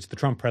United States to the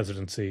Trump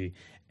presidency,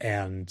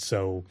 and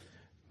so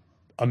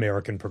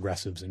American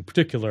progressives in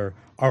particular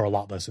are a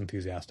lot less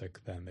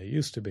enthusiastic than they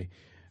used to be.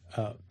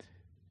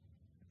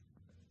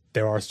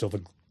 There are still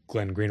the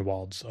Glenn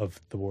Greenwalds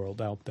of the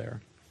world out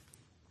there.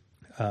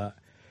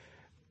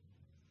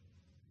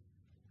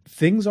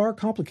 Things are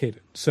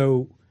complicated.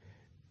 So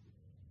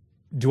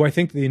do I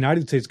think the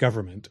United States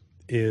government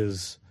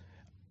is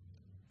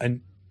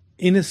an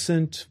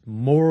innocent,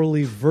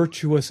 morally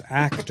virtuous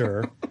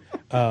actor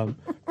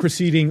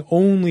proceeding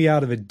only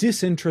out of a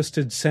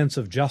disinterested sense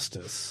of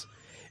justice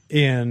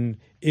in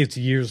its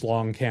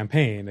years-long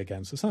campaign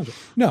against Assange?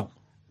 No.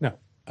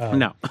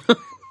 No.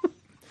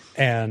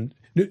 And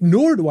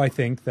nor do I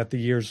think that the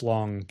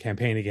years-long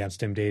campaign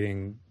against him,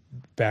 dating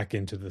back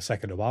into the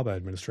second Obama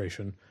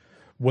administration,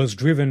 was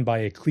driven by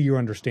a clear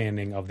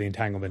understanding of the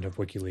entanglement of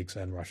WikiLeaks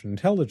and Russian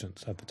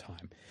intelligence at the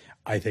time.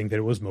 I think that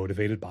it was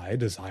motivated by a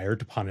desire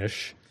to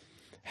punish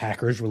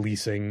hackers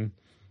releasing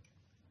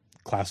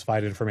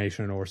classified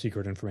information or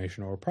secret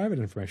information or private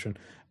information,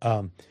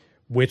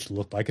 which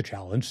looked like a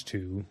challenge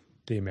to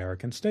the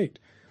American state.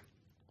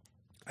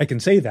 I can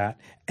say that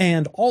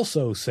and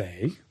also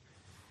say,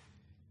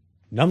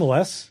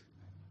 nonetheless,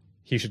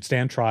 he should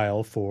stand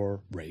trial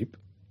for rape.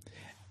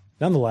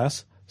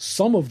 Nonetheless,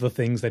 some of the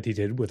things that he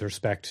did with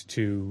respect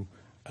to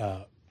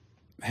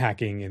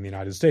hacking in the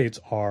United States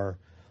are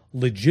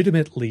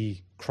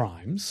legitimately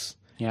crimes.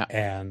 Yeah.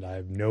 And I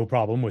have no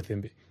problem with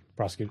him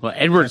prosecuted. Well,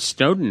 Edward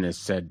Snowden has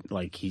said,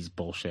 like, he's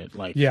bullshit.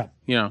 Like, yeah.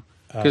 You know,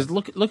 because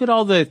look at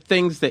all the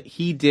things that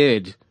he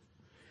did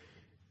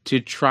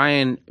to try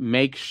and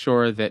make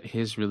sure that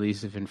his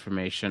release of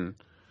information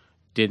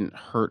didn't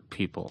hurt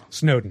people.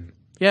 Snowden.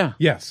 Yeah.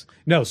 Yes.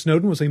 No,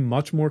 Snowden was a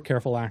much more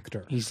careful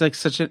actor. He's like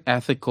such an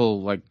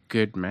ethical, like,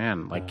 good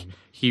man. Like,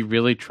 he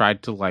really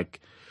tried to, like,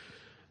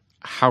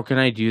 how can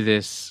I do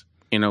this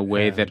in a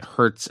way that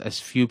hurts as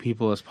few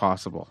people as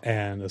possible?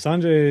 And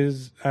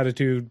Assange's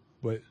attitude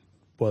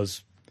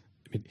was,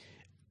 I mean,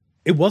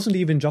 it wasn't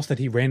even just that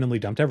he randomly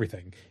dumped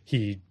everything.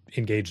 He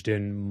engaged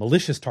in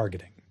malicious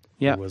targeting.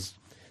 Yeah. He was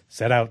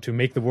set out to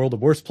make the world a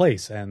worse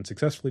place and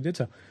successfully did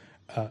so.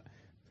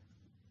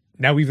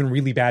 Now even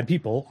really bad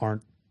people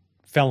aren't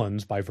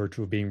felons by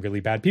virtue of being really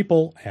bad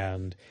people.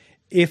 And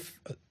if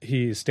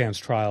he stands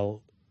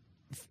trial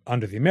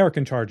under the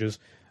American charges,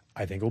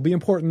 I think it will be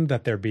important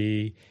that there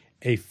be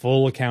a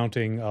full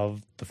accounting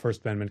of the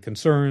First Amendment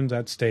concerns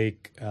at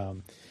stake.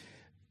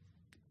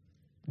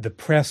 The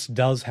press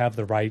does have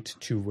the right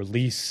to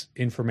release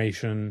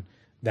information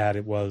that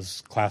it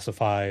was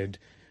classified.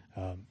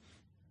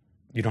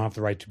 You don't have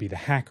the right to be the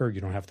hacker.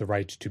 You don't have the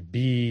right to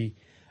be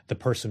the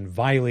person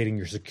violating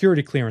your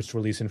security clearance to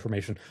release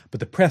information. But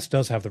the press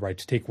does have the right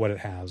to take what it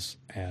has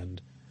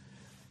and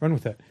run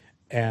with it.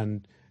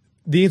 And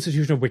the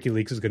institution of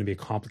WikiLeaks is going to be a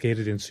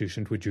complicated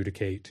institution to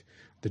adjudicate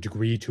the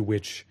degree to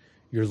which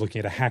you're looking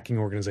at a hacking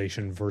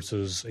organization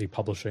versus a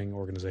publishing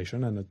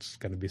organization, and it's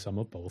going to be some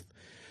of both.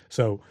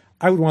 So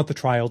I would want the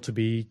trial to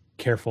be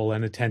careful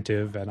and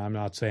attentive, and I'm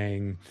not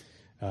saying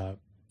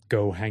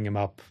go hang him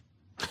up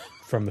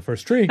from the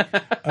first tree.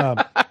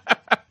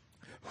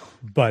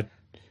 But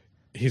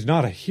he's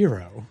not a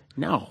hero.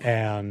 No.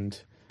 And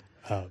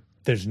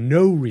there's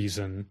no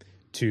reason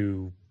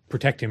to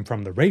protect him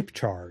from the rape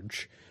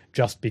charge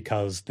just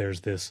because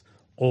there's this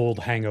old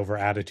hangover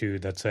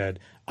attitude that said,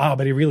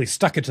 but he really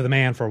stuck it to the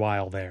man for a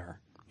while there.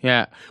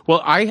 Yeah.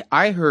 Well,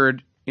 I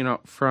heard, you know,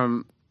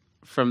 from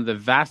the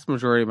vast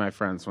majority of my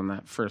friends when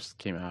that first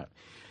came out,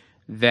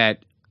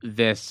 that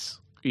this,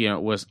 you know,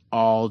 was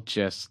all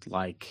just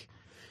like,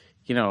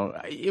 you know,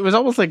 it was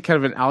almost like kind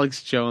of an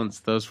Alex Jones.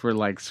 Those were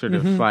like sort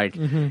of like,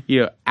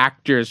 you know,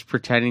 actors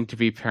pretending to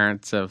be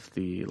parents of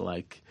the,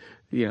 like,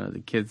 you know, the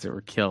kids that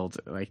were killed.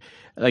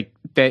 Like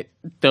that,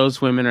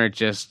 those women are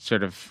just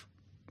sort of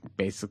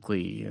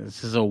basically, you know,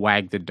 this is a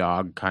wag the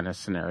dog kind of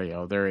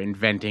scenario. They're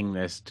inventing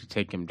this to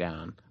take him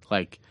down.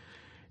 Like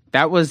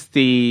that was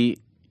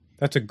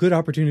That's a good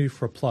opportunity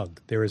for a plug.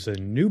 There is a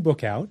new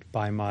book out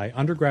by my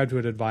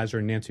undergraduate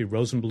advisor, Nancy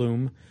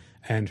Rosenblum,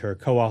 and her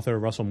co-author,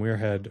 Russell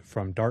Muirhead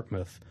from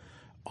Dartmouth,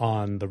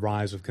 on the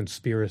rise of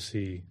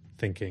conspiracy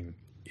thinking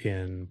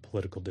in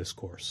political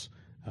discourse.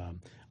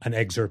 An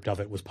excerpt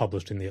of it was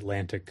published in The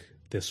Atlantic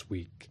this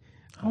week.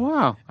 Oh,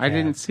 wow. I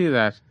didn't see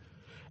that.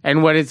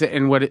 And what is it?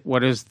 And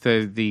what is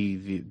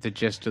the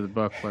gist of the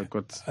book? Like,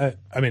 what's?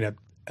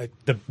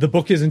 The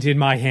book isn't in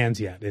my hands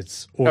yet.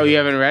 It's ordered. Oh, you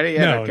haven't read it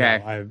yet? No,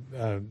 okay.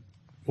 No, I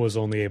was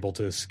only able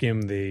to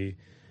skim the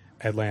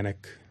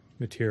Atlantic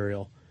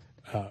material,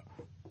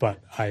 but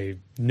I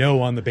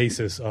know on the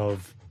basis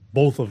of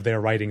both of their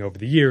writing over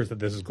the years that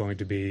this is going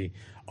to be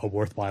a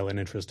worthwhile and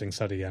interesting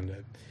study,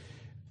 and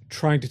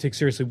trying to take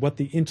seriously what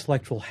the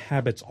intellectual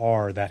habits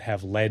are that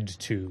have led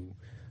to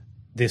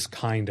this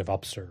kind of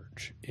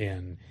upsurge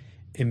in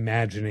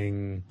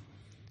imagining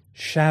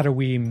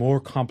shadowy, more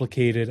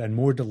complicated, and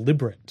more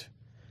deliberate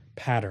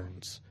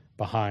patterns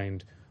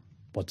behind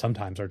what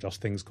sometimes are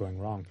just things going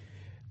wrong.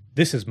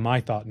 This is my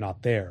thought,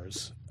 not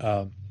theirs.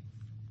 But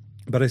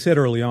I said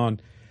early on,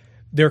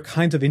 there are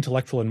kinds of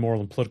intellectual and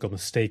moral and political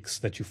mistakes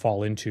that you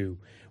fall into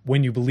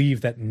when you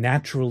believe that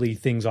naturally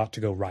things ought to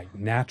go right.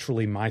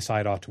 Naturally, my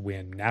side ought to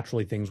win.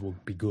 Naturally, things will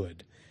be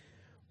good.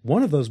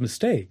 One of those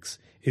mistakes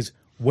is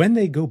when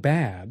they go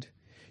bad,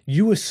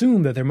 you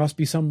assume that there must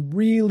be some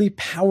really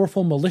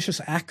powerful,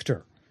 malicious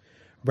actor,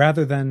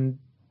 rather than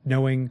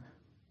knowing,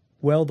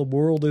 well, the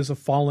world is a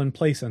fallen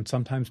place and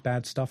sometimes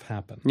bad stuff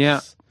happens.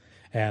 Yeah.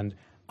 And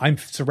I'm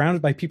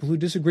surrounded by people who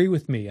disagree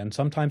with me, and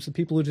sometimes the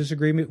people who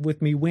disagree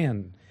with me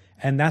win.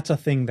 And that's a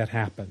thing that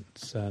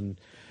happens. And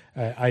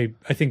I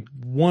think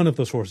one of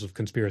the sources of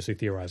conspiracy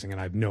theorizing, and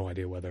I have no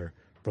idea whether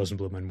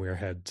Rosenblum and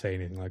Muirhead say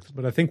anything like this,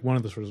 but I think one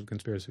of the sources of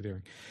conspiracy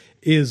theory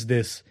is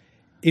this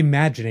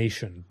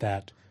imagination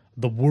that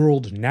the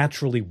world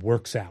naturally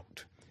works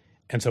out.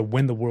 And so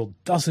when the world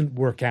doesn't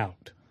work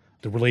out,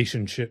 the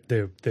relationship,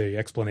 the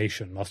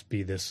explanation must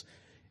be this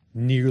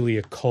nearly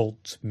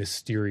occult,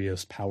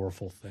 mysterious,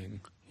 powerful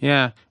thing.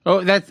 Yeah. Oh,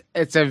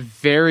 it's a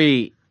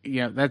very,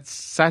 that's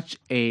such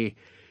a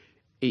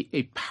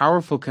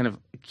powerful kind of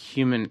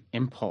human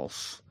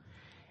impulse.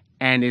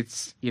 And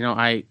it's,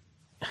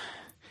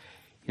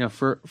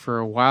 for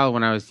a while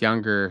when I was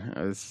younger,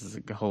 this is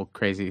a whole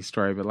crazy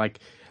story, but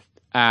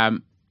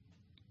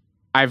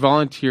I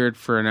volunteered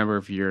for a number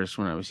of years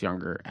when I was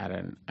younger at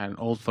an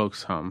old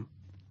folks home,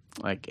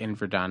 like in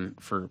Verdun,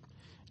 for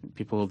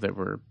people that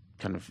were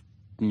kind of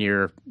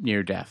near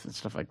death and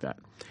stuff like that.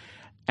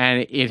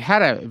 And it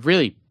had a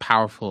really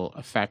powerful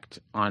effect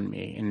on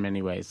me in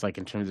many ways, like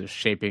in terms of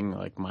shaping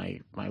like my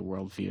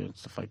worldview and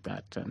stuff like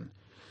that. And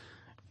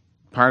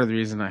part of the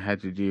reason I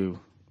had to do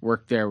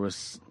work there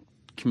was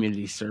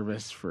community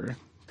service for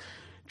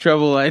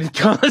trouble I'd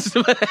caused.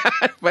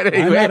 But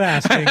anyway, I'm not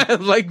asking.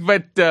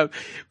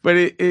 But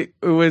it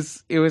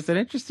was an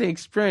interesting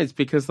experience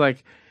because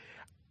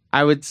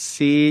I would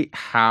see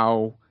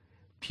how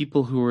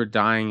people who were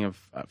dying of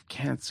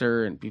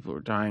cancer and people who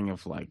were dying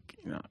of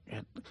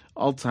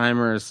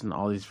Alzheimer's and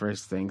all these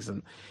various things,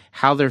 and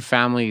how their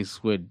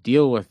families would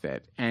deal with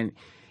it. And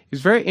it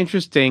was very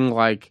interesting,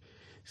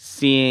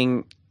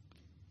 seeing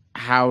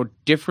how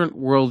different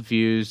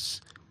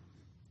worldviews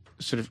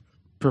sort of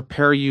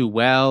prepare you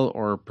well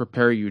or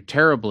prepare you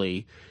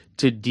terribly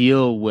to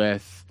deal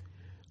with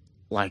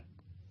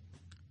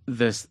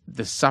the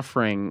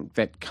suffering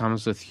that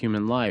comes with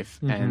human life,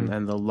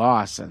 and the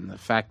loss and the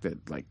fact that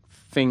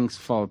things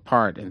fall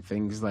apart and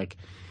things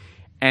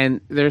and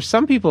there's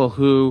some people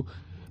who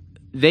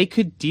they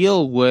could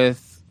deal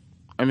with,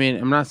 I mean,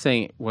 I'm not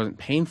saying it wasn't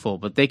painful,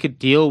 but they could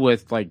deal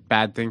with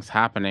bad things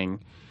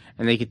happening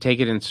and they could take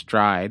it in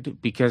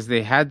stride because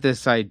they had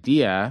this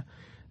idea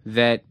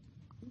that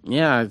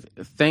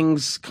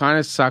things kind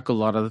of suck a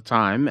lot of the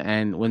time,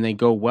 and when they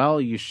go well,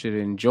 you should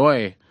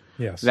enjoy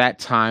that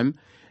time.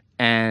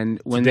 And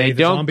when Today,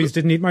 they don't, zombies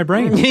didn't eat my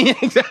brain.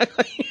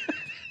 Exactly.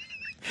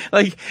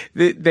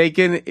 They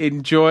can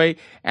enjoy,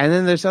 and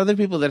then there's other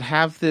people that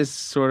have this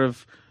sort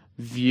of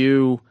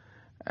view,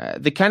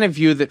 the kind of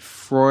view that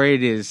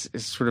Freud is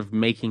sort of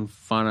making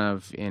fun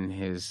of in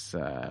his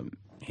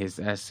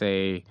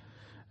essay,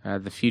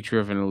 "The Future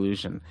of an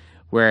Illusion,"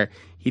 where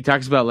he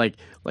talks about like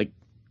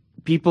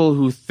people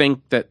who think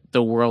that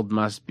the world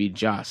must be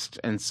just,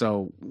 and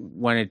so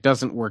when it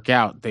doesn't work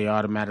out, they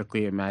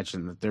automatically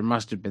imagine that there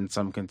must have been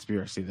some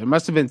conspiracy. There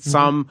must have been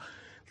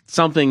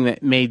something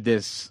that made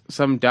this,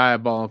 some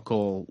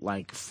diabolical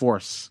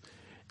force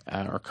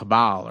or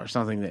cabal or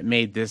something that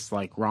made this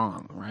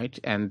wrong, right?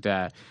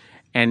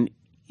 And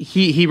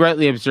he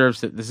rightly observes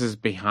that this is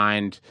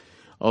behind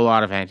a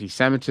lot of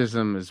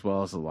anti-Semitism as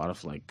well as a lot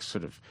of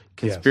sort of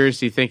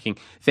conspiracy thinking,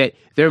 that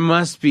there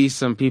must be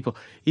some people.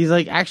 He's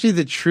actually,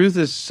 the truth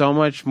is so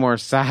much more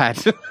sad.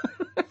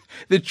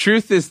 The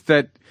truth is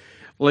that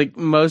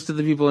most of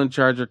the people in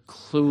charge are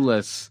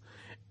clueless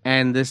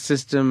and this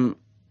system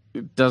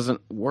doesn't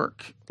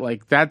work.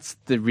 That's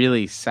the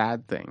really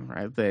sad thing,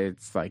 right? That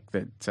it's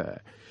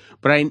that.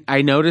 But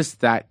I noticed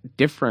that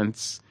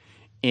difference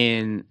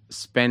in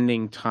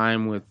spending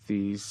time with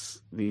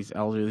these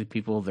elderly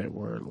people that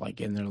were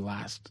in their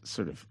last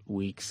sort of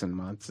weeks and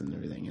months and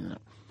everything.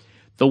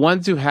 The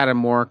ones who had a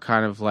more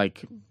kind of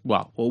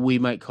what we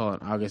might call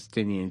an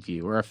Augustinian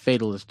view or a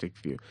fatalistic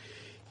view,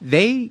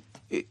 they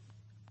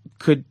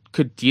could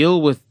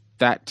deal with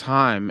that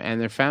time,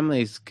 and their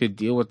families could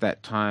deal with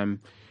that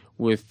time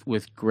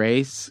with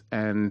grace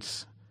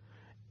and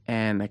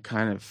a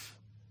kind of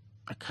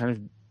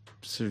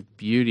sort of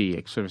beauty,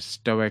 a sort of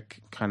stoic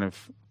kind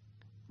of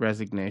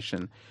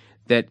resignation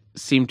that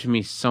seemed to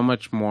me so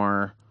much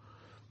more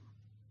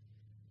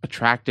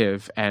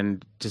attractive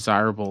and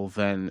desirable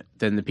than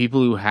the people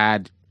who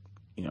had,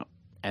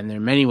 and there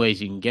are many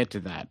ways you can get to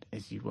that,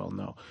 as you well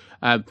know,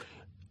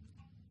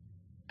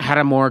 had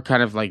a more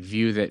kind of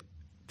view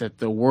that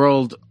the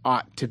world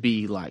ought to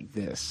be like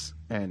this,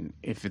 and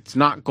if it's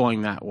not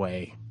going that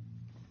way,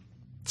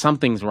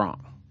 something's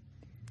wrong.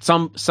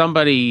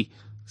 Somebody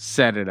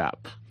set it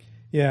up.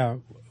 Yeah,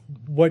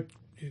 what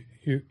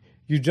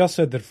you just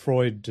said that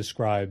Freud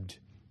described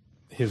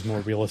his more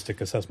realistic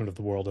assessment of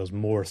the world as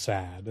more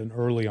sad, and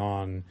early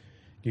on,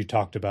 you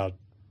talked about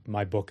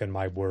my book and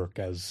my work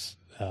as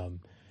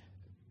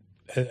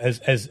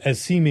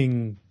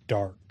seeming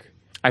dark.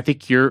 I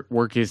think your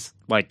work is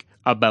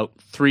about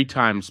 3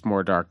 times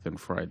more dark than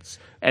Freud's,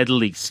 at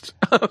least.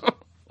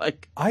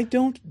 I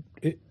don't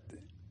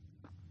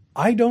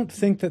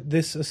think that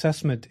this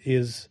assessment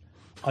is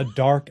a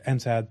dark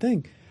and sad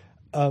thing.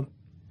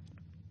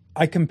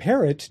 I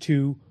compare it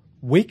to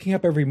waking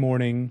up every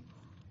morning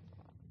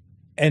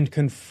and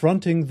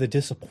confronting the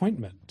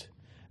disappointment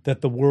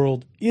that the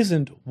world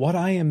isn't what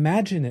I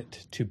imagine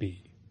it to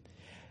be.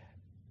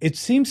 It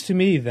seems to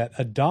me that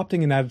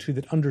adopting an attitude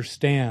that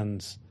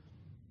understands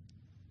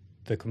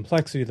the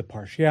complexity, the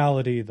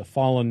partiality, the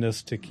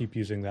fallenness, to keep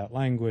using that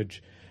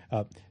language.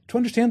 To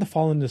understand the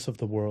fallenness of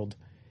the world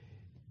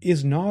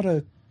is not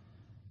a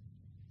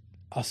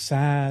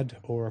sad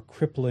or a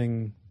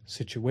crippling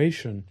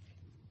situation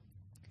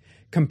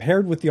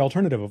compared with the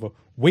alternative of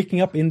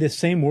waking up in this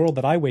same world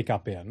that I wake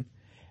up in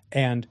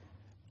and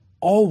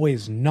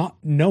always not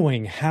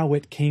knowing how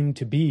it came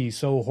to be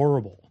so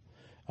horrible.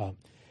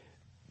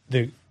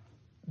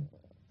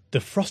 The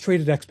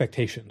frustrated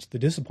expectations, the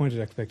disappointed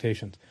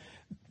expectations,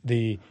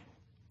 the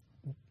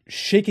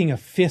shaking a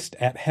fist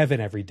at heaven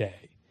every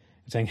day,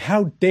 saying,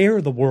 how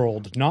dare the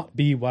world not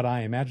be what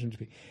I imagined it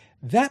to be?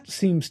 That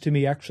seems to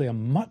me actually a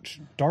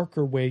much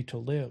darker way to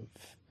live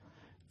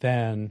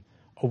than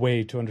a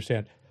way to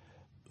understand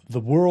the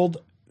world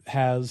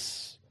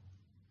has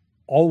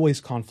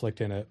always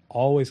conflict in it,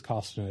 always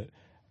cost in it.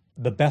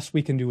 The best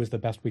we can do is the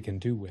best we can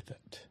do with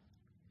it.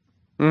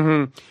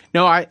 Mm-hmm.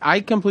 No, I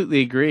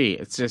completely agree.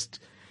 It's just,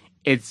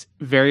 it's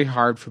very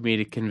hard for me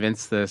to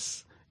convince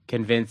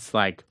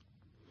like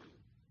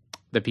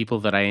the people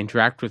that I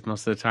interact with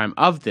most of the time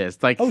of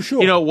this. Like, oh, sure.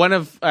 You know, one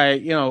of,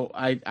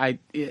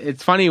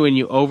 it's funny when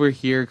you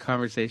overhear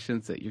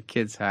conversations that your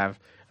kids have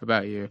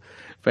about you.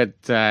 But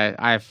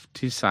I have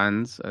two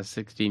sons, a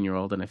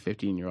 16-year-old and a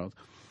 15-year-old.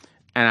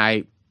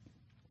 And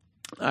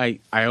I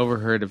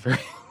overheard a very,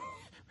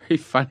 very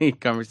funny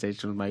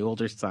conversation with my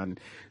older son.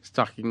 He was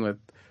talking with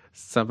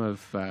some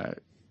of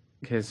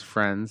his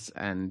friends,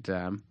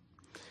 and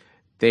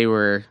they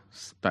were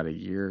about a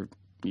year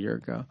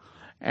ago.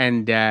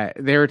 And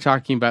they were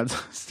talking about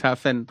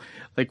stuff, and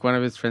like one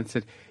of his friends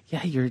said,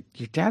 "Yeah, your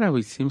dad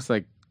always seems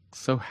like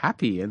so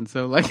happy, and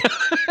so like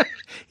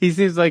he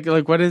seems like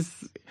what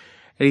is?"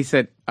 And he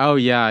said, "Oh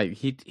yeah,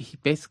 he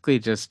basically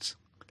just,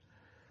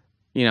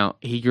 you know,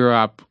 he grew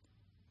up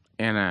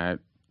in a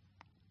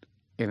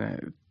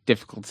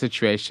difficult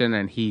situation,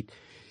 and he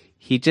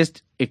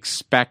just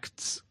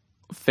expects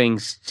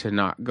things to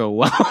not go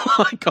well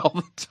like all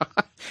the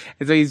time,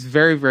 and so he's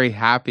very, very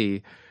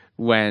happy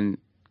when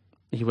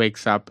he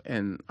wakes up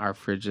and our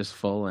fridge is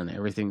full and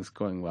everything's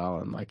going well,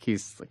 and like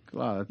he's like,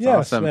 wow,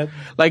 that's awesome.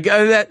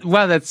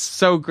 Wow, that's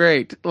so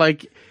great.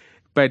 Like,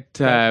 but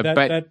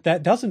that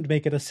doesn't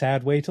make it a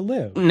sad way to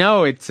live.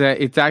 No, it's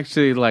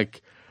actually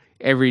like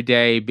every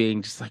day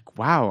being just like,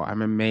 wow,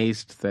 I'm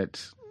amazed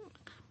that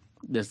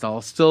this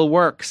all still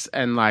works,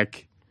 and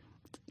like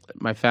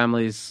my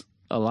family's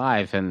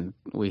alive and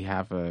we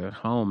have a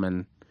home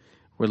and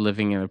we're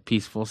living in a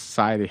peaceful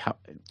society.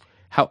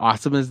 How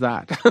awesome is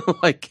that?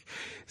 Like,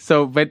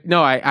 so, but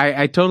no,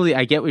 I totally,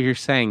 I get what you're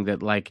saying,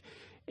 that like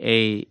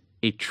a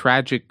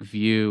tragic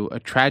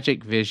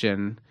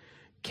vision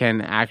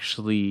can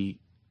actually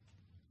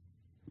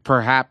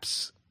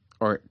perhaps,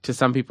 or to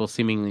some people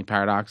seemingly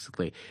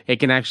paradoxically,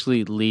 it can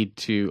actually lead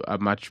to a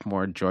much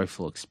more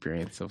joyful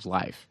experience of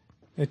life.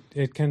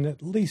 It can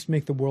at least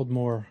make the world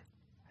more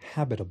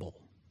habitable.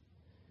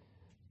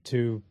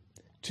 To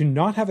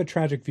not have a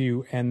tragic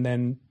view and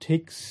then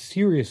take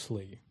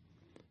seriously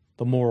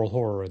the moral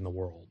horror in the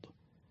world.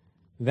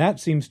 That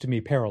seems to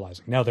me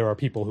paralyzing. Now, there are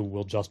people who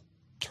will just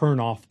turn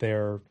off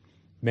their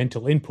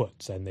mental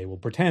inputs and they will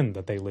pretend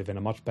that they live in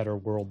a much better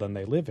world than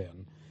they live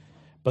in.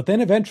 But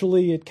then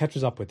eventually it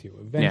catches up with you.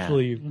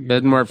 Eventually,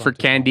 but more for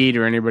Candide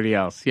or anybody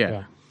else.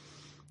 Yeah.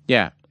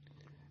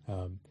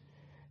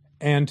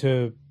 And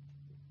to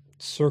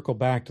circle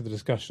back to the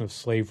discussion of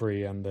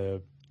slavery and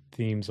the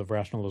themes of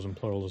rationalism,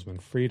 pluralism,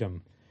 and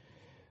freedom,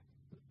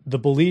 the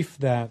belief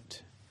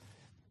that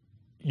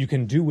you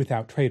can do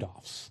without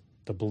trade-offs,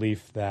 the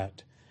belief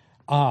that,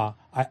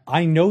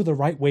 I know the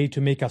right way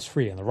to make us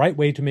free, and the right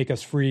way to make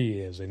us free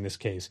is, in this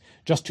case,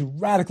 just to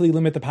radically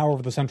limit the power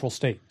of the central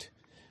state.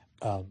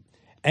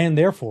 And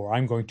therefore,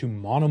 I'm going to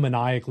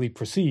monomaniacally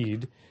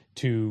proceed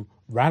to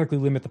radically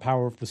limit the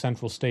power of the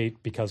central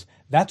state because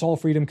that's all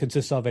freedom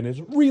consists of, and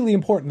it's really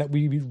important that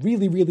we be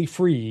really, really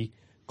free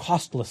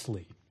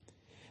costlessly.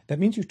 That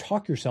means you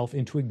talk yourself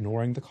into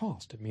ignoring the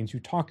cost. It means you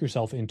talk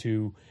yourself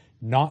into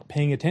not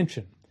paying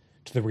attention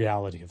to the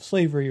reality of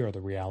slavery or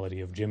the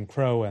reality of Jim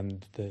Crow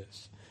and the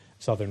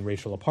Southern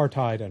racial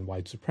apartheid and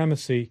white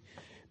supremacy,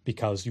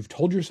 because you've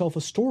told yourself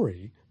a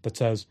story that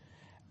says,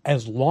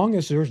 as long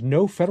as there's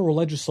no federal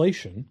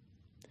legislation,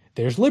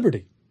 there's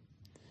liberty.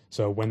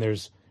 So when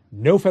there's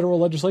no federal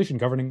legislation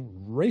governing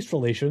race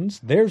relations,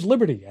 there's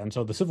liberty. And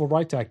so the Civil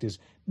Rights Act is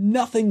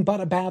nothing but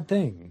a bad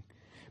thing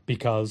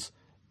because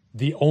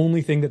the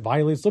only thing that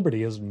violates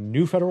liberty is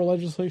new federal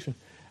legislation.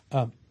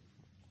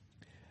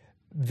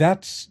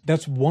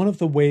 That's one of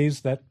the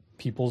ways that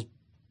people's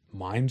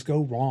minds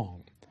go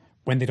wrong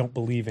when they don't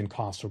believe in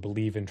costs or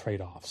believe in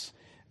trade-offs.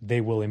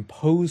 They will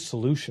impose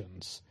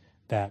solutions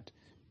that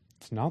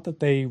it's not that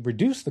they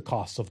reduce the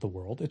costs of the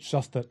world, it's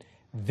just that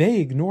they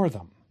ignore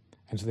them.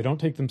 And so they don't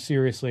take them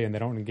seriously and they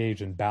don't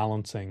engage in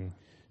balancing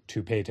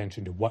to pay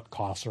attention to what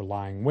costs are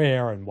lying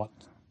where and what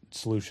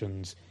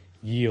solutions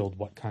yield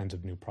what kinds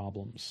of new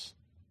problems.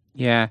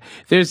 Yeah,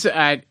 there's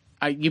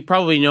you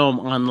probably know him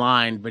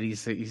online, but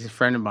he's a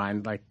friend of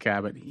mine. Like,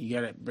 but you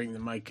gotta bring the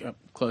mic up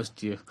close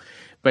to you.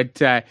 But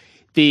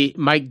the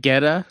Mike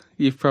Guetta,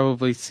 you've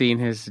probably seen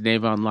his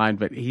name online,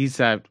 but he's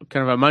kind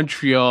of a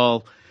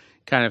Montreal,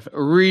 kind of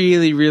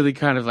really, really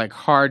kind of like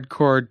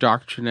hardcore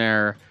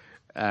doctrinaire,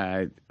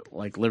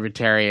 like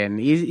libertarian.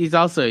 He's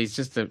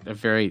just a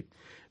very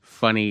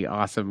funny,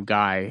 awesome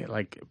guy,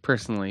 like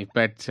personally.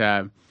 But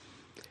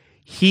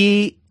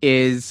he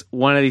is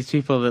one of these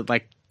people that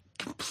like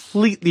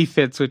completely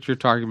fits what you're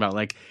talking about.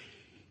 Like,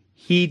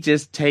 he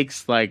just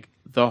takes like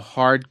the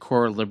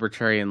hardcore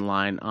libertarian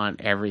line on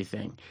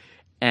everything,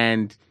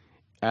 and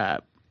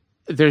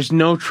there's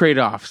no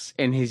trade-offs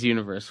in his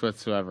universe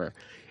whatsoever.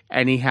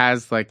 And he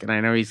has like, and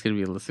I know he's going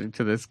to be listening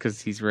to this because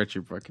he's read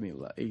your book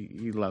and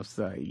he loves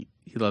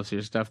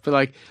your stuff. But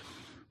like,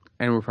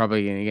 and we're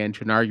probably going to get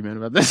into an argument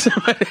about this,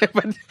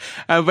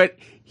 but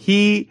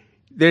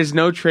there's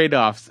no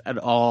trade-offs at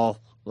all,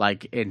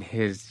 like in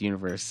his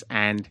universe.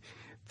 And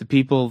the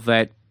people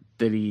that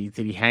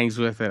he hangs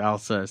with at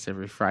Alsace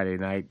every Friday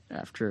night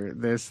after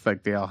this,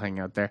 like they all hang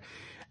out there.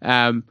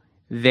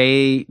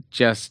 They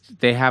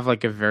have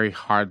like a very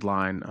hard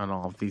line on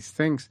all of these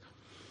things.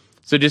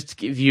 So just to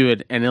give you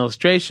an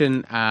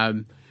illustration,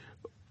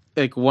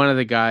 like one of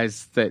the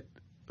guys that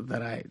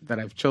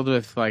I've chilled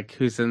with, like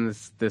who's in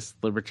this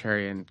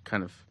libertarian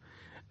kind of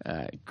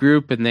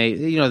group, and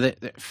they're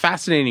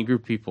fascinating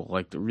group of people,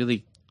 like they're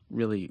really,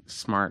 really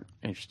smart,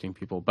 interesting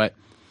people, but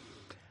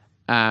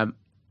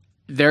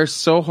they're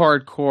so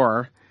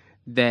hardcore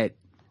that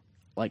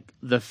like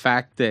the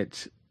fact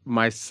that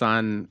my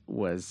son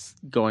was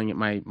going,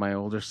 my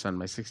older son,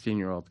 my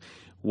 16-year-old,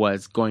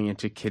 was going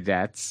into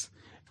cadets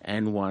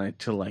and wanted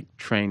to like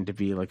train to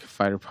be like a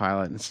fighter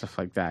pilot and stuff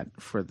like that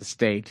for the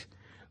state,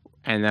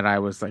 and that I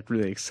was like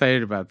really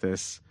excited about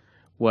this,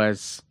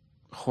 was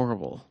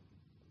horrible,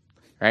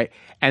 right?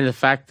 And the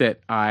fact that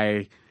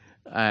I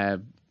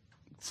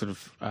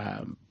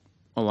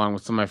along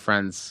with some of my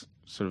friends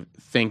sort of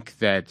think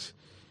that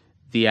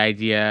the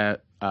idea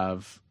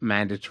of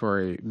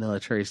mandatory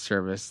military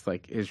service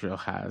like Israel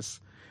has,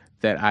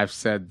 that I've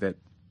said that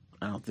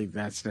I don't think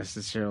that's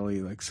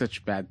necessarily like such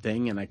a bad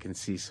thing, and I can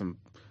see some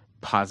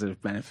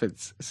positive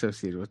benefits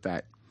associated with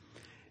that.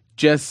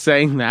 Just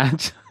saying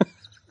that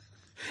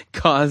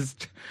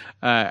caused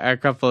a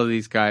couple of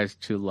these guys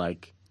to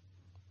like,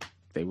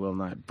 they will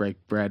not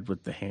break bread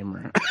with the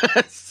hammer.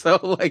 So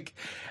like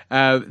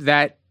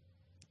that,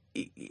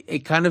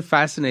 it kind of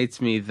fascinates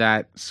me,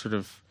 that sort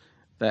of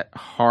that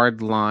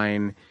hard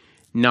line,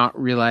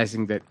 not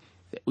realizing that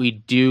we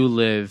do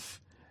live.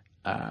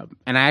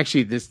 And I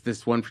actually,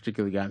 this one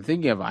particular guy I'm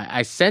thinking of,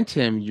 I sent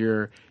him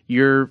your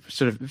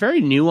sort of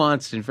very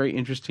nuanced and very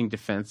interesting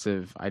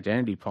defensive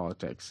identity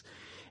politics,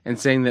 and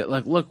saying that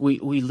like, look, we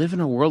live in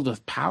a world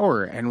of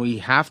power, and we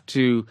have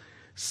to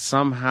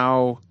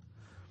somehow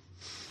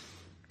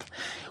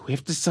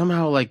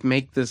like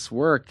make this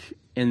work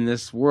in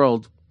this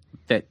world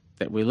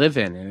that we live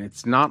in, and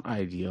it's not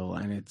ideal,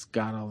 and it's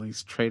got all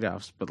these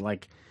trade-offs, but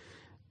like,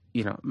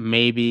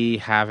 maybe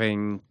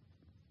having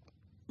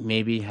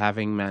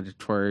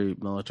mandatory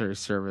military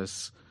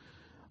service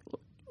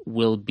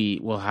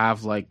will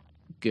have like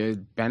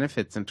good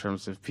benefits in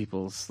terms of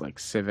people's like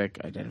civic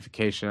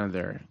identification of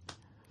their.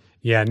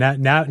 Yeah,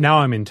 now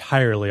I'm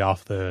entirely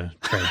off the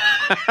train.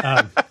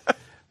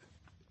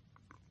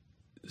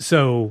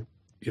 So,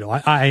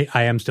 I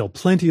am still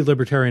plenty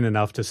libertarian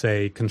enough to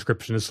say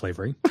conscription is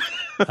slavery.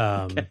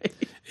 Okay.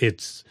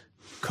 It's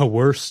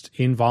coerced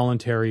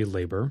involuntary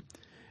labor.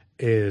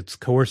 It's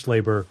coerced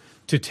labor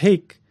to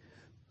take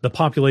the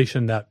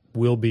population that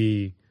will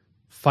be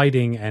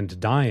fighting and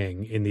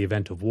dying in the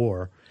event of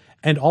war,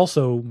 and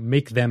also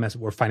make them, as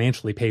it were,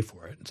 financially pay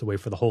for it. It's a way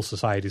for the whole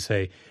society to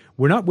say,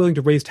 we're not willing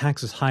to raise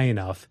taxes high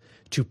enough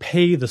to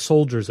pay the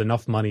soldiers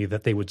enough money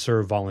that they would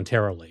serve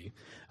voluntarily.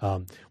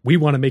 We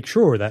want to make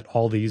sure that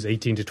all these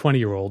 18 to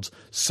 20-year-olds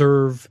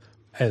serve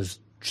as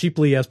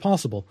cheaply as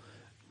possible.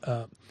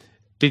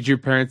 Did your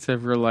parents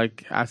ever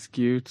like ask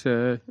you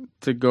to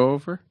go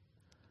over?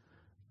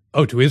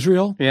 Oh, to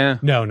Israel? Yeah.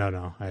 No.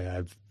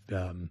 I've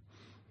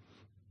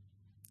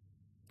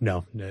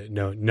no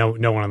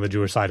one on the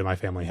Jewish side of my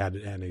family had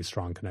any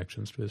strong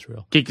connections to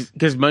Israel.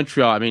 Because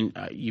Montreal, I mean,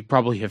 you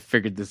probably have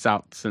figured this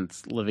out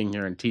since living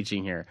here and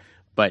teaching here,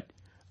 but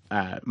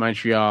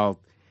Montreal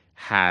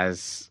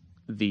has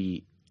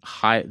the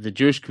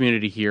Jewish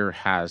community here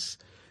has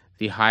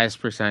the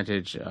highest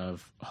percentage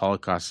of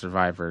Holocaust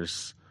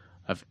survivors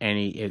of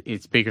any.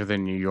 It's bigger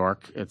than New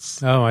York.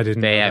 I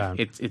didn't know that.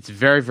 It's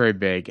very, very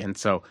big, and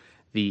so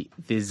the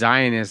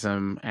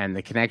Zionism and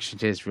the connection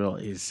to Israel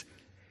is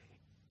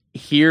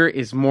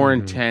more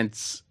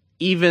intense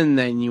even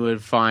than you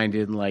would find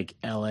in like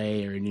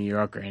LA or New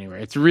York or anywhere.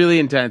 It's really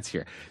intense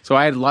here. So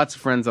I had lots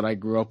of friends that I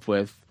grew up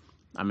with.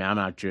 I mean, I'm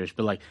not Jewish,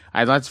 but like I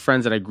had lots of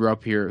friends that I grew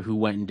up here who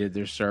went and did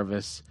their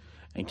service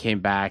and came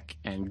back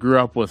and grew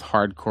up with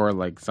hardcore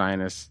like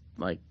Zionist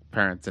like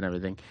parents and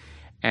everything.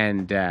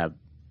 And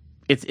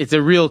it's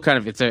a real kind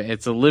of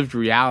it's a lived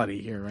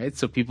reality here, right?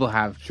 So people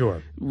have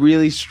Sure.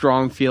 really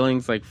strong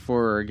feelings like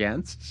for or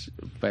against,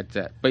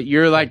 but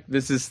you're like,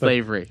 this is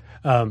slavery.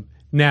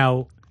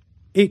 Now,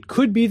 it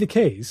could be the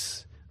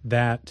case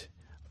that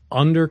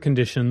under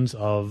conditions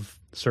of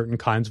certain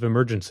kinds of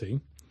emergency,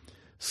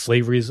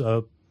 slavery is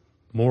a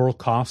moral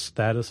cost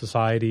that a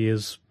society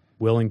is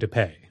willing to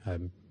pay.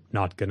 I'm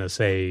not going to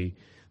say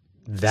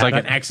that. It's like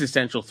an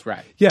existential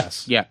threat.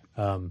 Yes. Yeah.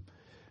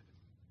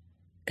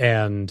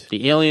 And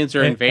the aliens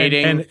are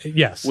invading. And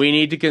yes. We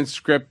need to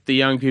conscript the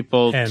young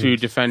people to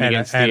defend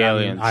against the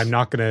aliens. I'm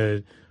not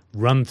going to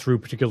run through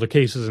particular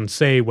cases and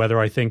say whether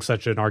I think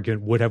such an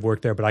argument would have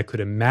worked there, but I could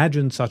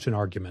imagine such an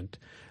argument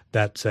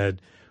that said,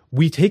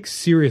 we take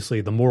seriously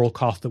the moral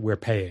cost that we're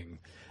paying,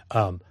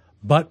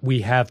 but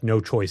we have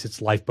no choice.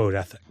 It's lifeboat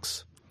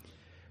ethics.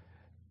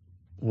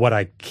 What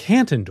I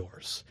can't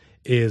endorse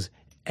is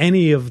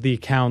any of the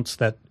accounts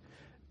that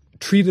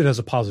treat it as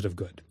a positive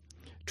good,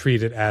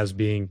 treat it as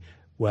being,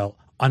 well,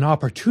 an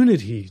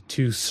opportunity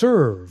to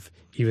serve,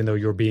 even though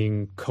you're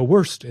being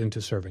coerced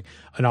into serving,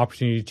 an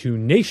opportunity to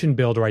nation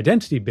build or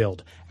identity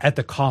build at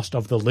the cost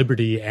of the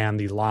liberty and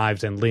the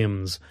lives and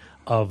limbs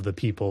of the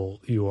people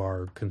you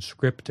are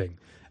conscripting.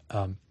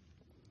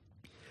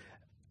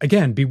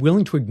 Again, be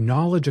willing to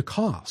acknowledge a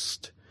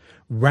cost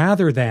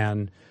rather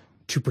than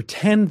to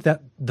pretend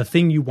that the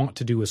thing you want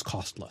to do is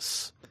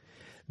costless.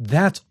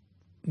 That's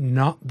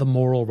not the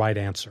moral right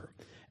answer.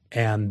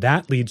 And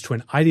that leads to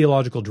an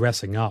ideological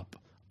dressing up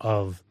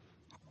of,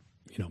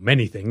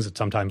 many things. It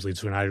sometimes leads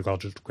to an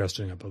ideological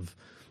dressing up of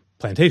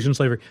plantation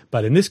slavery.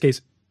 But in this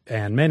case,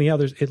 and many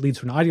others, it leads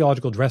to an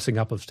ideological dressing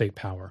up of state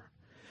power.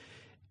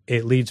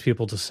 It leads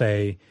people to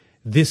say,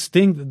 this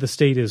thing that the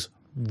state is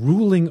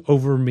ruling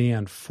over me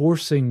and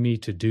forcing me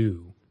to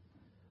do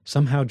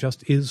somehow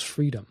just is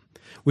freedom.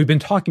 We've been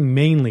talking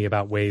mainly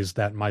about ways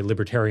that my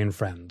libertarian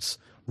friends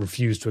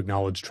refuse to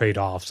acknowledge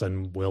trade-offs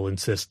and will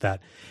insist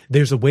that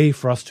there's a way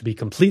for us to be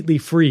completely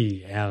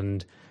free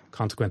and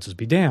consequences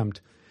be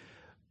damned.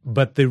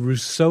 But the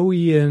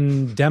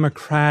Rousseauian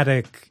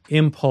democratic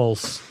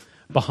impulse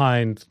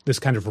behind this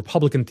kind of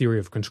Republican theory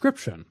of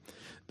conscription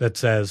that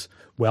says,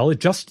 well,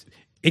 it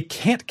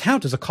can't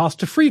count as a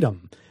cost to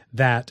freedom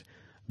that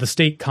the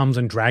state comes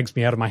and drags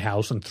me out of my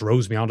house and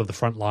throws me onto the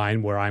front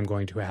line where I'm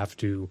going to have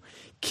to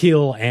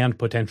kill and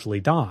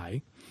potentially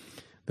die.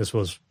 This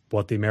was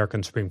what the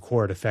American Supreme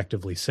Court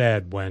effectively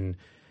said when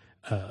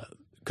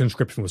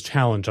conscription was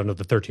challenged under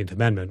the 13th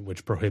Amendment,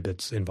 which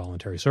prohibits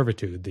involuntary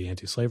servitude, the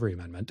anti-slavery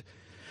amendment.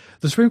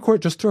 The Supreme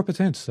Court just threw up its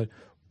hands and said,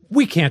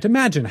 we can't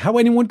imagine how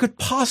anyone could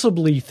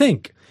possibly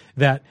think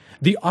that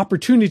the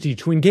opportunity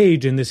to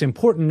engage in this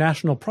important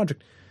national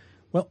project.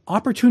 Well,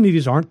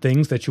 opportunities aren't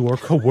things that you are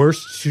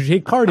coerced to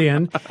take part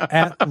in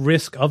at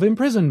risk of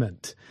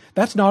imprisonment.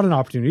 That's not an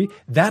opportunity.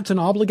 That's an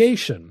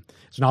obligation.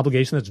 It's an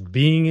obligation that's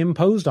being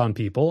imposed on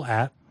people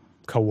at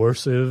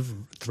coercive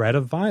threat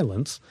of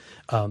violence.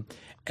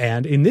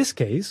 And in this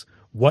case,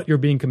 what you're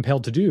being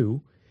compelled to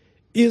do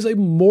is a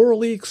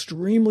morally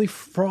extremely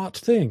fraught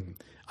thing.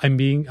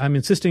 I'm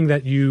insisting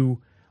that you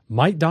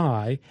might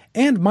die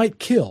and might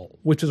kill,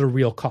 which is a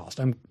real cost.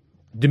 I'm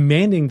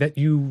demanding that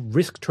you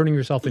risk turning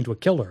yourself into a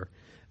killer.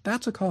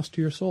 That's a cost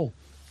to your soul.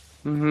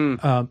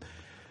 Mm-hmm.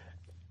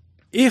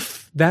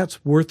 If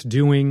that's worth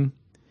doing,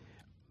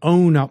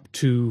 own up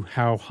to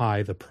how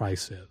high the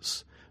price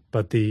is.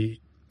 But the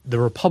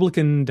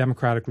Republican,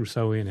 Democratic,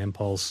 Rousseauian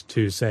impulse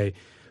to say,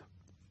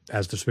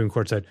 as the Supreme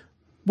Court said,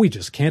 we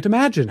just can't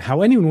imagine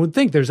how anyone would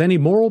think there's any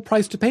moral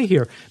price to pay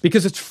here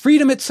because it's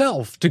freedom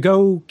itself to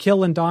go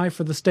kill and die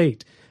for the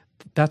state.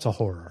 That's a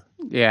horror.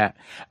 Yeah.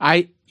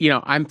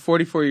 I'm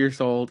 44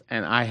 years old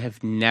and I've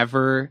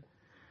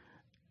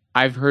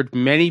heard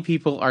many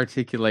people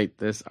articulate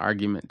this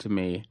argument to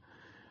me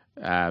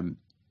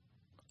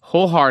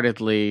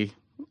wholeheartedly.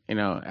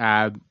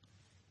 I've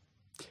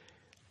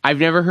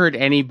never heard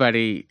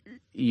anybody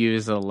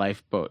use a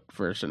lifeboat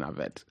version of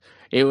it.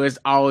 It was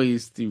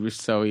always the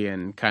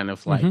Rousseauian kind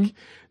of like,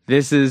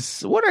 this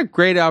is what a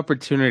great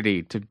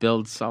opportunity to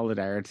build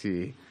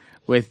solidarity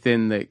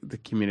within the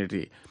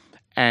community.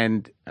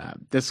 And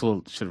this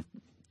will sort of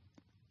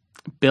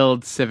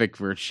build civic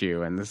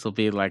virtue, and this will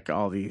be like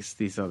all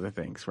these other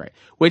things, right?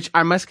 Which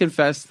I must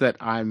confess that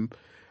I'm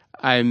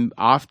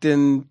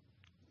often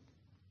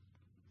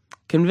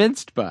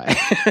convinced by,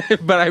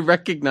 but I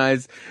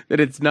recognize that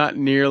it's not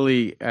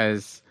nearly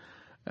as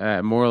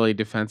morally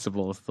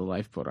defensible as the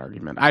lifeboat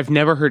argument. I've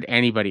never heard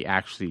anybody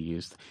actually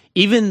use,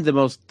 even the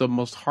most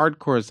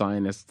hardcore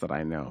Zionists that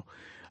I know,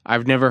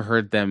 I've never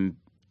heard them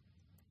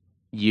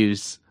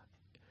use.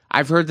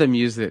 I've heard them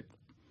use it.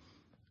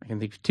 I can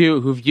think of two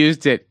who've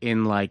used it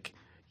in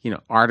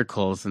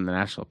articles in the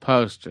National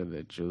Post or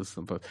the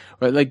Jerusalem Post.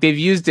 Or they've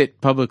used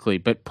it publicly,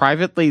 but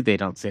privately they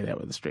don't say that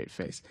with a straight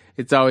face.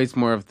 It's always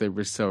more of the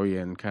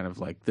Rousseauian kind of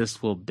like,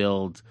 this will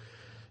build,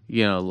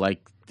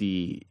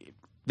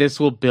 this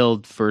will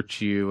build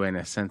virtue and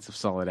a sense of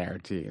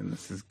solidarity, and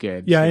this is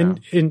good. Yeah,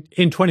 in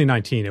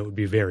 2019, it would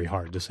be very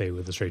hard to say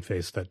with a straight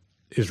face that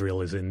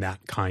Israel is in that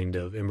kind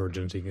of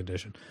emergency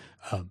condition.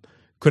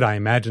 Could I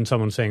imagine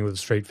someone saying with a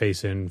straight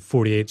face in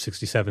 48,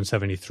 67,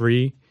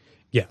 73?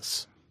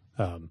 Yes.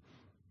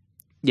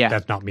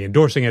 That's not me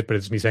endorsing it, but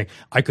it's me saying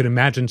I could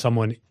imagine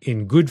someone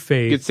in good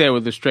faith. You could say it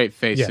with a straight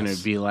face, Yes. and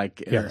it'd be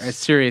like Yes. a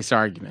serious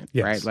argument,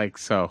 Yes. right? Like,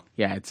 so,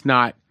 yeah, it's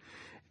not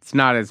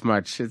as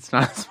much. It's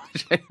not as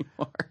much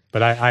anymore.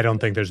 But I don't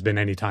think there's been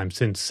any time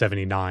since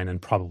 79,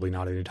 and probably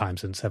not any time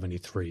since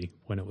 73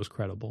 when it was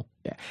credible.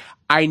 Yeah,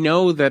 I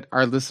know that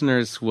our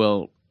listeners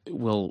will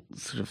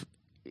sort of,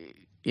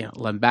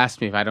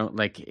 lambast me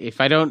if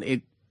I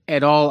don't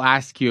at all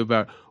ask you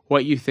about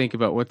what you think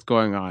about what's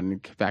going on in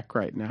Quebec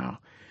right now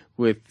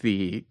with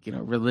the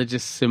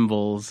religious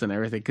symbols and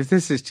everything, because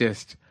this is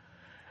just.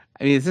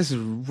 This is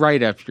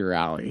right up your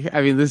alley.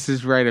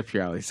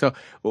 So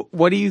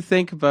what do you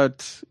think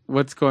about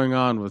what's going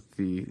on with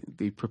the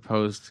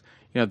proposed,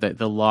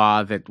 the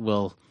law that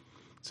will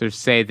sort of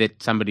say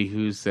that somebody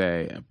who's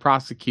a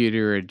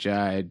prosecutor, a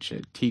judge,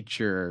 a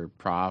teacher,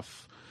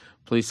 prof,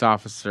 police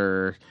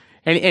officer,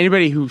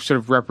 anybody who sort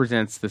of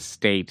represents the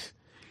state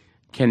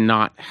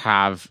cannot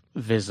have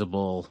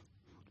visible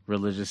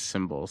religious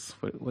symbols.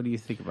 What do you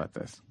think about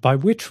this? By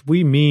which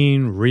we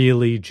mean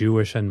really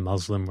Jewish and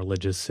Muslim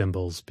religious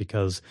symbols,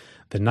 because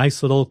the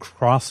nice little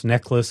cross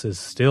necklace is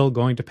still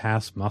going to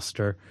pass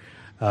muster.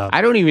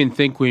 I don't even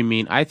think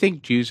I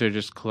think Jews are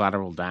just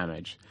collateral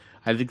damage.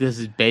 I think this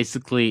is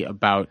basically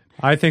about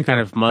Muslims. I think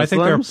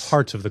there are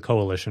parts of the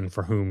coalition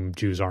for whom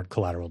Jews aren't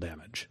collateral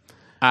damage.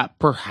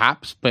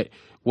 Perhaps, but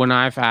when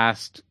I've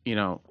asked,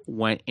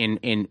 when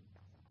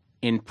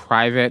in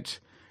private,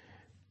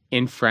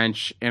 in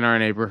French, in our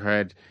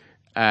neighborhood,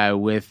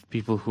 with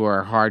people who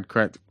are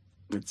hardcore,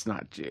 it's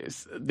not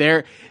Jews.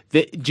 The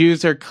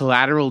Jews are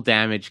collateral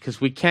damage because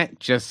we can't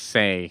just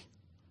say,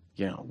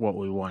 what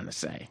we want to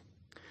say.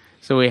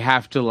 So we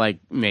have to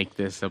make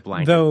this a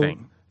blanket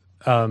thing.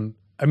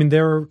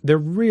 There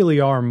really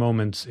are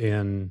moments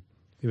even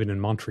in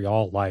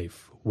Montreal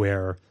life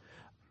where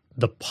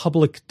the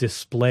public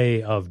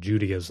display of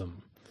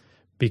Judaism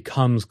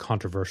becomes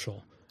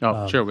controversial.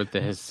 Oh, sure, with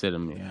the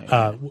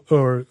Hasidim,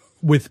 or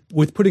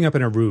with putting up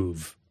an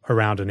eruv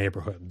around a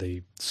neighborhood,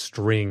 the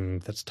string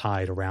that's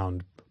tied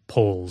around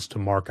poles to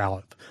mark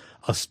out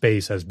a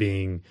space as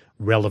being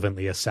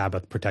relevantly a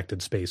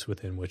Sabbath-protected space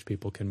within which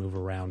people can move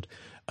around.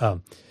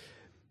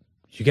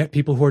 You get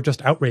people who are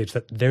just outraged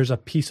that there's a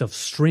piece of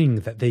string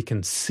that they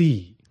can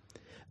see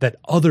that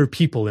other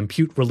people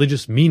impute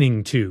religious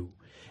meaning to,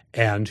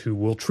 and who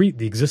will treat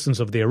the existence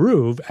of the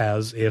eruv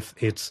as if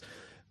it's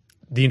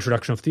the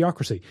introduction of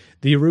theocracy.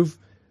 The eruv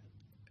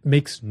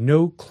makes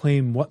no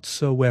claim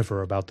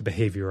whatsoever about the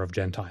behavior of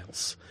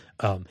Gentiles.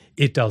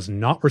 It does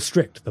not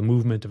restrict the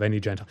movement of any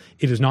Gentile.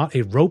 It is not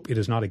a rope. It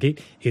is not a gate.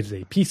 It is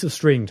a piece of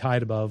string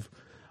tied above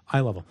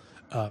eye level.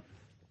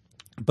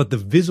 But the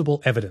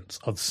visible evidence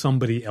of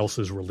somebody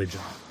else's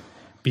religion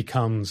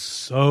becomes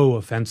so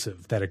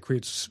offensive that it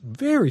creates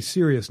very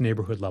serious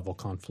neighborhood level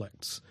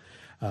conflicts.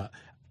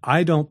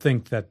 I don't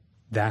think that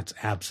that's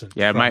absent.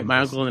 Yeah, my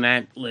uncle and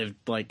aunt lived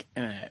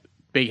in a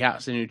big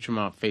house in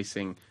Outremont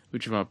facing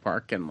Outremont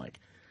Park, and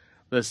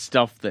the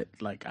stuff that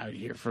I would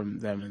hear from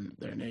them and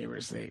their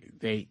neighbors,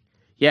 they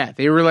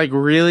were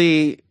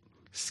really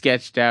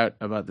sketched out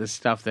about this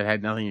stuff that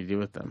had nothing to do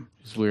with them.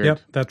 It's weird.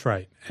 Yep, that's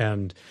right.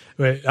 And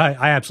I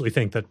absolutely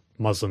think that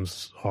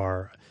Muslims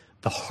are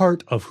the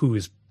heart of who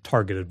is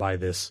targeted by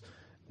this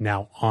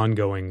now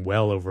ongoing,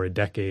 well over a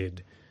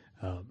decade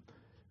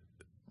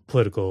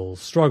political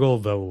struggle,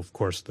 though, of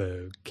course,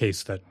 the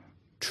case that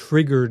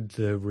triggered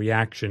the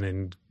reaction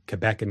in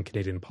Quebec and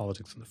Canadian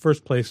politics in the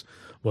first place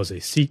was a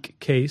Sikh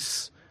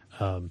case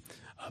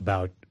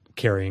about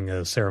carrying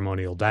a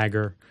ceremonial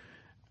dagger.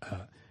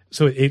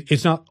 So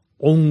it's not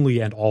only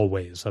and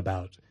always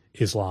about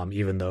Islam,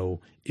 even though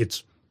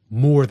it's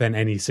more than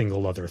any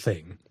single other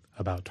thing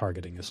about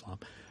targeting Islam.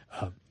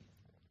 So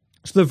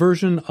the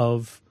version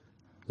of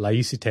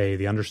laïcité,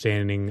 the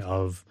understanding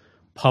of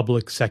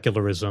public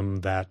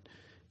secularism that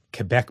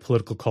Quebec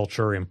political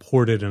culture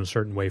imported in a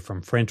certain way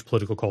from French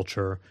political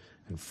culture,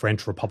 and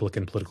French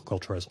Republican political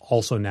culture has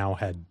also now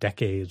had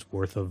decades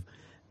worth of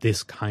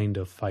this kind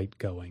of fight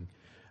going.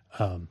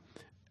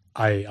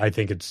 I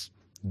think it's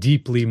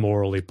deeply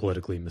morally,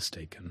 politically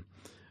mistaken.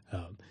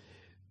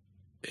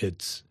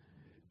 It's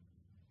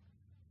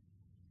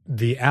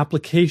the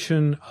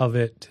application of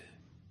it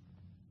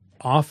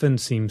often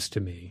seems to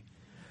me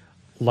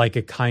like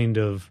a kind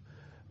of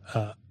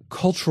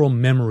cultural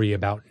memory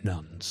about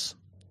nuns.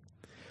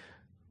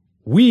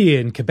 We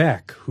in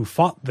Quebec, who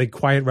fought the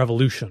Quiet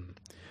Revolution,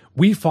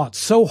 we fought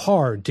so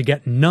hard to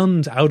get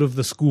nuns out of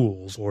the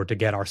schools or to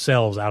get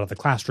ourselves out of the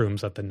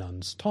classrooms that the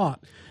nuns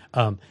taught.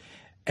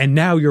 And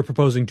now you're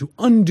proposing to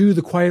undo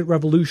the Quiet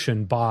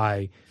Revolution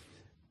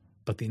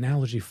but the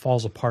analogy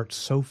falls apart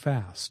so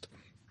fast.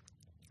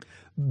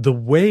 The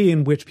way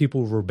in which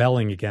people were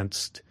rebelling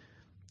against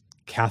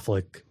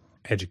Catholic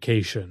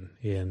education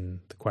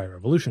in the Quiet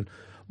Revolution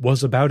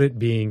was about it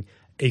being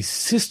a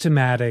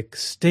systematic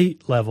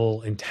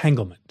state-level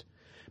entanglement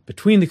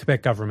between the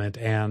Quebec government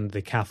and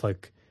the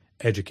Catholic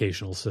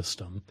educational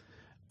system,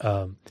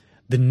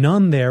 the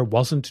nun there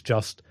wasn't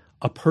just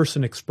a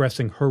person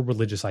expressing her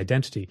religious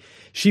identity.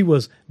 She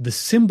was the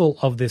symbol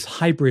of this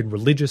hybrid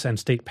religious and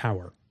state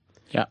power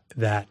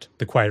that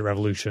the Quiet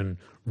Revolution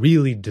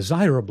really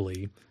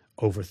desirably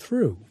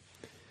overthrew.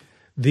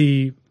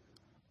 The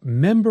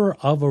member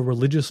of a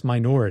religious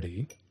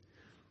minority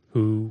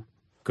who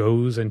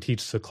goes and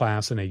teaches a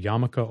class in a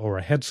yarmulke or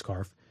a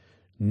headscarf,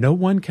 no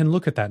one can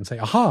look at that and say,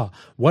 aha,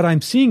 what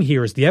I'm seeing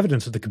here is the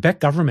evidence that the Quebec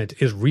government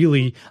is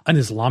really an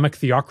Islamic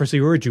theocracy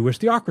or a Jewish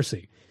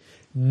theocracy.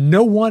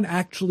 No one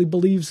actually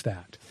believes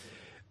that.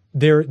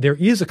 There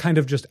is a kind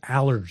of just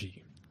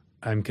allergy,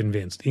 I'm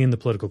convinced, in the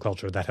political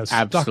culture that has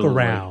stuck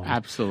around.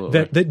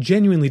 Absolutely. That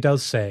genuinely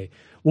does say,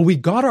 well, we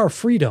got our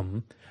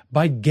freedom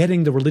by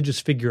getting the religious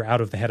figure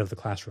out of the head of the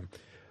classroom.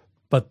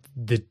 But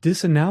the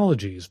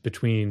disanalogies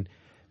between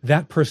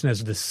that person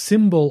as the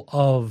symbol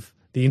of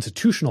the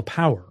institutional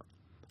power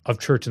of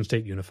church and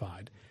state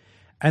unified,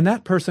 and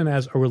that person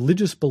as a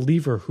religious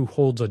believer who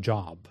holds a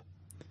job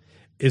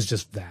is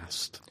just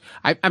vast.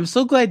 I'm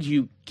so glad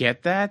you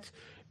get that,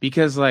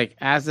 because like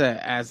as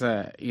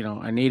a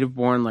a native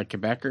born like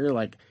Quebecer,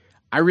 like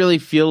I really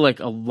feel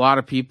like a lot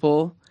of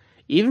people,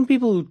 even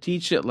people who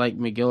teach at like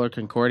McGill or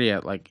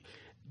Concordia, like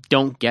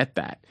don't get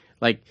that.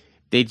 Like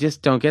they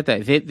just don't get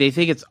that. They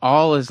think it's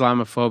all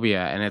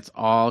Islamophobia and it's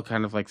all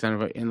kind of like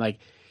xenophobia. And like,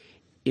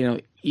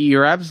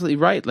 you're absolutely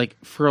right. Like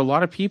for a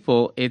lot of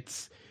people,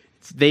 it's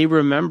they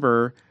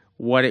remember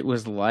what it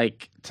was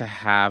like to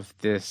have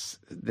this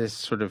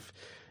sort of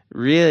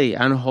really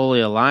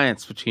unholy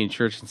alliance between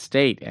church and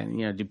state.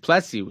 And,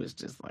 Duplessis was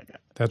just like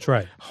that's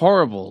right,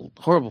 horrible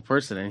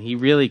person. And he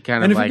really kind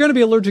of and if you're going to be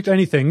allergic to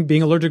anything,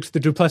 being allergic to the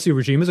Duplessis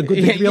regime is a good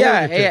thing to be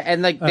allergic to. Yeah,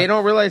 and like they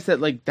don't realize that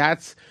like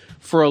that's,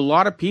 for a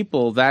lot of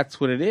people,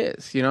 that's what it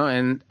is,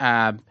 and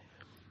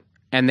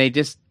they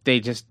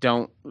just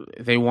don't,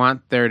 they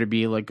want there to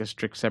be like a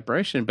strict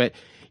separation. But,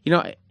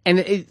 and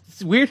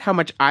it's weird how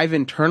much I've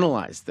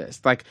internalized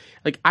this. Like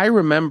I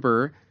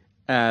remember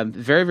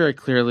very, very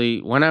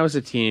clearly when I was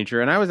a teenager,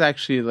 and I was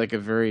actually like a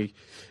very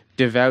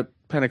devout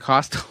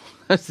Pentecostal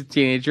as a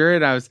teenager,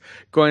 and I was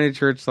going to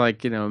church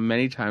like,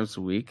 many times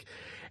a week.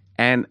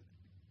 And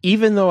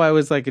even though I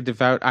was like a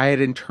devout, I had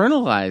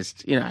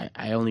internalized,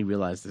 I only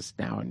realize this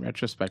now in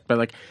retrospect, but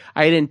like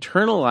I had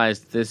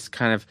internalized this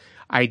kind of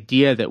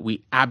idea that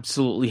we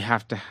absolutely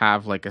have to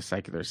have like a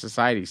secular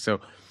society. So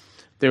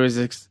there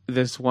was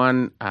this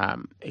one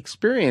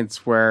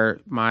experience where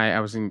I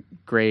was in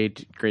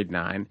grade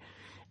 9,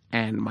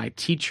 and my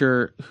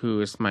teacher,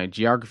 who is my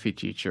geography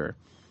teacher,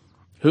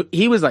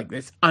 he was like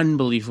this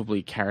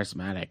unbelievably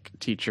charismatic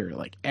teacher.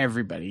 Like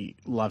everybody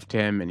loved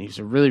him, and he's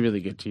a really, really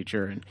good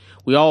teacher. And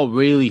we all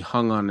really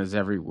hung on his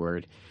every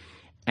word.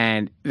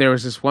 And there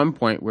was this one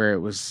point where it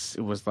was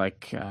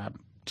like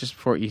just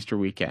before Easter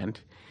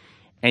weekend,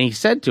 and he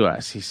said to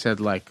us,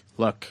 like,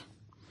 look,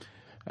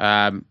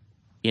 I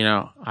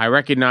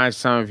recognize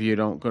some of you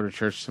don't go to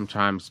church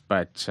sometimes,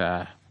 but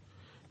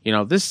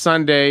this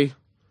Sunday,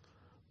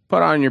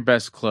 put on your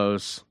best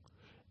clothes,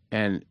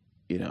 and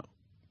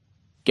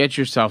get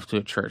yourself to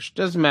a church.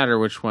 Doesn't matter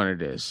which one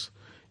it is.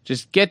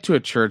 Just get to a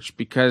church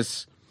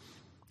because,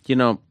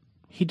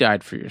 he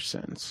died for your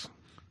sins.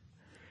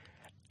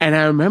 And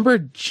I remember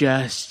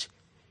just,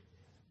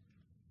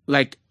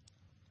 like,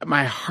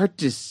 my heart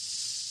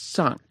just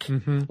sunk.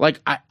 Mm-hmm.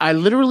 Like, I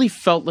literally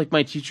felt like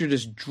my teacher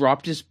just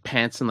dropped his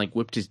pants and, like,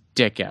 whipped his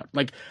dick out.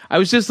 Like, I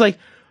was just like,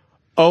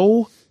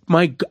 oh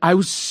my, I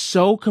was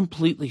so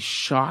completely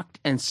shocked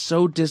and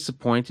so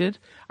disappointed.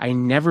 I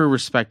never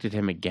respected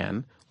him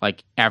again.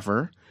 Like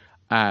ever,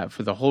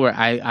 for the whole.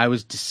 I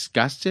was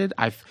disgusted.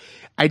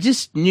 I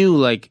just knew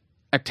like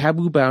a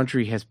taboo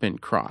boundary has been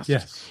crossed.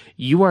 Yes,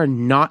 you are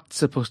not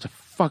supposed to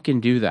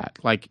fucking do that.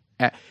 Like,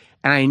 and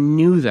I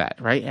knew that,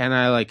 right? And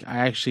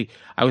I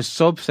was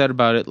so upset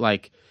about it.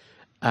 Like,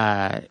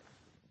 I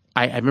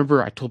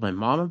remember I told my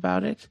mom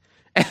about it,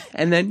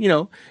 and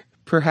then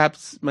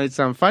perhaps might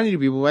sound funny to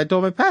people, but I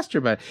told my pastor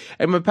about it,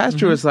 and my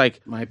pastor was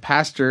like, my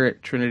pastor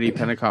at Trinity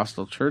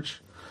Pentecostal Church.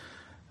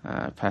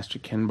 Pastor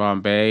Ken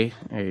Bombay,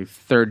 a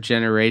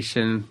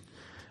third-generation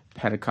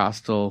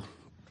Pentecostal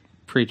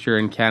preacher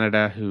in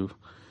Canada who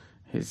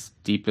his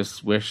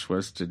deepest wish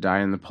was to die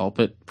in the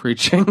pulpit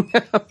preaching.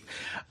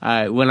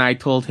 When I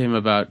told him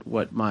about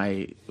what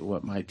my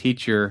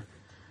teacher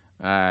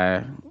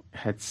had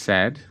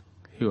said,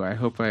 who I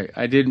hope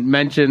I didn't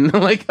mention,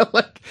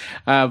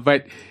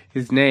 but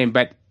his name,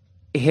 but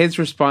his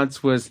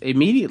response was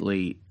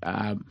immediately,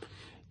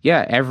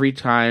 every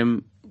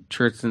time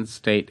church and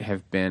state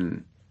have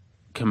been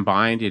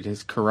combined, it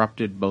has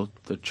corrupted both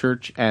the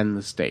church and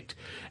the state.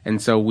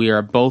 And so we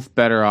are both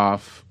better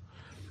off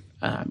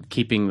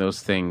keeping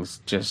those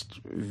things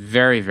just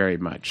very, very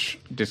much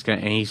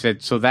disconnected. And he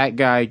said, so that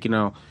guy,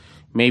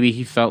 maybe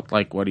he felt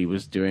like what he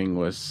was doing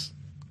was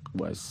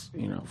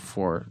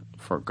for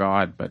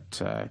God,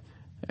 but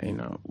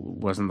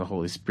wasn't the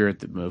Holy Spirit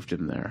that moved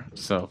him there.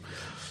 So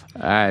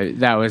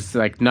that was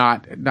like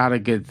not a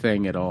good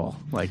thing at all.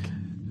 Like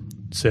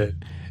it's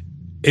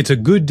a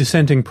good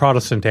dissenting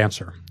Protestant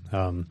answer.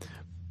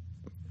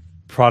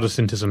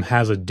 Protestantism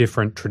has a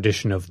different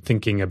tradition of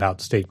thinking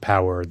about state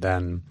power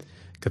than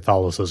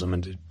Catholicism,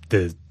 and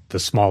the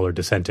smaller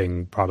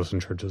dissenting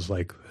Protestant churches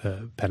like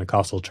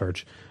Pentecostal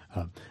Church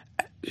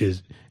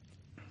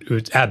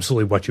it's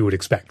absolutely what you would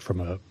expect from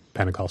a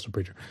Pentecostal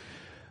preacher.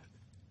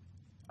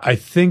 I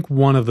think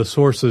one of the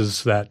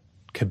sources that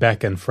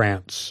Quebec and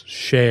France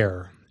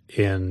share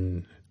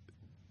in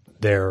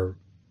the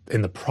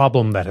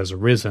problem that has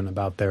arisen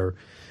about their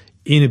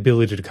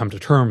inability to come to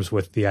terms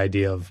with the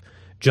idea of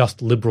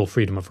just liberal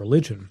freedom of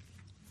religion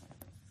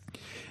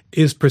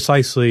is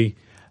precisely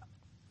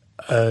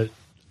a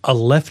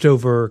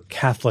leftover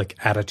Catholic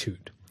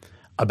attitude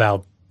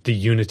about the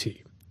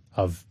unity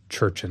of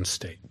church and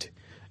state.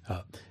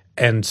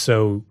 And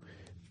so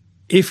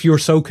if you're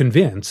so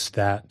convinced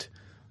that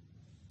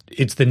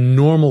it's the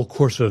normal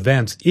course of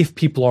events, if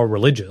people are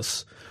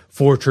religious,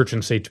 for church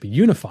and state to be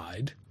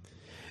unified,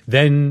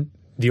 then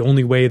the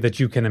only way that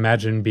you can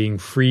imagine being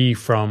free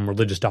from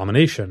religious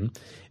domination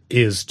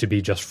is to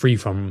be just free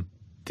from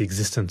the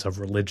existence of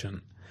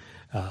religion.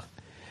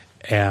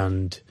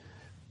 And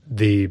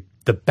the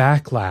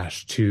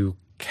backlash to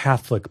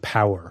Catholic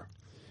power,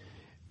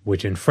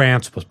 which in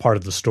France was part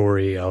of the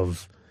story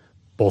of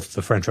both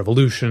the French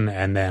Revolution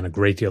and then a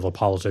great deal of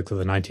politics of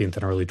the 19th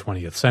and early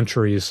 20th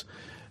centuries,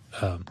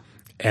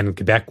 and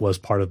Quebec was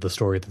part of the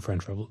story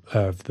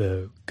of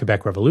the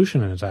Quebec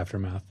Revolution and its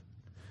aftermath.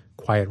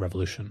 Quiet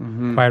Revolution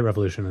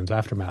and its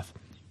aftermath.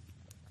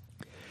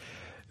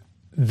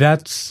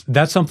 That's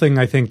something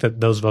I think that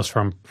those of us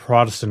from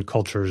Protestant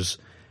cultures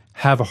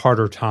have a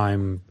harder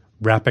time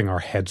wrapping our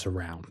heads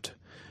around.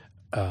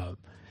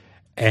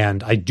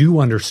 And I do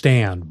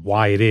understand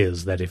why it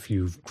is that if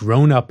you've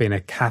grown up in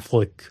a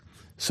Catholic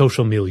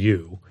social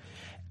milieu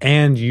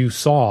and you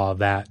saw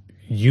that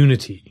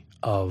unity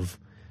of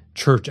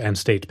church and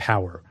state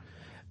power,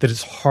 that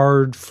it's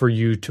hard for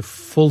you to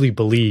fully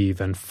believe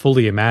and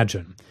fully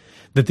imagine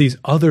that these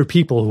other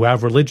people who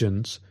have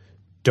religions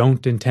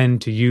don't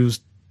intend to use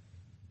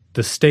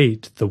the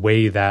state the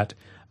way that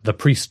the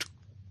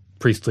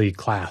priestly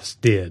class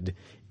did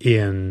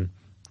in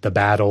the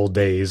bad old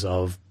days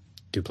of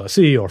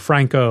Duplessis or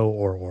Franco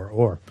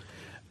or.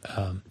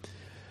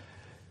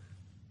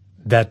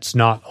 That's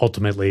not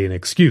ultimately an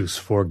excuse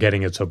for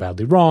getting it so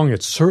badly wrong.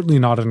 It's certainly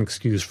not an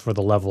excuse for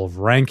the level of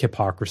rank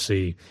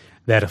hypocrisy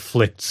that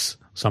afflicts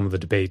some of the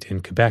debate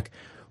in Quebec,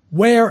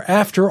 where,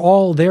 after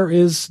all, there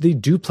is the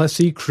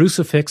Duplessis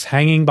crucifix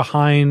hanging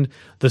behind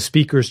the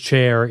Speaker's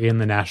chair in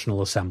the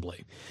National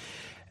Assembly.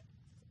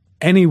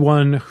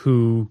 Anyone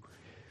who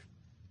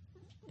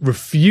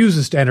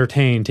refuses to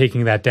entertain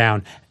taking that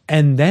down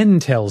and then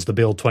tells the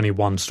Bill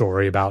 21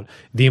 story about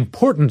the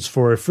importance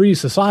for a free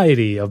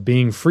society of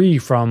being free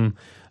from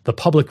the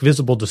public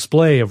visible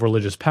display of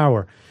religious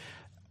power,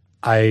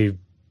 I'm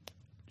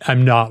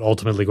not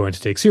ultimately going to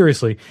take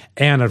seriously,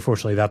 and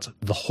unfortunately that's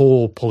the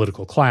whole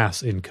political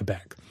class in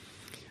Quebec.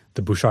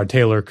 The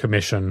Bouchard-Taylor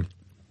Commission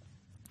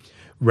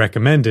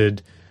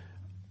recommended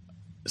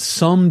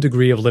some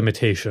degree of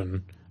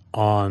limitation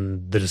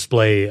on the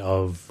display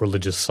of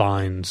religious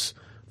signs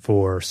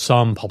for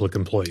some public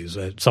employees,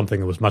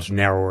 something that was much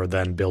narrower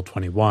than Bill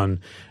 21.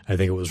 I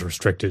think it was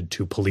restricted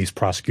to police,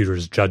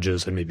 prosecutors,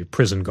 judges, and maybe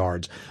prison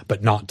guards,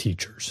 but not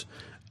teachers.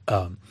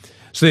 So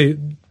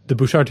the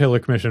Bouchard-Taylor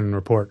Commission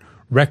report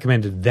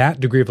recommended that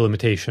degree of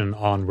limitation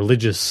on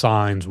religious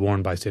signs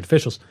worn by state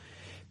officials,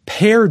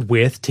 paired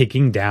with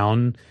taking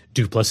down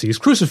Duplessis'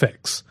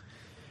 crucifix.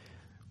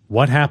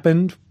 What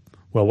happened?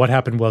 Well, what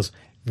happened was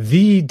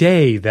the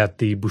day that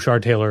the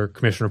Bouchard-Taylor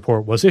Commission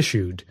report was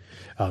issued,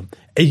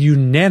 a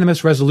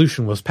unanimous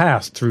resolution was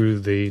passed through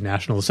the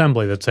National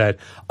Assembly that said,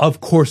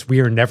 of course, we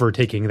are never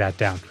taking that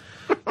down.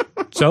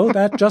 So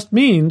that just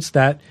means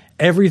that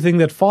everything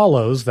that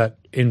follows that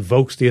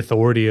invokes the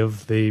authority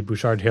of the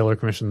Bouchard-Taylor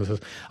Commission that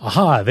says,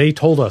 aha, they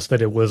told us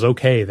that it was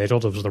okay. They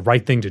told us it was the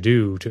right thing to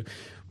do.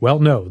 Well,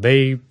 no,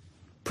 they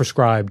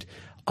prescribed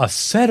a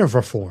set of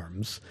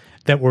reforms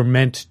that were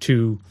meant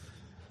to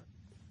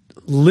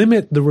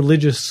limit the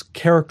religious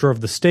character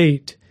of the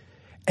state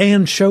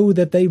and show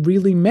that they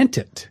really meant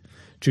it,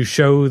 to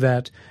show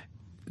that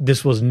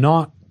this was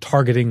not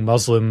targeting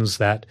Muslims,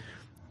 that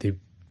the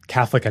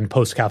Catholic and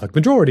post-Catholic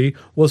majority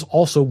was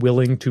also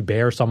willing to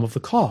bear some of the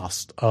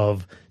cost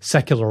of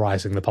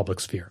secularizing the public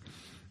sphere.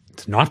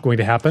 It's not going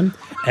to happen,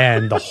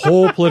 and the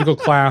whole political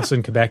class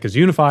in Quebec is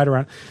unified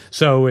around.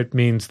 So it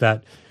means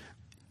that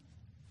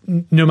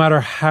no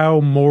matter how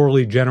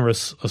morally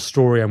generous a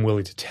story I'm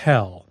willing to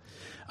tell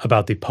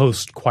about the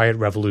post-Quiet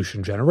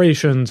Revolution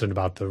generations and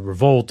about the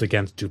revolt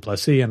against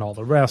Duplessis and all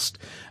the rest,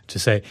 to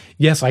say,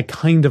 yes, I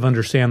kind of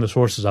understand the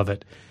sources of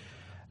it.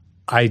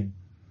 I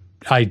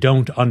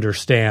don't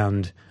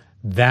understand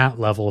that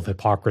level of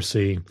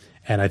hypocrisy,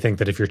 and I think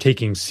that if you're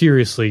taking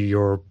seriously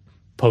your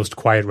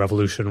post-Quiet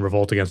Revolution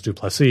revolt against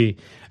Duplessis,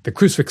 the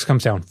crucifix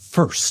comes down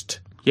first.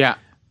 Yeah.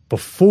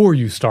 Before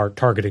you start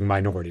targeting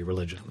minority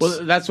religions.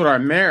 Well, that's what our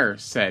mayor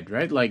said,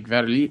 right? Like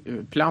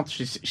Valérie Plante,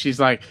 she's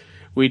like,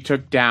 we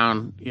took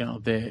down,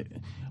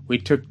 we we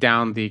took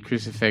down the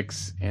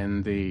crucifix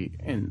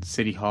in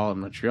City Hall in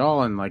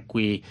Montreal, and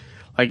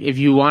if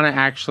you want to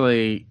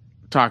actually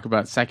talk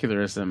about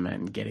secularism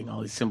and getting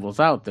all these symbols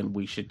out, then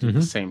we should do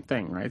the same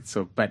thing, right?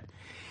 So, but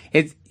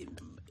it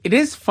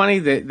is funny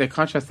the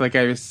contrast. Like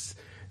I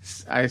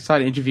saw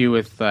an interview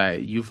with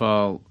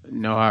Yuval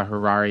Noah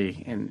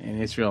Harari in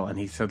Israel, and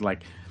he said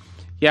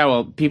yeah,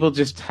 well, people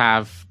just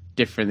have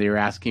different. They were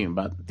asking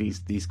about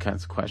these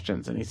kinds of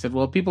questions, and he said,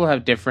 well, people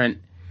have different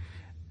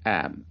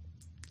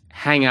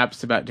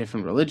hang-ups about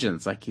different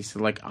religions. Like he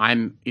said,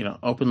 I'm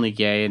openly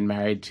gay and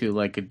married to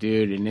a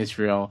dude in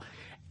Israel,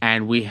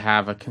 and we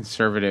have a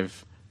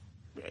conservative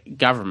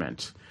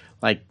government.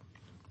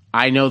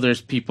 I know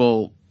there's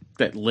people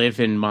that live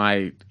in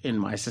my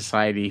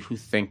society who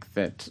think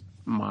that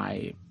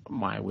my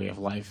way of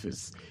life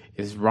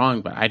is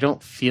wrong, but I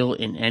don't feel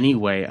in any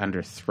way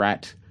under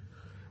threat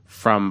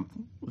from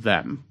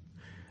them,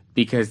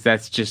 because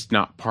that's just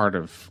not part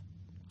of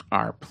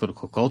our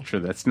political culture.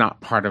 That's not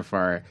part of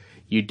our.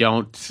 You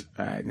don't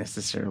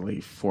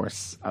necessarily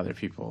force other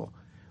people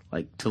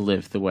to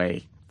live the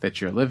way that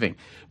you're living.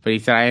 But he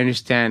said, I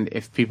understand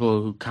if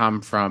people who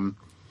come from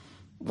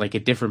a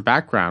different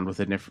background with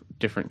a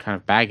different kind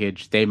of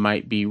baggage, they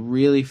might be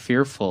really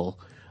fearful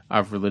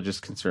of religious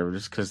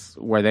conservatives, because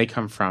where they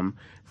come from,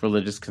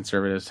 religious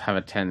conservatives have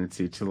a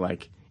tendency to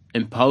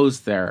impose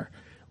their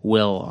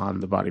will on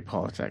the body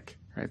politic,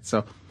 right?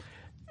 So,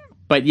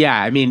 but yeah,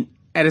 I mean,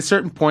 at a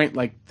certain point,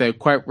 the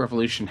Quiet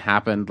Revolution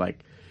happened,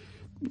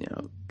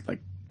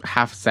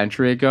 half a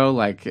century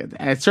ago. At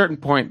a certain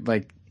point,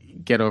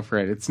 get over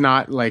it. It's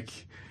not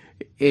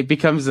it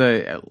becomes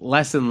a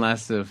less and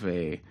less of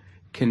a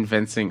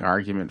convincing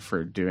argument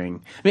for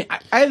doing. I mean,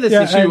 I have this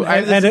issue.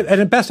 And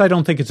at best, I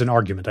don't think it's an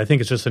argument. I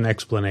think it's just an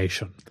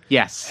explanation.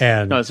 Yes.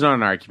 No, it's not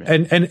an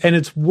argument. And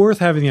it's worth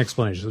having the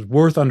explanation. It's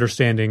worth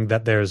understanding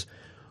that there's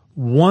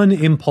one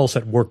impulse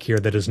at work here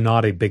that is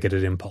not a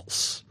bigoted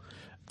impulse.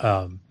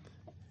 But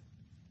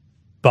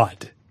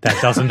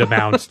that doesn't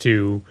amount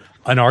to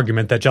an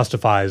argument that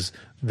justifies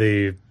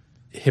the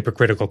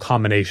hypocritical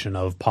combination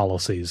of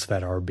policies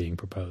that are being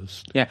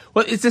proposed. Yeah.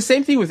 Well, it's the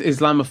same thing with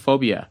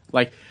Islamophobia.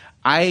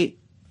 I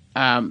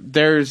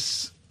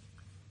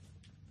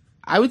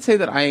would say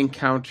that I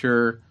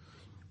encounter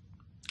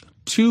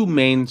two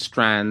main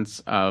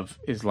strands of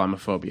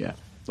Islamophobia,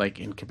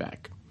 in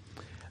Quebec.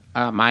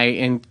 I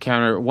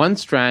encounter one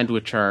strand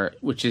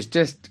which is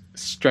just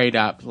straight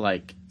up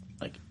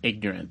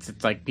ignorance.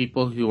 It's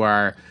people who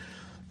are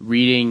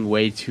reading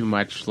way too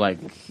much Journal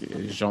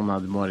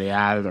de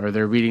Montréal, or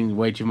they're reading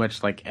way too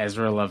much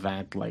Ezra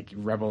Levant,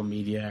 Rebel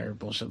Media or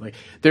bullshit.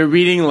 They're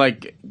reading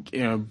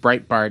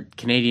Breitbart,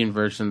 Canadian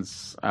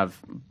versions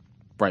of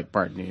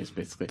Breitbart news,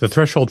 basically. The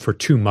threshold for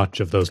too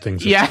much of those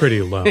things is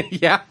pretty low.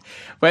 Yeah,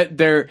 but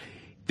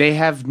they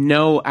have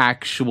no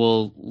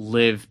actual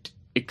lived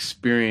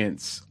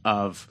experience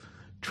of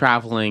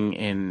traveling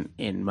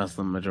in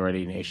Muslim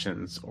majority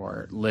nations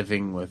or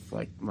living with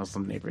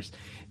Muslim neighbors.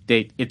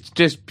 It's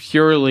just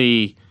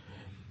purely,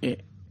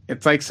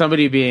 it's like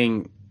somebody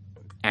being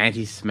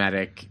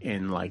anti-Semitic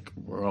in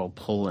rural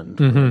Poland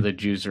where the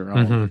Jews are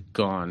all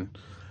gone.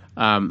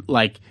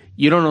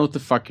 You don't know what the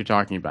fuck you're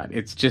talking about.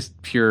 It's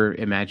just pure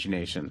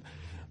imagination.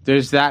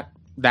 There's that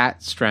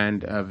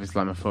strand of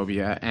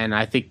Islamophobia, and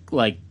I think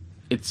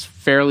it's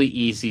fairly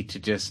easy to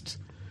just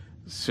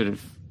sort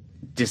of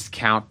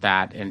discount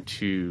that and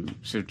to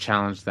sort of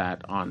challenge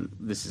that on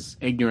this is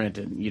ignorant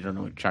and you don't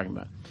know what you're talking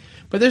about.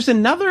 But there's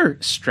another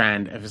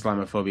strand of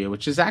Islamophobia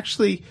which is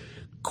actually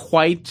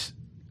quite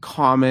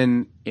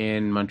common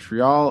in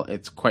Montreal.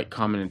 It's quite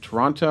common in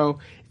Toronto.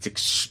 It's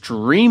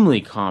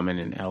extremely common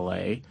in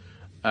LA.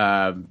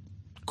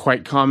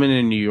 Quite common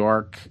in New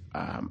York.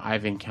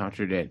 I've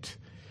encountered it.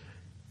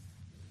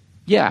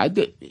 Yeah,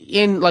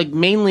 in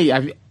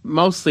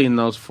mostly in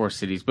those four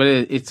cities, but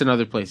it's in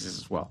other places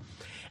as well.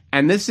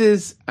 And this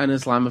is an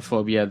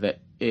Islamophobia that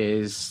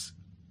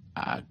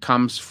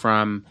comes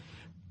from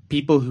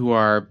people who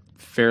are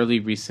fairly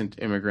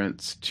recent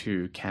immigrants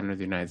to Canada,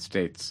 the United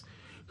States,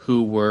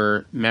 who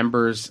were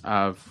members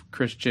of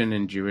Christian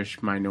and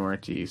Jewish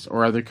minorities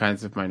or other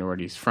kinds of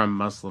minorities from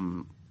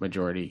Muslim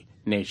majority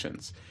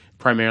nations,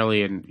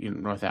 primarily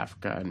in North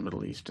Africa and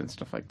Middle East and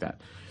stuff like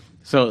that.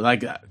 So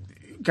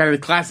kind of the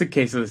classic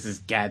case of this is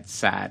Gad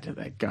Saad,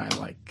 that guy.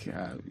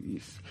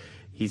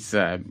 He's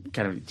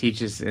kind of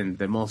teaches in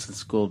the Molson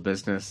School of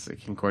Business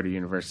at Concordia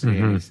University.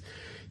 And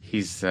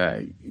he's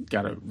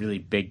got a really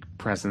big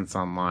presence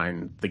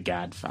online, the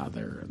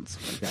Gadfather and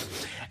stuff like that.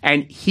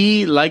 And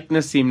he, like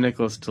Nassim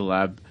Nicholas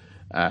Taleb,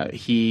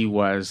 he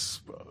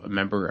was a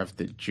member of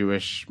the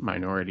Jewish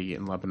minority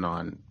in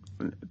Lebanon.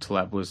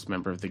 Taleb was a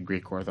member of the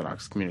Greek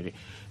Orthodox community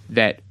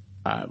that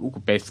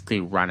basically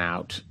run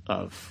out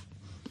of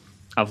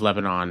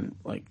Lebanon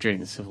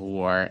during the Civil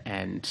War,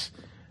 and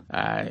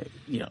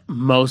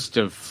most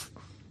of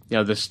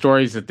the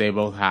stories that they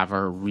both have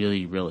are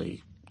really,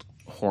 really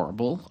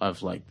horrible of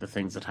the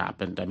things that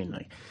happened. I mean,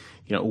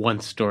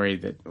 one story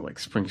that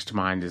springs to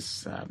mind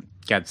is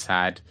Gad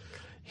Saad.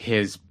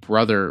 His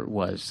brother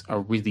was a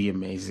really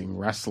amazing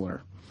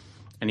wrestler,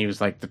 and he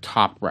was like the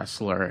top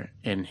wrestler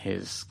in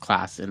his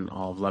class in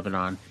all of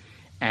Lebanon,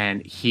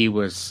 and he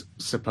was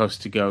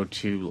supposed to go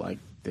to like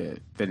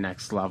the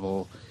next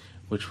level,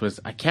 which was,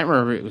 I can't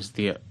remember, it was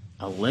the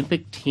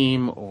Olympic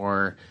team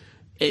or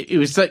it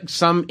was like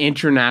some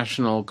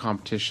international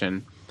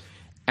competition,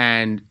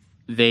 and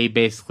they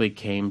basically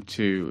came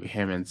to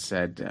him and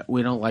said,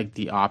 we don't like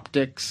the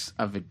optics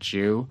of a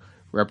Jew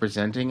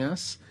representing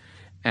us,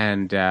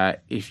 and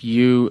if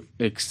you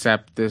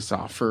accept this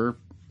offer,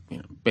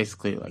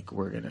 basically like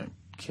we're gonna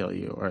kill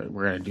you or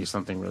we're gonna do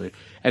something really.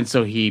 And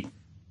so he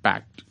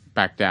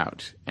backed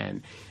out,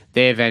 and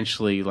they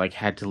eventually like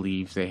had to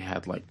leave. They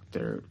had like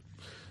their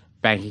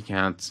bank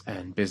accounts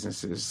and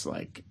businesses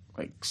like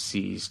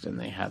seized, and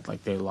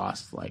they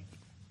lost like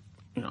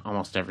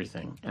almost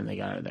everything, and they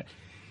got out of there.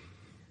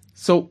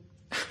 So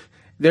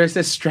there's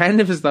a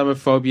strand of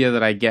Islamophobia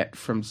that I get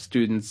from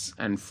students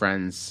and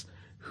friends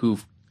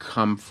who've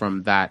come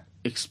from that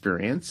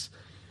experience.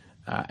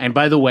 And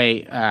by the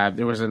way,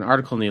 there was an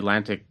article in The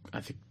Atlantic, I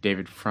think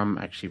David Frum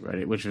actually wrote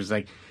it, which was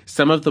like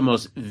some of the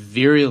most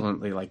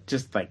virulently, like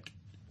just like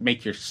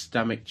make your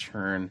stomach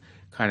churn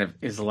kind of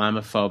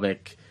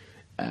Islamophobic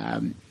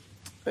kind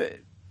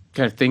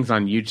of things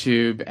on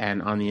YouTube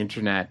and on the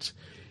internet.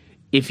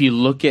 If you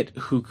look at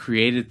who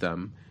created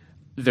them,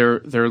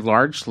 they're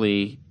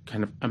largely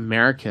kind of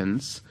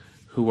Americans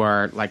who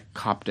are like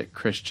Coptic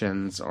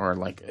Christians or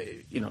like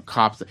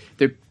Copts.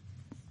 They're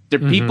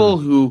people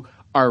who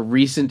are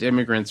recent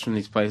immigrants from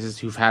these places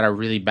who've had a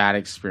really bad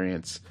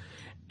experience.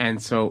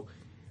 And so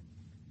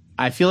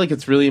I feel like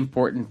it's really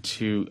important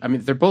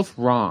they're both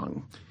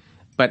wrong,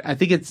 but I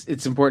think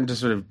it's important to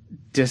sort of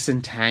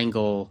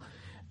disentangle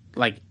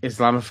like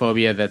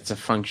Islamophobia that's a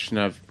function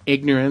of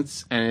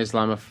ignorance and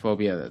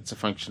Islamophobia that's a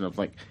function of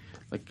like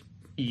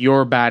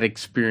your bad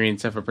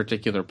experience of a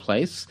particular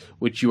place,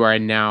 which you are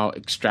now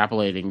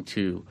extrapolating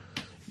to,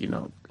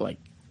 like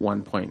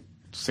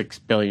 1.6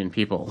 billion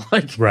people.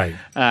 Like, right.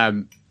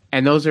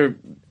 And those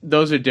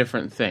are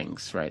different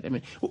things, right? I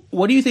mean,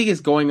 what do you think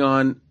is going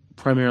on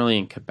primarily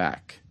in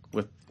Quebec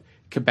with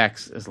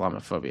Quebec's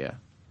Islamophobia?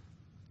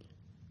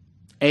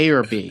 A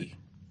or B?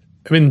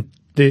 I mean,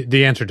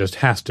 the answer just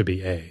has to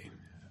be A.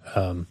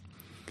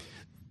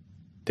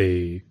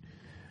 The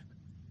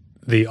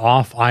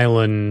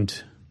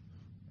off-island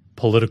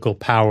political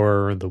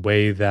power, the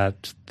way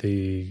that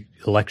the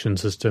election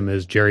system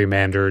is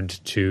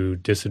gerrymandered to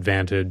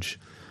disadvantage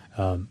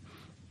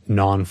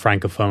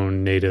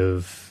non-Francophone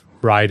native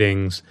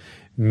ridings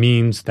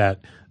means that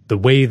the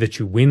way that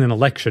you win an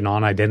election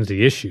on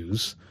identity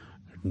issues,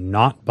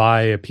 not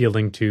by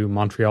appealing to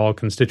Montreal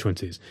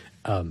constituencies.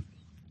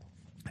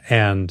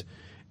 And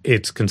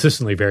it's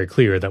consistently very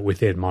clear that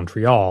within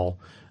Montreal,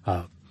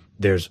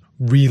 there's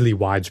really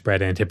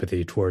widespread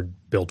antipathy toward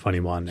Bill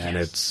 21 and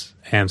its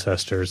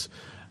ancestors,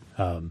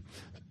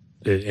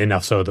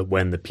 enough so that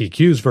when the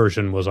PQ's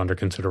version was under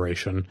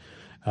consideration,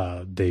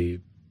 the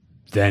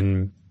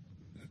then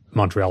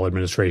Montreal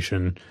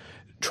administration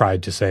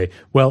tried to say,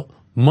 well,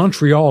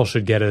 Montreal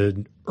should get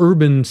an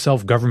urban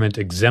self-government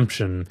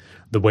exemption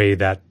the way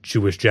that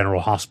Jewish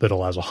General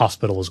Hospital as a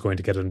hospital is going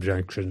to get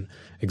an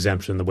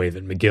exemption the way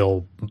that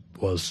McGill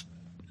was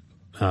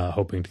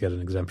hoping to get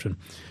an exemption.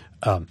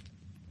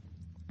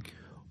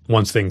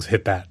 Once things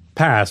hit that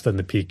pass, then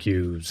the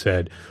PQ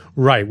said,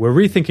 right, we're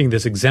rethinking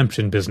this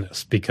exemption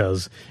business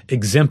because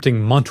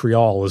exempting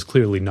Montreal is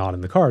clearly not in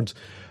the cards,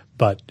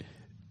 but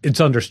it's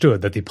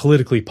understood that the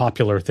politically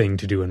popular thing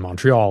to do in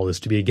Montreal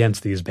is to be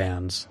against these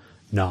bans,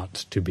 not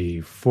to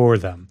be for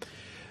them.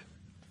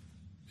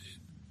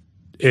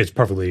 It's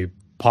perfectly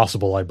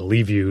possible, I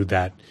believe you,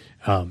 that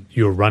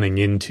you're running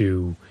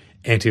into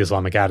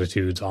anti-Islamic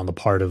attitudes on the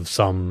part of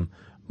some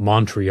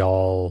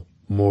Montreal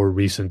more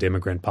recent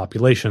immigrant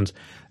populations.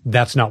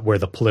 That's not where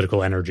the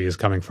political energy is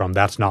coming from.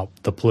 That's not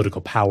the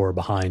political power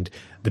behind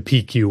the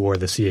PQ or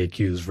the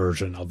CAQ's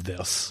version of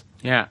this.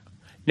 Yeah.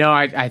 No,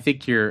 I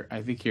think you're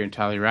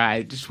entirely right.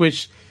 I just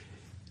wish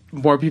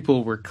more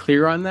people were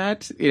clear on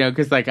that,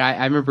 because like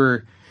I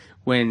remember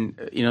when,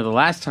 the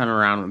last time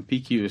around when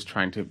PQ was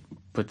trying to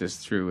put this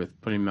through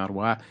with putting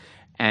Marois,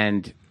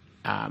 and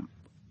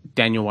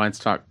Daniel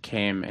Weinstock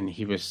came and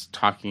he was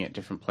talking at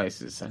different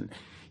places, and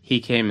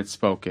he came and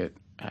spoke at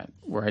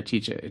where I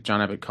teach at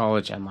John Abbott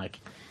College, and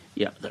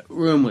the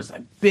room was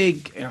like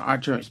big,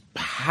 auditorium was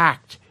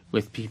packed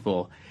with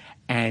people.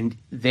 And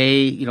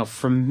they,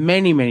 from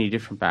many, many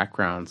different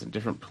backgrounds and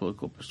different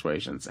political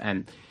persuasions,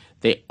 and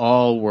they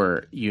all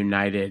were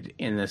united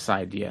in this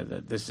idea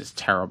that this is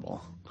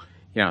terrible.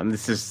 And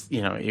this is,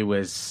 it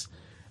was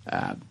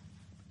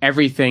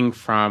everything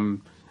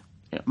from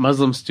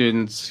Muslim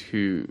students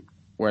who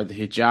wear the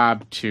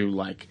hijab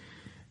to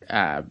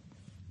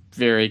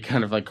very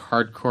kind of like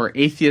hardcore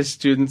atheist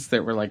students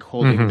that were like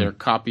holding their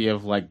copy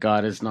of like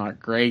God is Not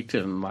Great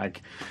and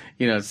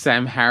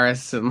Sam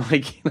Harris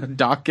and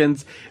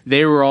Dawkins.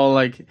 They were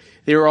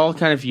all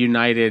kind of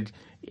united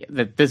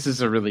that this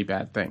is a really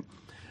bad thing.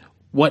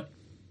 What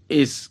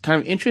is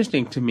kind of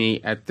interesting to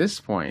me at this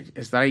point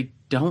is that I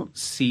don't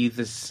see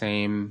the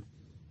same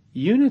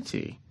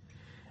unity.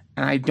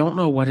 and I don't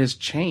know what has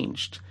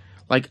changed.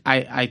 Like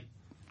I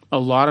a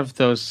lot of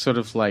those sort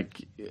of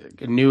like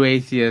new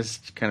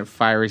atheist kind of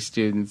fiery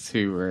students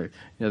who were,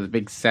 the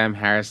big Sam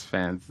Harris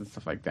fans and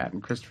stuff like that,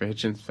 and Christopher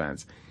Hitchens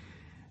fans,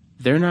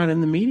 they're not in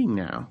the meeting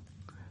now.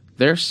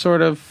 They're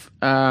sort of,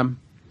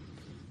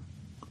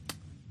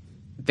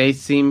 they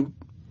seem,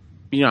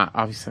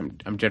 obviously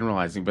I'm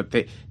generalizing, but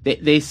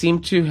they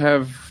seem to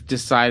have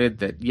decided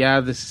that,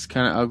 this is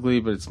kind of ugly,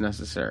 but it's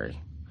necessary.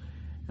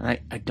 And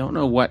I don't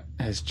know what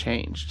has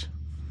changed.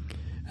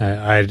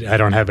 I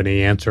don't have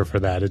any answer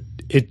for that.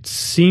 It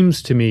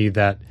seems to me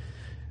that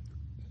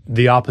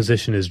the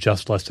opposition is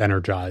just less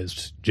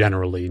energized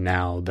generally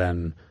now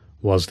than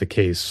was the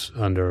case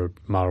under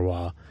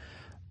Marois.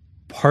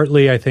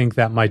 Partly, I think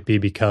that might be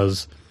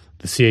because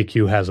the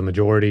CAQ has a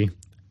majority,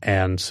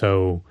 and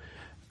so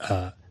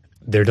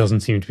there doesn't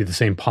seem to be the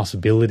same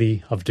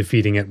possibility of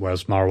defeating it,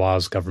 whereas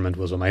Marois' government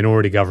was a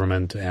minority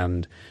government,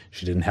 and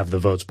she didn't have the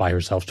votes by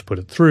herself to put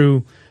it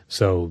through,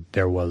 so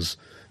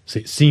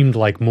it seemed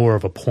like more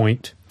of a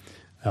point.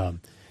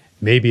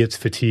 Maybe it's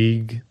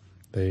fatigue,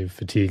 the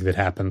fatigue that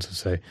happens. To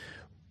say,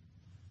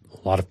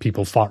 a lot of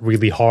people fought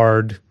really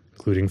hard,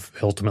 including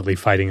ultimately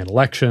fighting an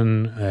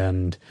election,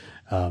 and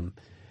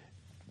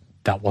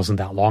that wasn't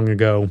that long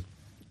ago.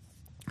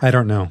 I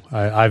don't know.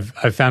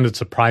 I've found it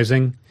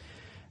surprising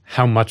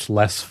how much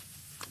less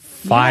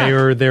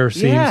fire there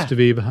seems to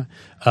be behind.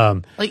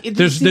 It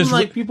just seemed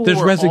like people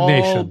were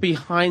resignation. All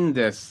behind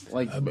this,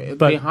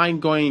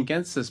 behind going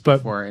against this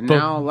before, and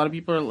now a lot of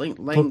people are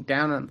laying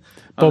down on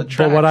the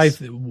tracks.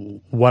 But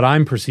what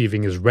I'm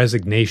perceiving is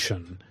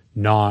resignation,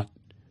 not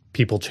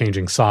people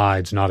changing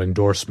sides, not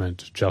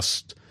endorsement,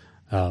 just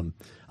an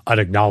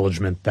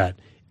acknowledgement that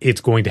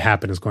it's going to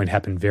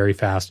happen very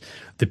fast.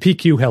 The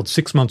PQ held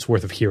 6 months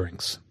worth of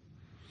hearings.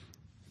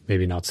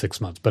 Maybe not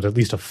 6 months, but at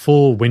least a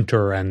full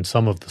winter and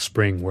some of the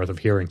spring worth of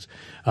hearings.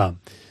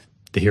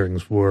 The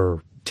hearings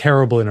were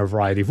terrible in a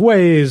variety of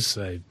ways.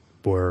 They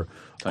were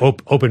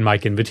open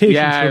mic invitations.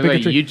 Yeah,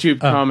 like YouTube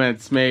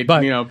comments made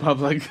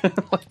public.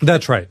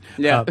 That's right.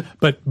 Yeah.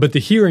 But the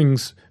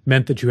hearings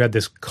meant that you had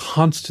this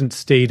constant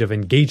state of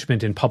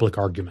engagement in public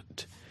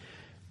argument.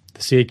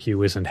 The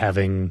CAQ isn't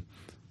having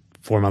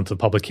 4 months of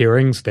public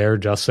hearings. They're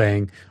just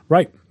saying,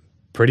 right,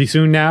 pretty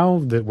soon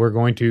now that we're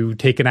going to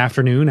take an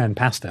afternoon and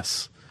pass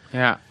this.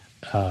 Yeah.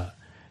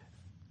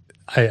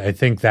 I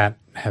think that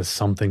has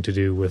something to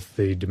do with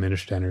the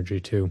diminished energy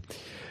too.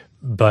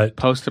 But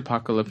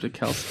post-apocalyptic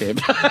hellscape.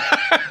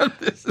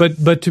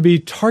 but to be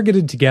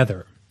targeted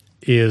together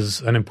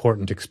is an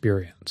important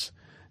experience.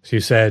 So you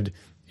said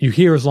you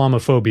hear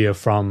Islamophobia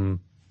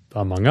from,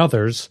 among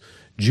others,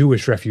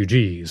 Jewish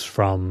refugees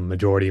from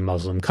majority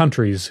Muslim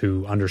countries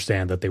who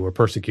understand that they were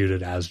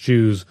persecuted as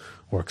Jews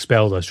or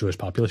expelled as Jewish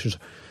populations.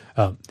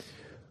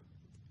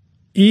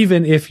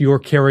 Even if you're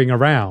carrying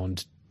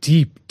around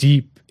deep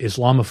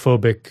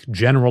Islamophobic,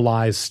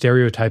 generalized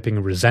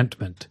stereotyping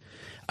resentment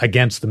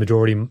against the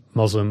majority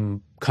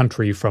Muslim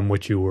country from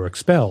which you were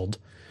expelled,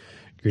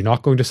 you're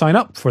not going to sign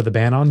up for the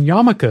ban on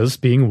yarmulkes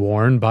being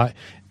worn by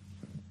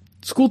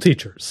school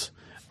teachers.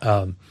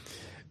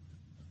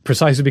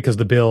 Precisely because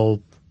the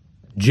bill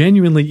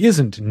genuinely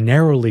isn't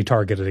narrowly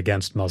targeted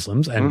against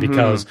Muslims, and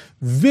because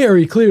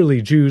very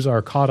clearly Jews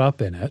are caught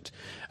up in it,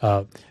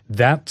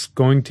 that's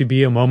going to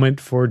be a moment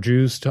for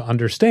Jews to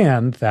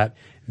understand that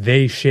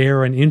they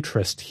share an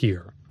interest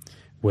here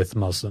with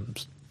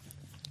Muslims.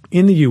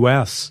 In the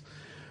U.S.,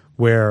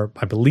 where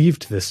I believe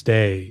to this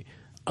day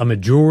a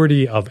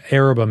majority of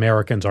Arab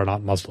Americans are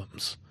not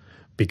Muslims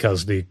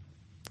because the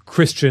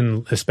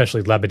Christian,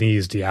 especially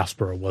Lebanese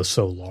diaspora was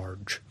so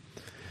large,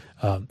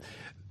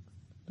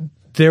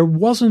 there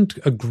wasn't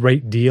a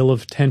great deal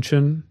of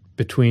tension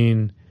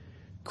between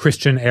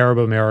Christian Arab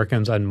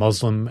Americans and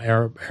Muslim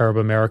Arab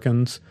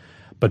Americans.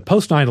 But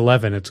post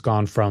 9/11, it's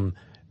gone from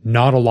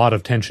not a lot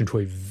of tension to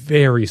a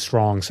very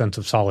strong sense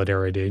of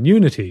solidarity and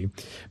unity,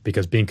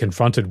 because being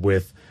confronted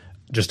with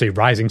just a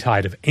rising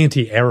tide of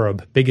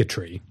anti-Arab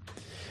bigotry.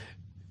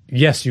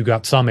 Yes, you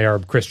got some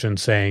Arab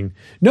Christians saying,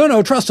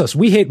 no, trust us,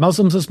 we hate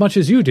Muslims as much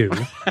as you do.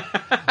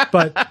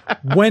 But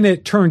when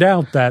it turned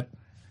out that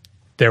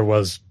there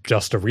was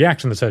just a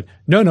reaction that said,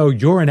 no,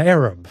 you're an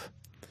Arab.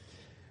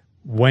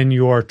 When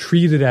you're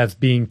treated as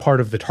being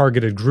part of the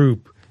targeted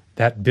group,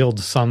 that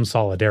builds some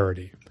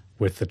solidarity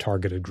with the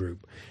targeted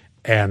group.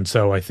 And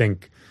so I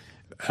think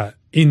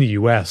in the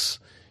U.S.,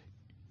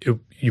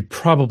 you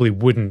probably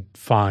wouldn't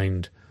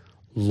find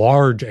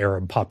large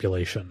Arab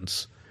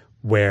populations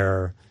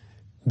where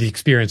the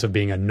experience of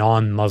being a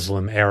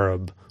non-Muslim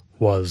Arab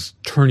was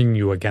turning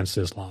you against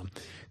Islam.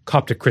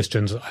 Coptic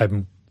Christians,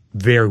 I'm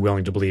very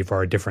willing to believe,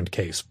 are a different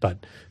case,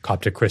 but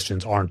Coptic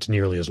Christians aren't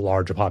nearly as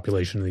large a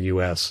population in the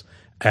U.S.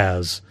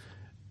 as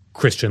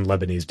Christian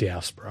Lebanese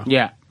diaspora.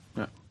 Yeah.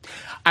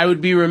 I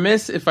would be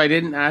remiss if I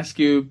didn't ask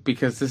you,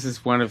 because this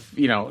is one of,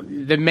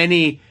 the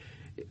many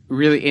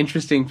really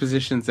interesting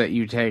positions that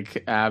you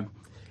take.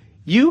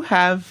 You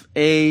have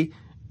a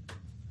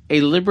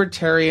a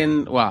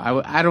libertarian.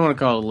 Well, I don't want to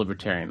call it a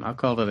libertarian. I'll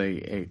call it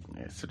a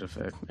sort of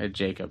a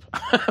Jacob.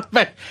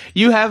 But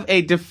you have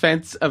a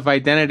defense of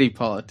identity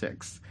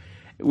politics,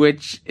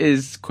 which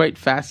is quite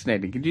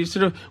fascinating. Could you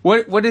sort of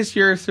what is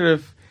your sort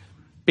of,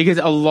 because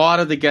a lot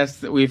of the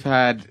guests that we've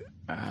had,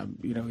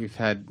 we've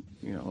had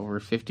over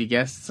 50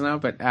 guests now,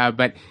 but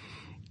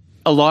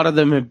a lot of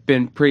them have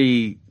been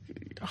pretty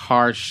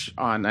harsh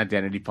on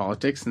identity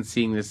politics and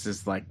seeing this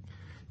as like,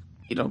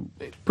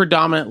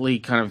 predominantly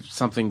kind of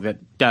something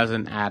that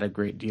doesn't add a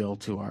great deal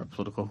to our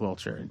political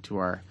culture and to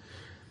our.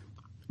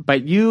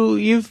 But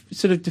you've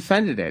sort of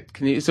defended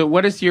it. So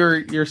what is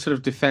your sort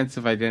of defense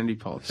of identity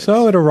politics?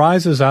 So it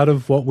arises out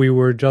of what we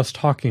were just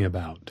talking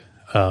about.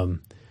 The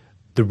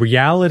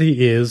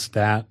reality is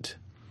that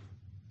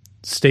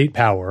state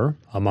power,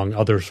 among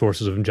other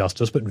sources of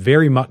injustice, but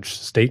very much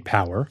state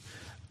power,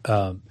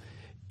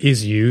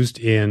 is used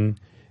in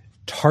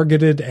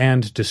targeted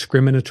and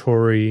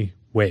discriminatory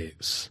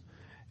ways.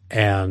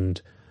 And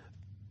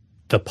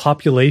the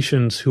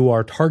populations who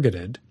are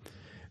targeted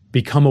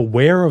become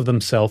aware of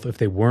themselves, if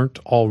they weren't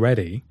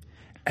already,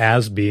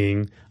 as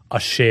being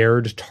a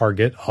shared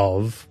target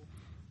of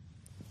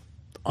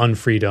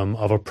unfreedom,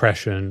 of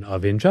oppression,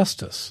 of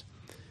injustice.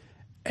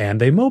 And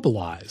they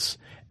mobilize.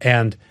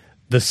 And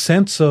the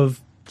sense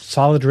of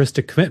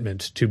solidaristic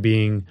commitment to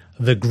being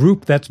the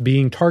group that's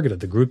being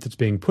targeted, the group that's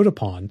being put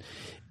upon,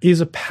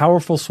 is a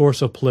powerful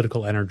source of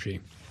political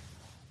energy.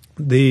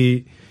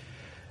 There's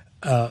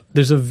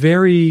a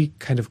very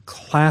kind of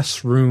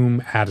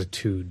classroom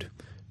attitude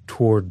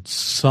towards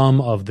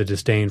some of the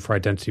disdain for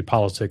identity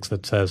politics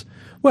that says,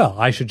 well,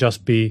 I should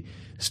just be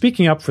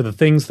speaking up for the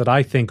things that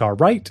I think are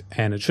right,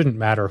 and it shouldn't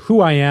matter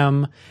who I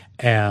am,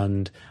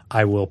 and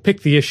I will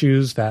pick the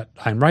issues that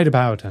I'm right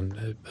about,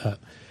 and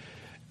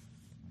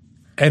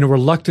a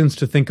reluctance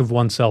to think of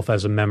oneself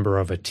as a member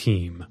of a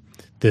team.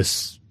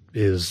 This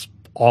is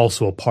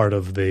also a part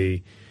of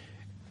the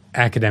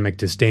academic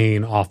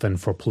disdain often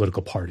for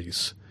political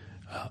parties.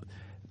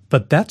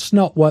 But that's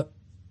not what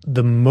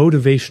the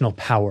motivational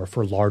power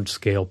for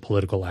large-scale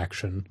political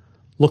action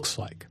looks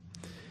like.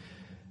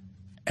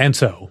 And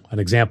so, an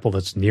example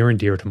that's near and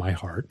dear to my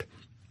heart,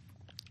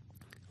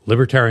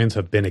 libertarians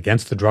have been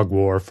against the drug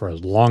war for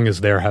as long as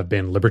there have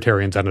been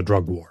libertarians and a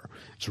drug war.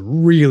 It's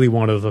really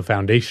one of the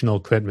foundational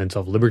commitments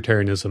of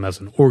libertarianism as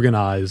an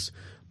organized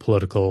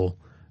political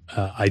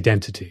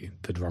identity.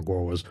 The drug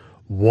war was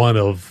one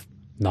of,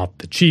 not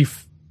the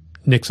chief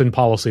Nixon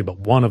policy, but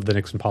one of the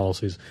Nixon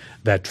policies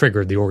that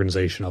triggered the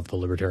organization of the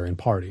Libertarian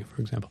Party, for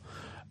example.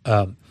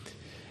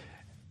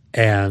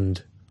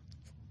 And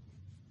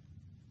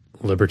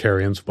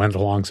libertarians went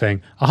along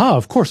saying, aha,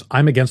 of course,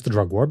 I'm against the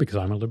drug war because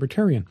I'm a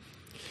libertarian.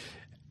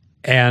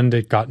 And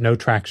it got no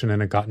traction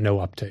and it got no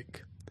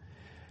uptake.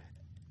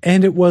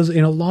 And it was,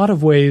 in a lot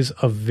of ways,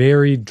 a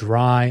very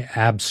dry,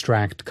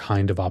 abstract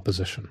kind of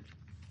opposition.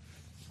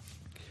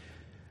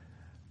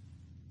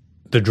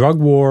 The drug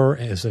war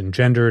has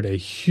engendered a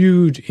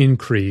huge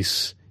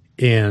increase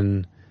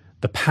in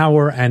the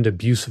power and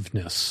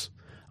abusiveness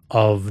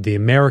of the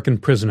American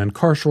prison and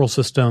carceral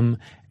system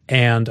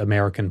and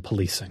American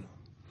policing.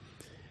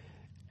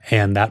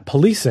 And that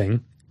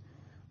policing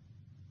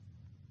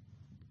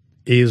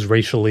is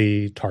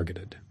racially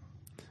targeted.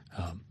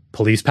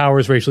 Police power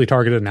is racially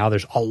targeted. Now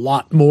there's a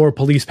lot more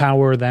police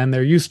power than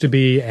there used to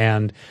be,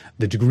 and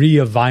the degree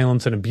of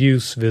violence and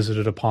abuse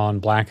visited upon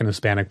Black and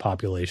Hispanic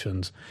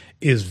populations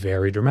is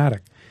very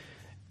dramatic.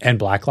 And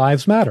Black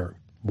Lives Matter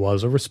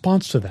was a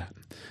response to that.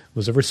 It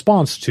was a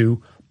response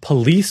to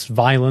police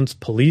violence,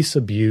 police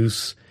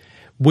abuse,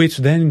 which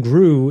then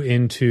grew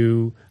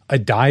into a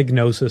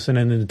diagnosis and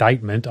an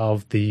indictment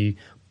of the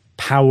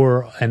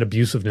power and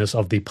abusiveness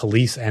of the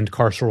police and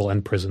carceral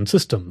and prison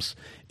systems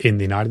in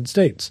the United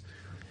States.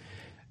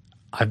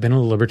 I've been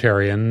a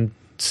libertarian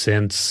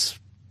since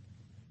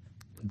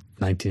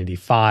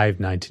 1985,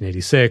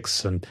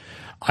 1986, and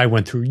I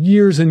went through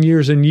years and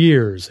years and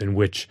years in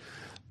which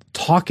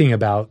talking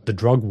about the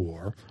drug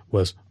war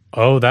was,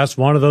 oh, that's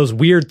one of those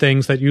weird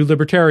things that you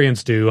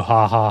libertarians do,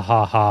 ha, ha,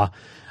 ha, ha.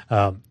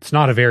 It's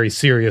not a very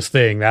serious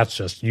thing. That's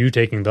just you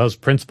taking those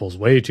principles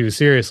way too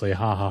seriously,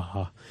 ha, ha,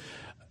 ha.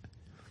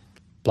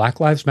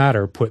 Black Lives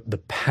Matter put the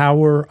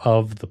power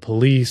of the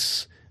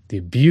police, the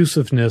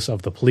abusiveness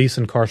of the police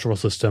and carceral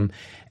system,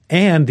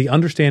 and the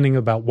understanding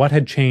about what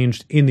had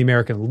changed in the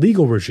American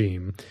legal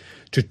regime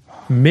to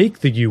make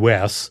the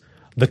U.S.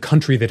 the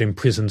country that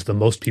imprisons the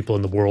most people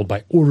in the world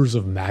by orders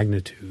of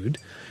magnitude,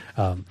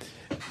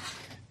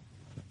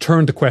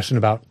 turned the question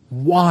about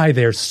why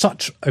there's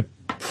such a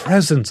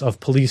presence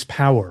of police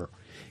power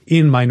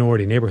in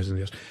minority neighborhoods in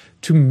the U.S.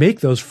 to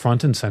make those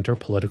front and center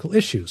political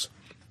issues.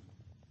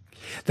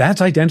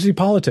 That's identity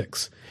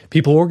politics.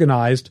 People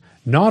organized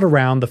not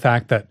around the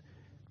fact that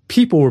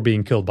people were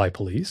being killed by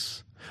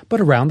police, but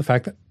around the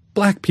fact that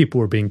Black people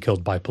were being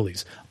killed by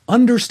police,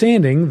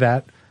 understanding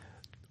that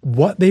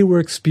what they were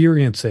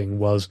experiencing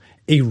was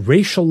a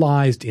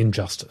racialized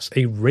injustice,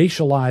 a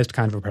racialized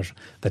kind of oppression.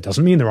 That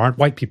doesn't mean there aren't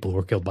white people who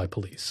are killed by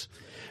police,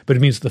 but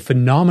it means the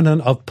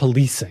phenomenon of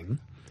policing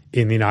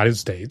in the United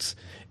States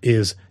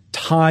is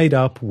tied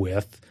up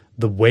with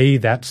the way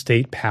that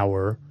state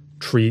power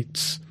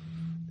treats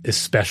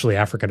especially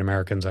African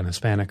Americans and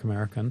Hispanic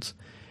Americans.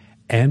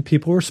 And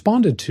people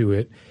responded to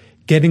it,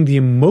 getting the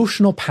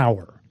emotional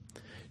power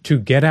to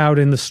get out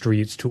in the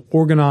streets, to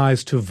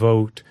organize, to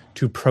vote,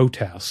 to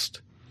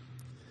protest.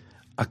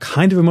 A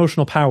kind of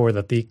emotional power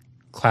that the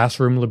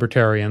classroom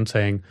libertarian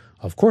saying,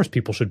 of course,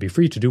 people should be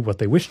free to do what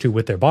they wish to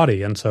with their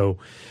body. And so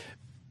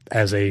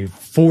as a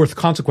fourth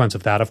consequence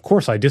of that, of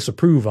course, I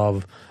disapprove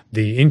of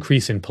the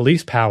increase in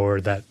police power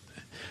that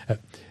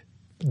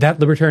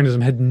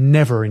libertarianism had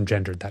never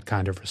engendered that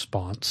kind of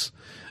response.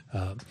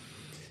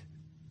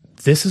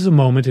 This is a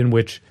moment in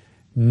which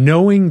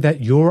knowing that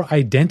your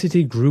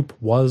identity group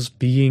was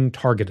being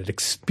targeted,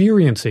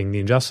 experiencing the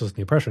injustice and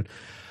the oppression,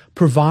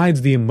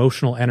 provides the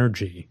emotional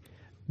energy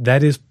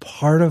that is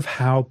part of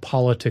how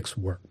politics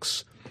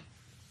works.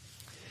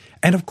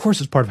 And of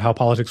course, it's part of how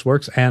politics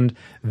works. And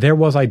there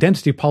was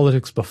identity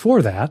politics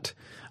before that.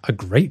 A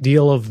great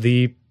deal of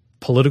the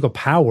political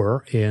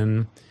power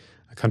in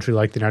a country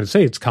like the United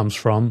States comes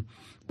from,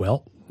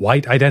 well,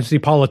 white identity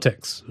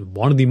politics,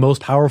 one of the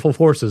most powerful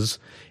forces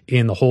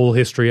in the whole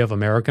history of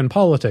American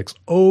politics,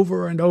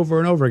 over and over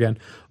and over again.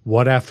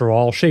 What, after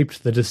all,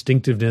 shaped the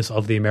distinctiveness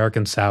of the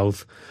American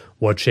South,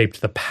 what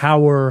shaped the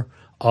power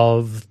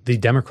of the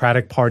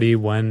Democratic Party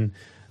when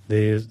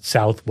the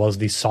South was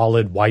the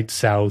solid white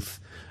South,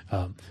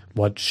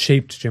 what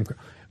shaped Jim Crow,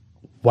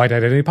 white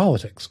identity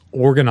politics,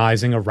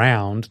 organizing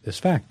around this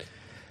fact.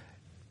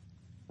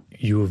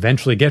 You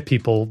eventually get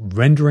people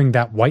rendering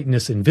that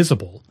whiteness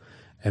invisible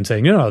and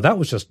saying, no, that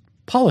was just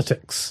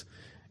politics.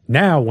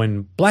 Now,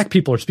 when black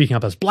people are speaking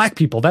up as black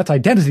people, that's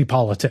identity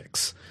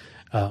politics.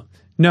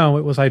 No,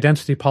 it was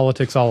identity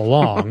politics all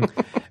along.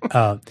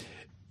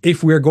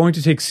 If we're going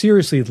to take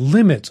seriously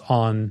limits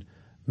on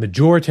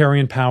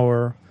majoritarian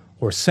power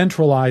or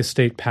centralized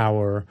state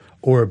power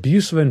or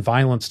abusive and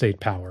violent state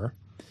power,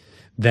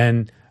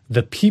 then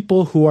the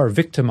people who are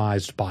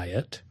victimized by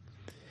it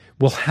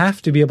will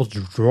have to be able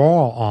to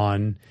draw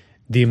on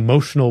the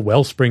emotional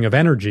wellspring of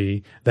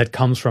energy that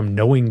comes from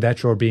knowing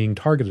that you're being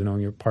targeted,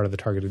 knowing you're part of the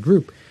targeted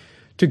group,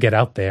 to get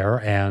out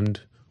there and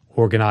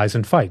organize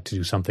and fight, to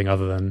do something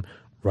other than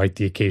write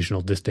the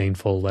occasional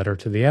disdainful letter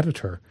to the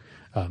editor.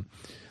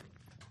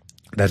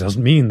 That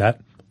doesn't mean that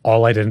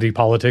all identity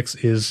politics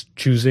is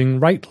choosing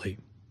rightly.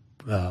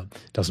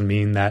 Doesn't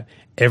mean that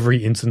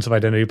every instance of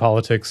identity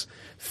politics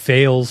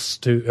fails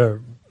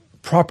to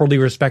properly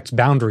respects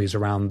boundaries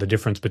around the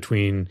difference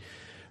between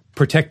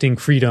protecting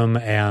freedom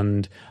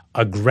and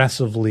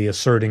aggressively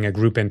asserting a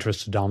group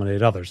interest to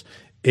dominate others.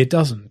 It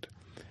doesn't.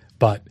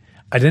 But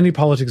identity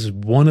politics is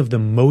one of the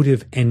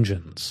motive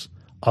engines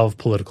of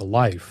political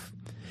life.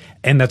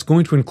 And that's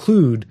going to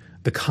include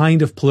the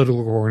kind of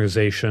political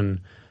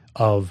organization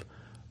of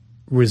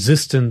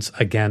resistance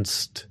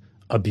against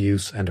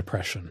abuse and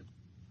oppression.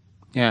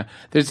 Yeah,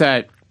 there's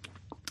that.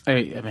 I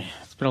mean,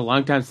 it's been a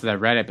long time since I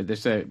read it, but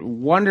there's a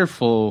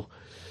wonderful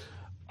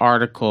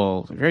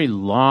article, a very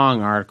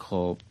long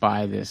article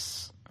by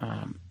this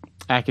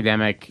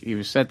academic. He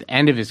was at the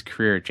end of his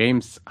career,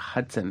 James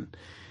Hudson,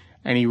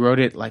 and he wrote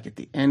it like at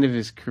the end of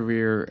his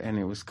career, and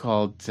it was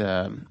called.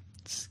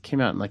 It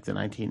came out in like the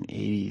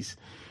 1980s.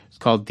 It's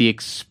called "The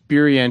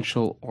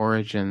Experiential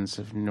Origins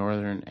of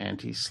Northern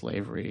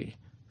Anti-Slavery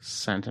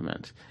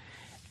Sentiment,"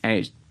 and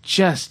it's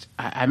just.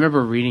 I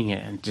remember reading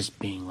it and just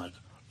being like.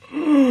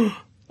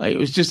 Like, it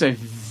was just a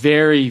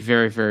very,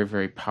 very, very,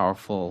 very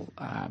powerful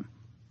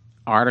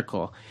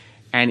article.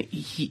 And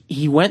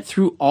he went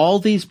through all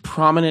these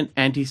prominent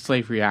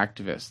anti-slavery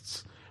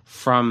activists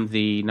from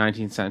the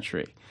 19th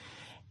century.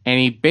 And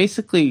he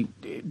basically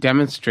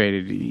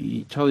demonstrated,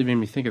 he totally made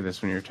me think of this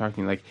when you were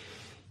talking, like,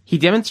 he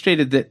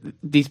demonstrated that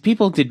these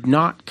people did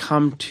not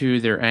come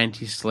to their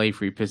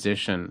anti-slavery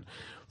position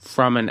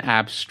from an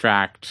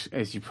abstract,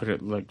 as you put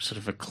it, like sort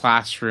of a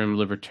classroom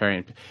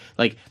libertarian.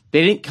 Like,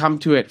 they didn't come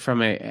to it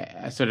from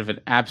a sort of an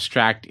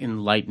abstract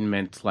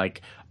enlightenment,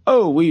 like,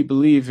 oh, we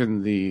believe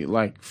in the,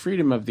 like,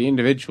 freedom of the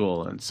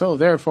individual, and so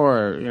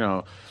therefore, you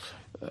know,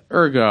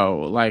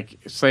 ergo, like,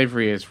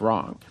 slavery is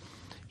wrong.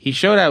 He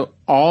showed out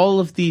all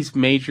of these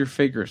major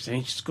figures, and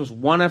he just goes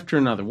one after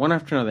another,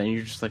 and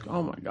you're just like,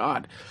 oh my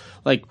God.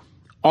 Like,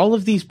 all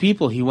of these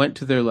people, he went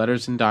to their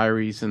letters and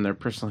diaries and their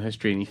personal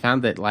history, and he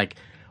found that, like,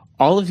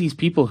 all of these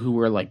people who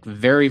were like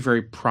very,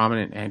 very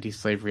prominent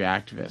anti-slavery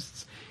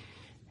activists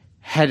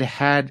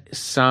had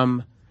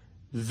some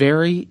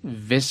very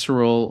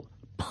visceral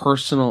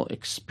personal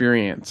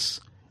experience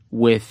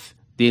with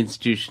the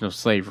institution of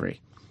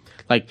slavery.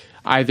 Like,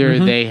 either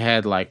they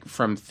had, like,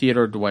 from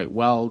Theodore Dwight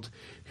Weld,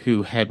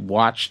 who had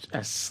watched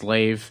a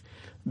slave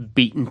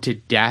beaten to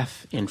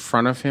death in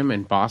front of him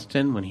in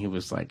Boston when he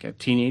was like a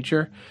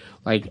teenager,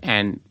 like,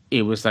 and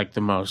it was like the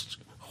most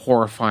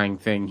horrifying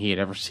thing he had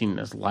ever seen in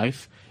his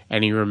life.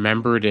 And he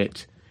remembered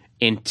it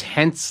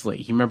intensely.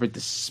 He remembered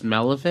the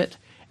smell of it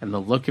and the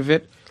look of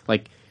it,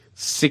 like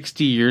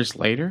 60 years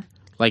later.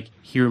 Like,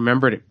 he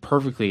remembered it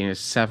perfectly in his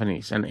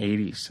 70s and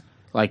 80s.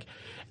 Like,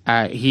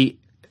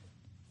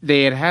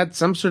 they had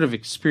some sort of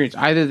experience.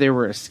 Either they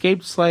were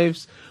escaped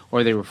slaves,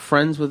 or they were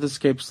friends with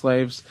escaped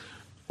slaves,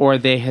 or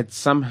they had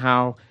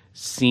somehow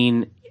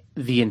seen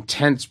the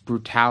intense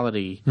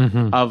brutality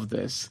of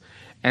this.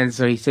 And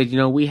so he said,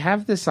 we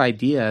have this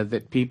idea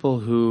that people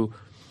who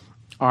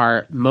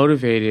are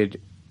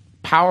motivated,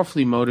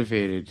 powerfully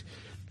motivated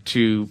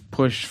to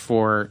push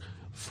for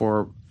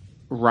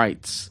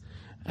rights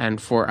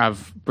and for a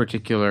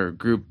particular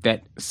group,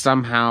 that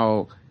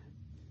somehow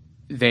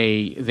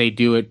they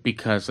do it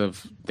because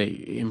of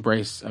the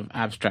embrace of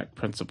abstract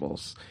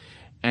principles.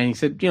 And he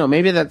said,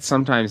 maybe that's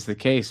sometimes the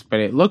case, but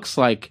it looks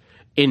like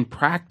in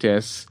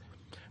practice,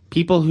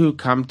 people who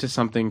come to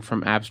something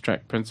from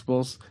abstract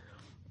principles,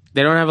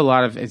 they don't have a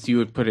lot of, as you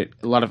would put it,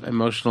 a lot of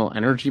emotional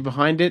energy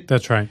behind it.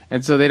 That's right.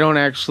 And so they don't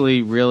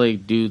actually really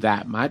do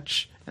that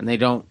much, and they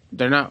don't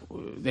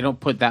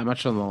put that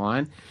much on the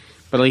line.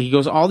 But like he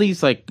goes, all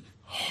these like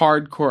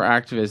hardcore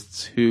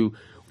activists who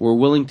were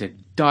willing to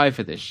die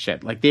for this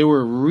shit, like they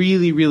were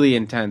really, really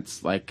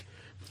intense, like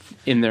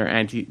in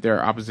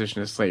their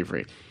opposition to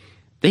slavery.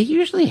 They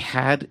usually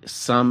had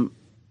some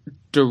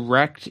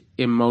direct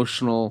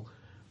emotional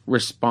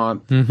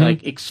response,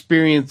 like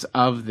experience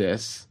of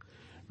this,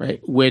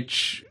 right,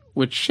 which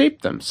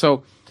shaped them.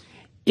 So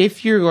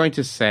if you're going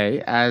to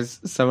say, as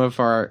some of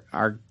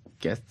our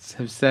guests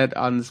have said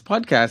on this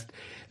podcast,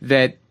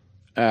 that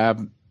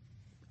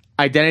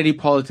identity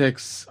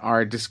politics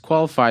are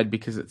disqualified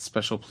because it's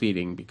special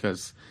pleading,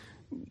 because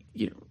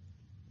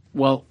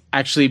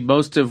actually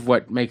most of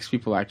what makes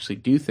people actually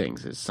do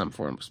things is some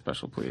form of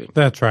special pleading.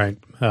 That's right.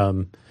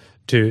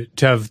 To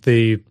have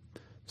the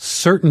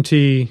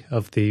certainty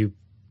of the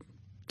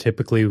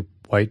typically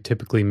white,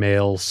 typically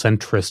male,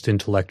 centrist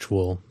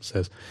intellectual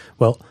says,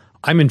 well,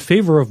 I'm in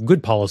favor of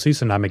good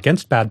policies and I'm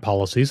against bad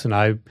policies, and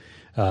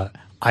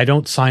I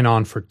don't sign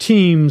on for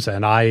teams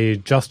and I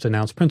just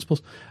announce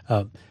principles.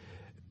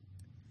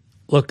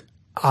 Look,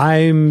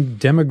 I'm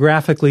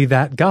demographically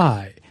that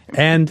guy.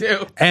 And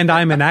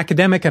I'm an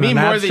academic and Me an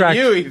more abstract.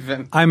 than you,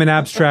 even. I'm an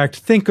abstract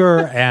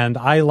thinker, and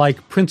I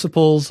like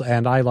principles,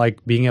 and I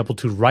like being able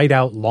to write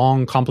out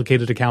long,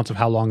 complicated accounts of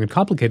how long and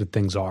complicated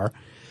things are.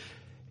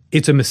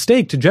 It's a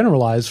mistake to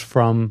generalize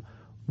from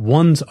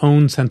one's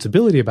own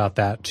sensibility about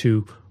that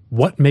to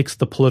what makes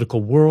the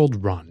political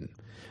world run.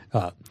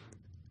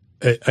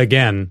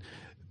 Again,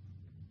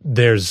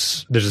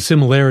 there's a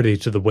similarity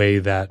to the way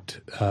that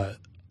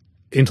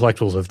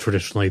intellectuals have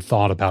traditionally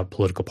thought about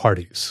political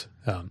parties.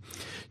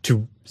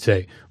 To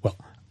say, well,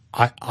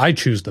 I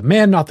choose the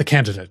man, not the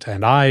candidate,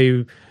 and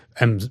I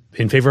am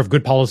in favor of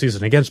good policies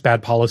and against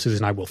bad policies,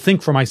 and I will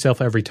think for myself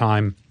every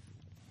time.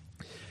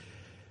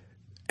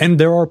 And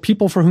there are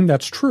people for whom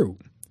that's true.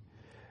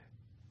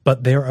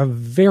 But they're a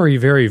very,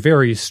 very,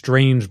 very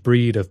strange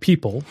breed of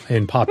people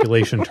in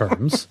population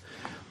terms.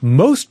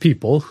 Most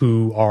people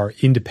who are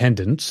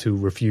independents, who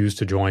refuse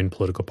to join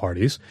political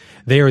parties,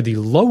 they are the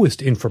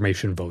lowest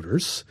information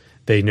voters.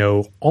 They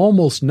know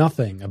almost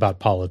nothing about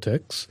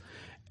politics,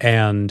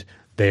 and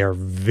they are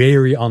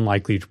very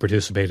unlikely to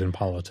participate in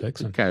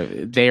politics.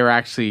 Okay. They are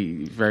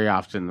actually very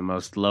often the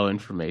most low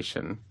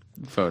information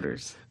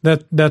voters.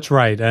 That's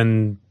right.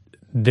 And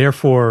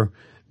therefore,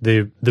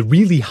 the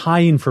really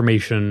high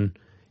information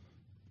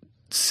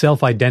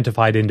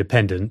self-identified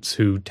independents,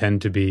 who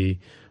tend to be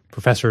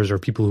professors or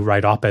people who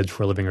write op-eds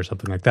for a living or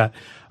something like that,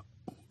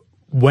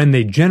 when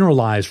they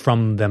generalize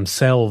from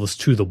themselves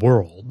to the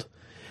world,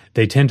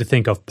 they tend to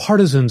think of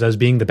partisans as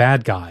being the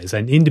bad guys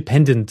and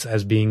independents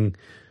as being,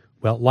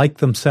 well, like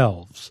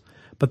themselves.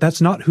 But that's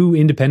not who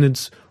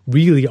independents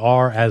really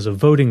are as a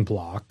voting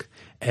bloc.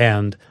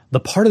 And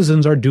the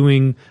partisans are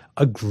doing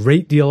a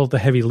great deal of the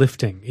heavy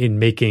lifting in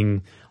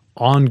making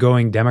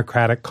ongoing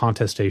democratic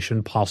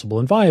contestation possible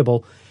and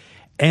viable.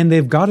 And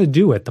they've got to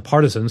do it. The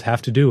partisans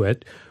have to do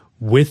it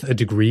with a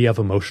degree of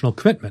emotional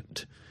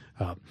commitment.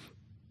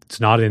 It's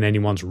not in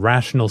anyone's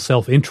rational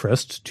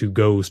self-interest to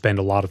go spend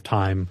a lot of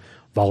time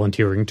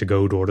volunteering to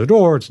go door to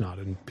door. It's not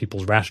in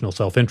people's rational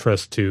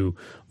self-interest to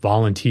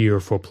volunteer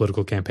for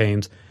political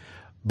campaigns.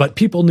 But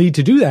people need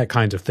to do that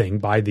kind of thing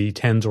by the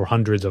tens or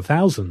hundreds of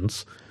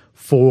thousands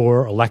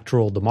for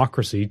electoral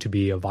democracy to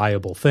be a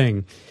viable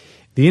thing.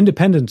 The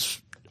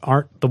independents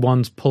aren't the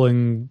ones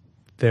pulling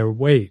their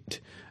weight.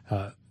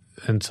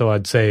 And so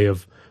I'd say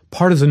of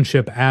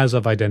partisanship as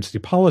of identity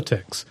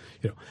politics,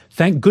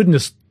 thank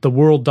goodness the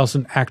world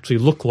doesn't actually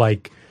look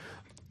like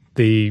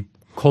the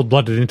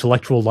cold-blooded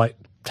intellectual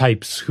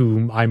types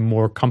whom I'm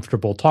more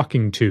comfortable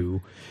talking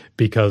to,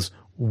 because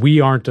we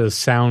aren't a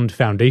sound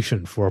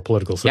foundation for a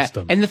political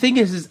system. Yeah. And the thing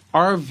is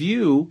our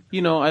view, I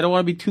don't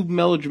want to be too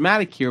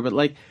melodramatic here, but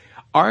like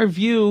our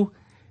view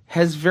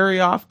has very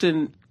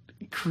often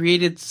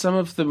created some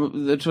of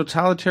the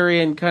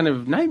totalitarian kind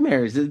of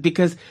nightmares,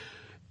 because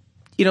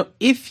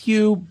if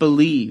you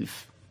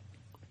believe,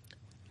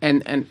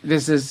 and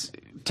this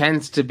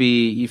tends to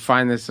be, you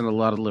find this in a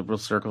lot of liberal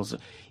circles,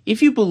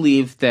 if you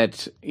believe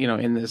that,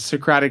 in the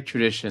Socratic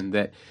tradition,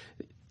 that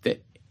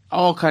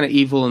all kind of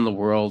evil in the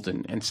world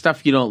and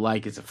stuff you don't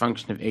like is a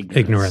function of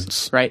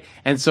ignorance. Right?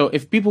 And so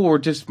if people were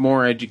just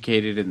more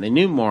educated and they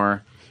knew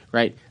more,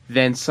 right?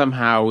 Then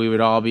somehow we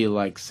would all be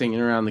like singing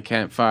around the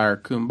campfire,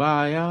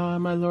 "Kumbaya,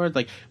 my lord."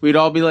 Like we'd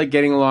all be like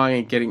getting along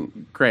and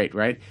getting great,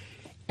 right?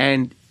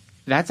 And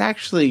that's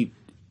actually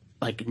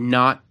like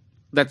not.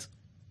 That's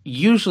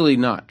usually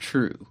not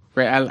true,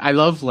 right? I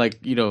love like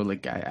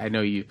I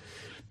know you,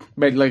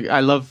 but like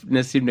I love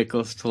Nassim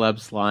Nicholas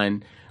Taleb's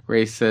line where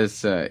he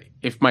says,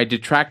 "If my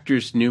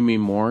detractors knew me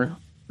more,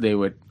 they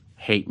would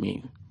hate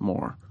me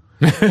more."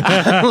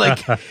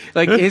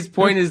 like his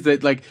point is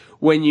that like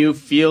when you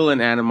feel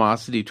an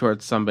animosity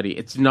towards somebody,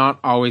 it's not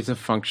always a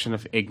function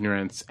of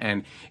ignorance.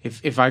 And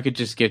if I could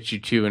just get you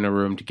two in a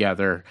room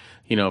together,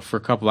 for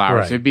a couple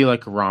hours, Right. it'd be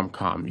like a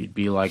rom-com. You'd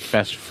be like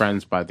best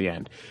friends by the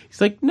end.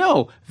 He's like,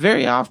 no,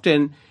 very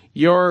often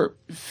your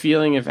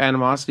feeling of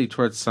animosity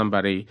towards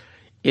somebody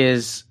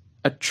is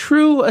a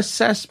true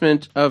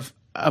assessment of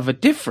a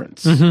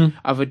difference,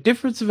 of a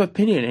difference of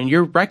opinion, and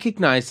you're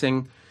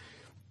recognizing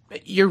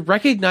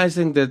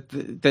that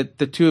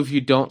the two of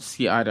you don't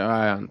see eye to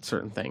eye on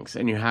certain things,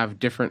 and you have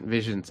different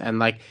visions, and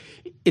like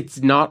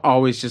it's not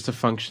always just a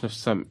function of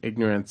some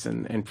ignorance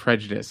and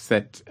prejudice.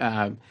 That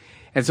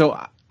and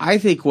so I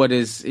think what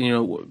is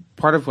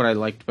part of what I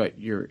liked about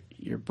your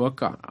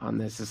book on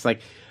this is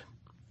like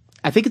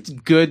I think it's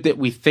good that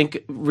we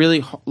think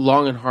really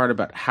long and hard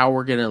about how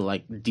we're going to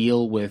like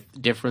deal with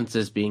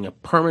differences being a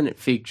permanent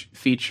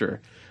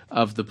feature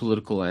of the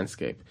political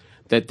landscape.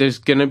 That there's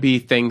going to be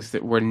things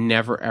that we're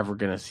never, ever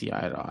going to see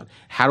eye to eye.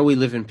 How do we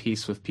live in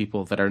peace with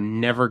people that are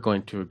never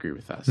going to agree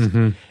with us?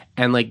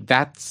 And like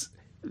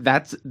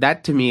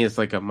that to me is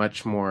like a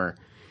much more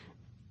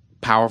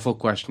powerful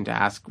question to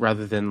ask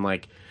rather than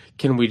like,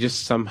 can we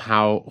just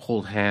somehow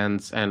hold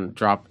hands and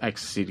drop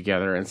ecstasy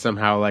together and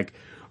somehow like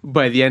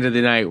by the end of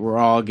the night we're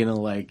all going to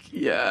like,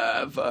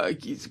 yeah,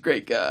 fuck, he's a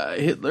great guy.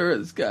 Hitler,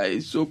 this guy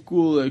is so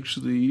cool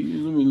actually.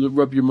 Let me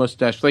rub your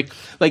mustache. Like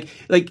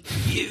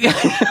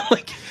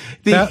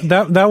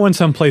that went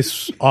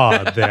someplace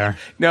odd there.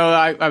 No,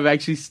 I'm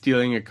actually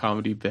stealing a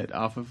comedy bit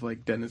off of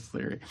like Dennis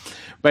Leary,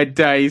 but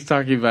he's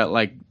talking about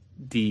like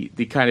the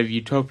kind of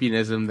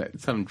utopianism that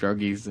some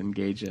druggies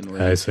engage in.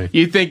 Where I see.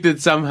 You think that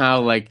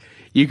somehow like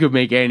you could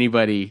make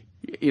anybody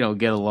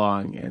get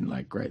along and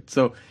like right.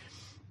 So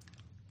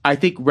I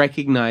think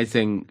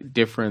recognizing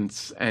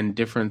difference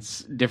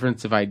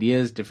of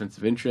ideas, difference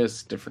of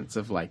interests, difference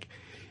of like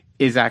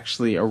is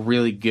actually a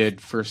really good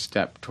first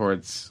step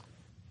towards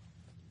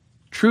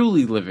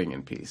truly living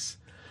in peace.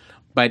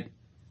 But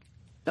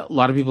a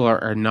lot of people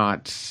are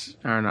not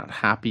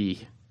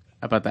happy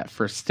about that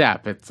first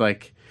step. It's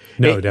like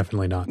No,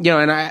 definitely not.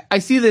 And I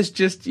see this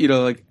just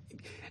like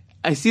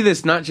I see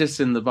this not just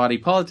in the body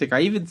politic.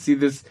 I even see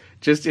this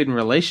just in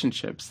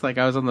relationships. Like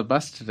I was on the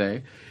bus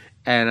today,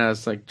 and I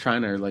was like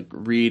trying to like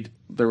read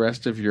the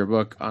rest of your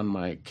book on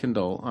my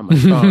Kindle on my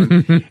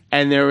phone,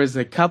 and there was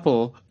a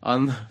couple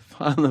on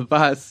the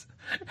bus,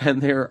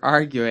 and they were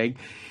arguing,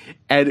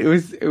 and it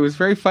was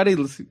very funny,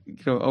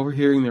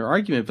 overhearing their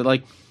argument. But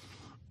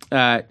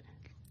like,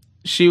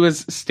 she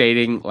was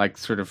stating like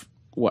sort of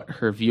what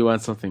her view on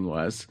something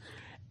was,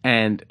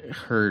 and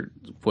her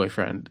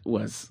boyfriend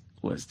was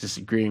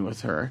disagreeing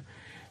with her,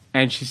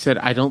 and she said,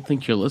 "I don't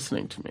think you're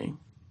listening to me."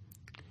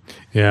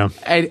 Yeah,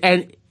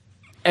 and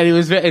it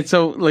was and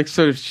so like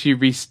sort of she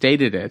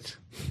restated it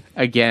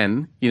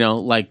again,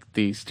 like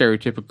the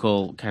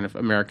stereotypical kind of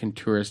American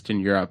tourist in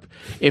Europe.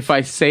 If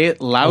I say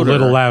it louder, a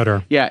little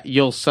louder, yeah,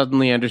 you'll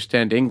suddenly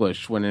understand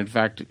English. When in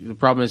fact the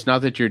problem is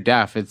not that you're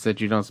deaf; it's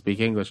that you don't speak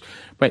English.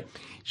 But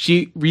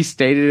she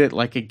restated it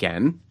like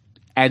again.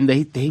 And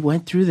they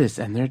went through this,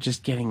 and they're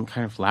just getting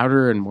kind of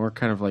louder and more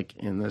kind of like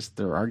in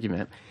their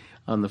argument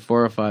on the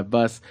 405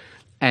 bus,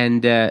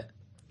 and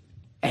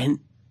it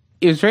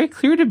was very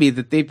clear to me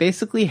that they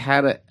basically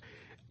had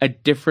a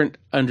different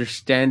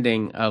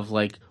understanding of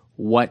like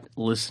what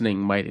listening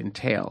might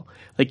entail.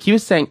 Like he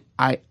was saying,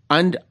 I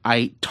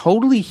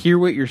totally hear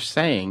what you're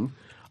saying.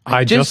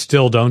 I just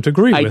still don't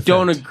agree with it. I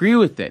don't agree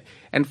with it.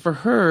 And for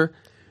her,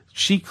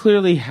 she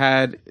clearly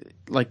had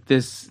like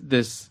this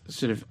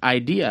sort of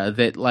idea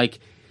that like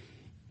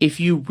if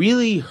you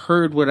really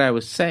heard what I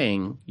was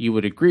saying, you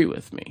would agree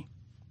with me.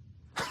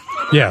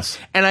 Yes.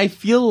 And I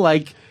feel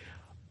like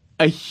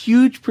a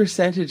huge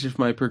percentage of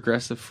my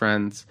progressive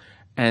friends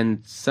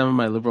and some of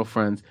my liberal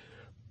friends,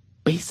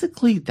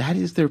 basically that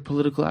is their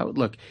political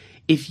outlook.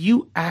 If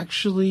you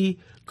actually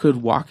could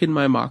walk in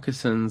my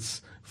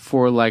moccasins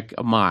for like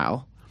a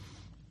mile,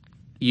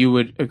 you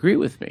would agree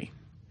with me.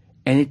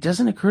 And it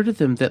doesn't occur to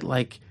them that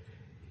like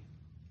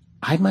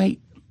I might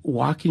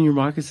walk in your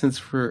moccasins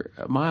for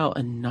a mile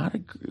and not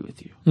agree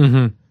with you.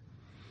 Mm-hmm.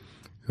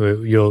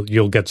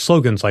 You'll get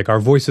slogans like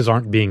 "Our voices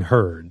aren't being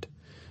heard,"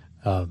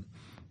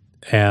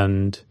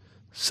 and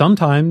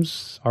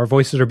sometimes our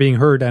voices are being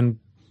heard and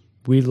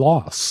we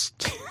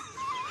lost.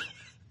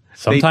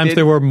 Sometimes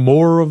there were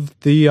more of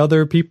the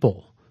other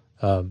people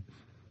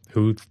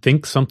who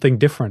think something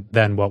different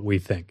than what we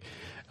think.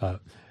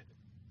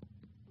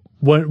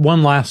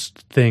 One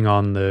last thing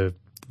on the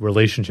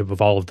relationship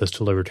of all of this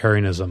to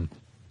libertarianism.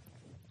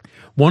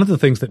 one of the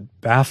things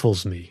that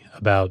baffles me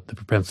about the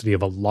propensity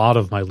of a lot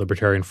of my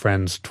libertarian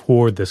friends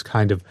toward this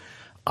kind of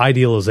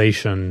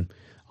idealization,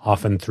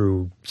 often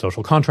through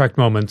social contract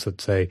moments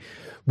that say,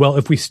 well,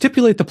 if we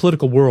stipulate the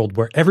political world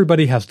where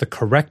everybody has the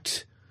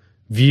correct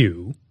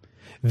view,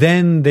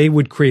 then they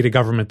would create a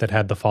government that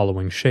had the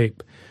following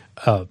shape,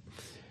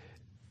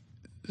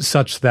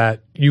 such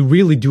that you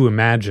really do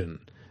imagine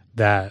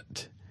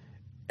that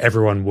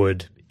everyone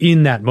would,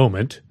 in that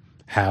moment,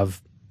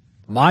 have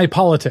my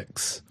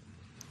politics.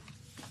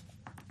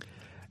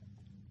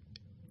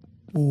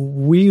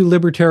 We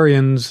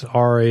libertarians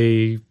are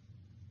a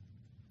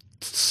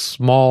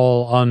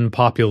small,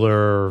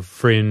 unpopular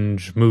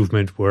fringe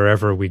movement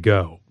wherever we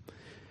go.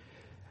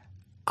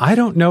 I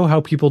don't know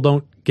how people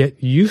don't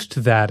get used to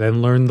that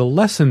and learn the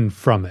lesson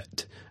from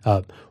it.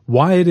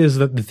 Why it is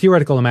that the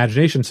theoretical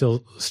imagination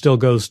still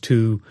goes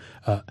to,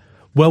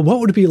 well, what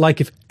would it be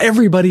like if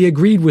everybody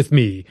agreed with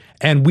me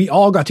and we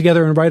all got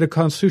together and write a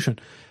constitution?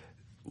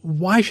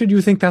 Why should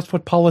you think that's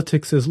what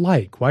politics is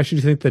like? Why should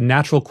you think the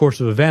natural course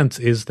of events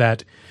is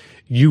that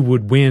you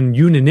would win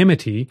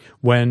unanimity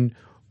when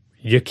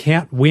you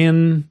can't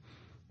win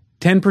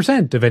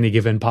 10% of any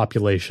given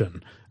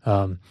population?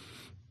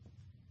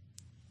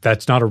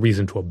 That's not a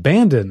reason to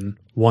abandon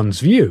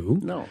one's view,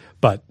 No.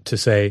 but to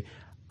say,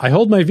 I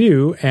hold my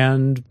view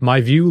and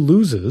my view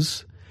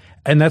loses,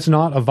 and that's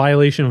not a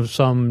violation of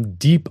some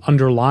deep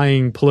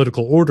underlying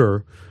political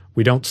order.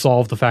 We don't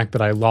solve the fact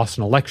that I lost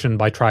an election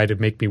by trying to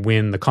make me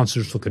win the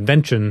Constitutional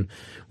Convention.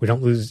 We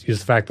don't use the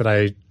fact that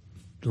I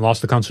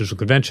lost the Constitutional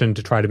Convention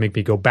to try to make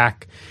me go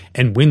back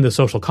and win the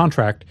social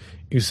contract.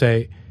 You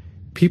say,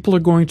 people are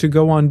going to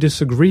go on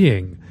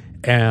disagreeing,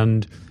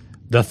 and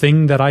the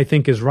thing that I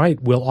think is right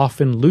will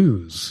often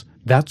lose.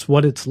 That's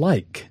what it's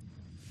like.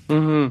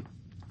 Mm-hmm.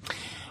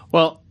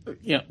 Well,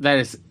 that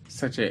is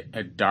such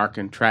a dark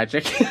and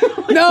tragic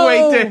No!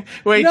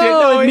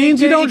 it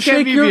means you don't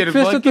shake your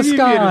beautiful. fist at the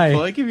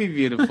sky. It can be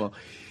beautiful.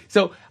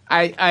 So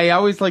I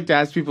always like to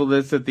ask people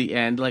this at the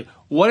end, like,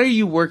 what are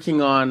you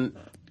working on?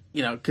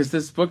 Because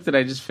this book that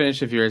I just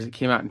finished of yours, it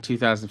came out in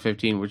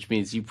 2015, which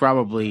means you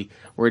probably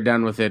were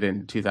done with it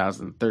in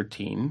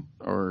 2013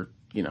 or,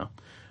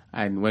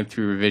 and went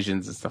through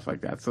revisions and stuff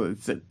like that. So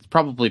it's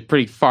probably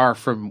pretty far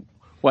from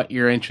what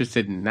you're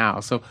interested in now.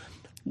 So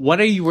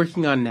what are you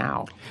working on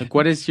now? Like,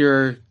 what is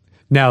your...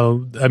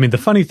 Now, I mean, the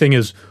funny thing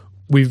is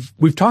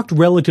we've talked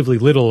relatively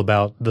little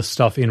about the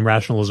stuff in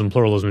Rationalism,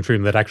 Pluralism, and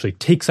Freedom that actually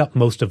takes up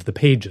most of the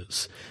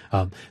pages.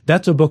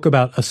 That's a book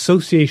about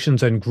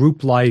associations and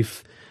group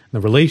life,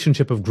 the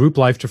relationship of group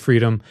life to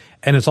freedom,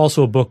 and it's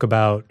also a book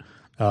about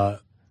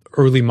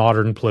early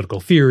modern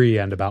political theory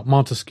and about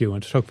Montesquieu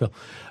and Tocqueville.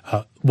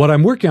 What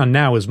I'm working on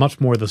now is much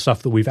more the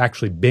stuff that we've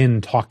actually been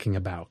talking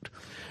about.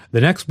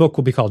 The next book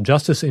will be called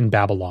Justice in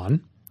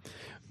Babylon,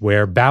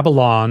 where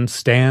Babylon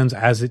stands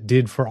as it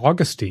did for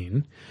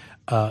Augustine,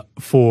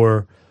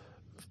 for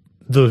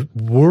the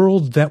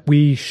world that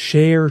we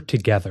share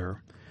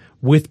together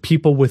with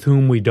people with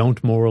whom we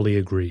don't morally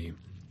agree.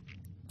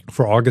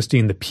 For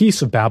Augustine, the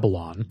peace of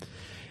Babylon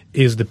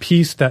is the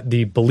peace that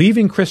the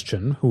believing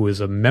Christian, who is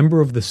a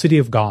member of the city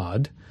of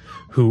God,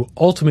 who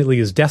ultimately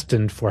is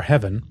destined for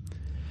heaven,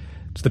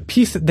 it's the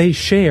peace that they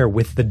share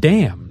with the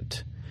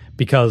damned,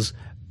 because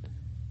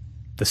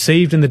the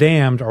saved and the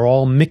damned are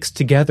all mixed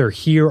together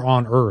here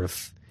on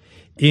earth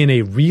in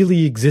a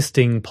really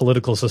existing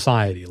political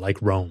society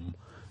like Rome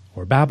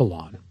or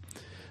Babylon.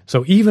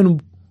 So even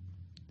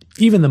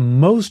the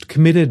most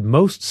committed,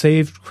 most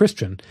saved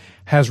Christian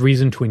has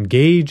reason to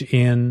engage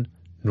in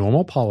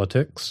normal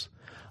politics,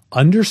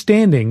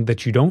 understanding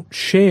that you don't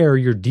share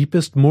your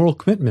deepest moral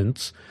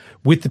commitments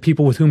with the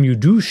people with whom you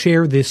do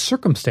share this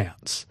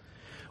circumstance.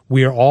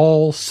 We are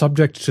all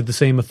subject to the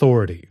same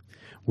authority.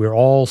 We're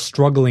all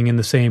struggling in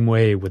the same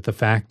way with the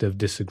fact of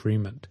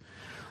disagreement.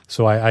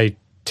 So I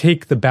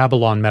take the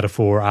Babylon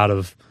metaphor out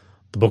of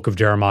the book of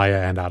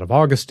Jeremiah and out of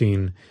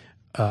Augustine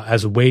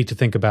as a way to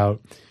think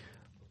about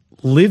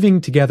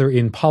living together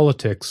in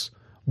politics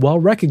while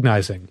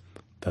recognizing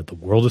that the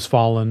world is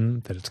fallen,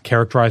 that it's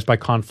characterized by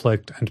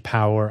conflict and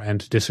power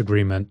and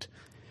disagreement,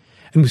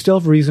 and we still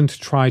have reason to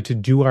try to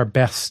do our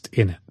best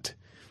in it.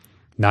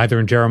 Neither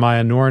in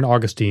Jeremiah nor in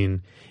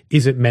Augustine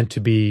is it meant to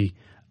be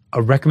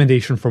a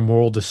recommendation for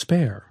moral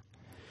despair.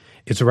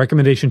 It's a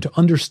recommendation to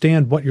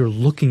understand what you're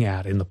looking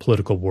at in the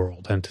political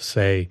world and to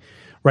say,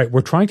 right,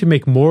 we're trying to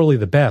make morally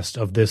the best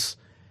of this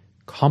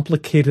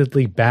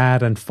complicatedly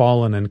bad and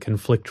fallen and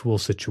conflictual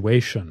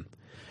situation,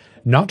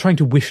 not trying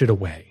to wish it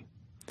away,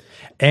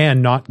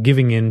 and not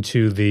giving in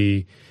to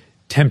the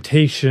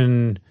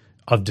temptation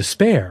of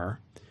despair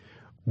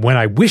when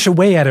I wish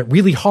away at it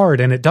really hard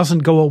and it doesn't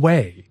go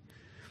away.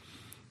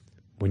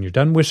 When you're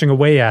done wishing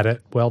away at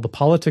it, well, the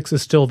politics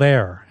is still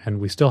there, and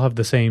we still have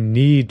the same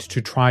need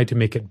to try to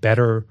make it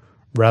better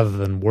rather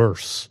than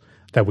worse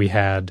that we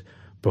had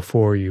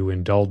before you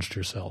indulged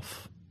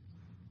yourself.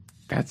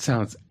 That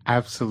sounds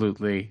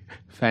absolutely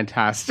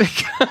fantastic.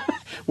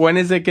 When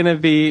is it going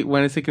to be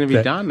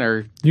done?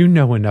 Or you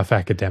know enough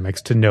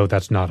academics to know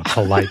that's not a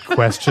polite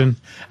question.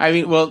 I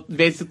mean, well,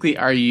 basically,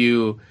 are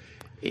you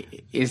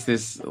is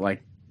this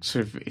like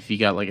sort of if you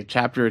got like a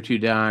chapter or two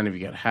done, if you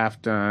got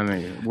half done,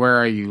 or where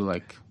are you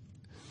like?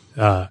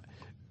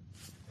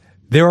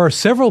 There are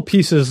several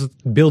pieces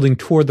building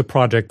toward the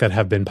project that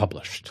have been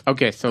published.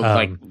 Okay, so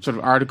like sort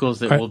of articles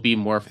that will be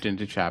morphed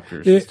into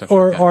chapters and stuff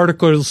or like that.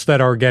 articles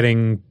that are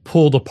getting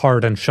pulled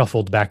apart and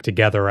shuffled back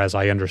together as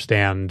I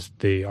understand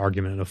the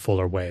argument in a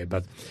fuller way.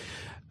 But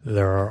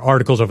there are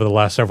articles over the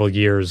last several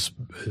years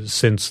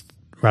since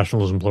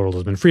Rationalism,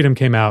 Pluralism, and Freedom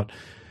came out,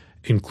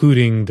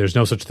 including There's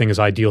No Such Thing as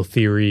Ideal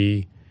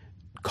Theory,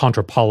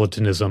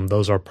 Contrapolitanism.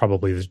 Those are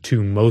probably the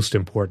two most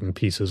important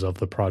pieces of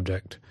the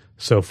project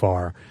so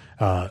far.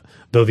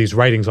 Though these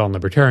writings on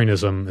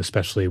libertarianism,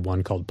 especially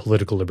one called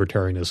Political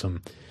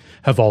Libertarianism,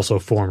 have also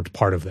formed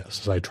part of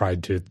this, as I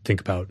tried to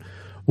think about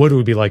what it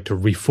would be like to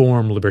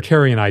reform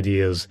libertarian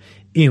ideas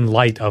in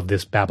light of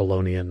this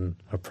Babylonian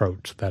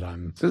approach that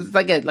I'm... So it's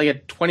like a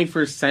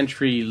 21st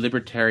century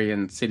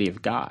libertarian city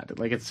of God.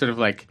 Like it's sort of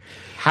like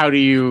how do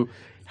you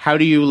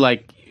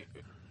like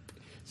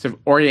sort of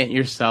orient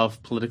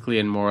yourself politically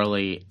and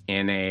morally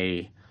in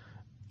a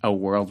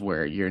world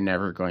where you're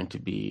never going to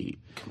be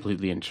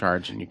completely in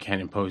charge and you can't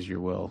impose your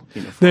will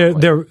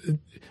uniformly.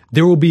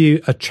 There will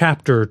be a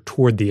chapter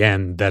toward the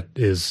end that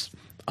is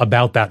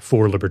about that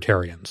for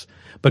libertarians.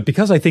 But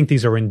because I think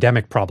these are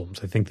endemic problems,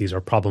 I think these are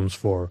problems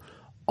for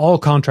all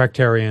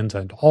contractarians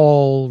and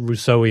all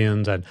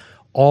Rousseauians and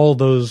all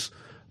those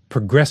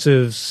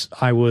progressives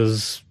I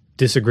was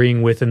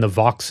disagreeing with in the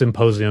Vox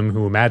Symposium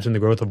who imagine the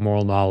growth of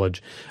moral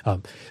knowledge.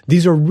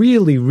 These are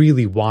really,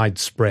 really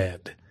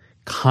widespread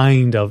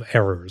kind of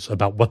errors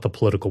about what the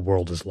political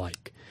world is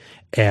like.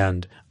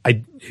 And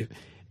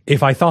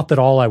if I thought that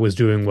all I was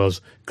doing was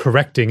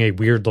correcting a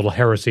weird little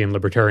heresy in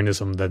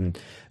libertarianism, then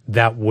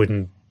that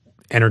wouldn't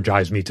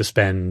energize me to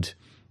spend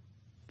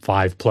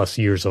 5+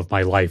 years of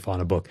my life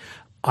on a book.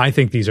 I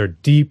think these are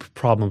deep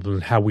problems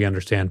in how we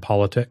understand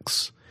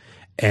politics.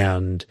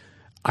 And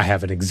I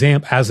have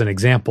as an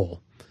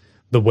example,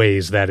 the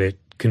ways that it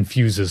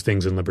confuses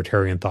things in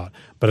libertarian thought.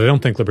 But I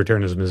don't think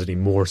libertarianism is any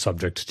more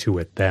subject to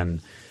it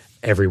than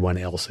everyone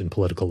else in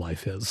political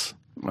life is.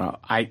 Well,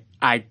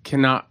 I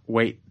cannot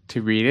wait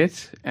to read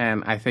it,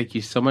 and I thank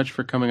you so much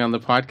for coming on the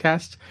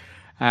podcast.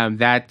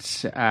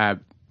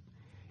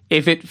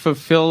 If it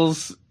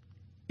fulfills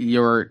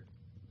your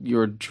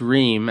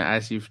dream,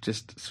 as you've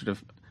just sort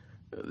of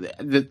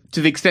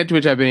to the extent to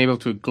which I've been able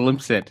to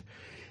glimpse it,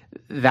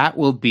 that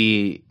will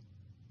be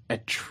a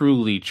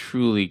truly,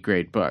 truly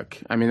great book.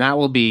 I mean, that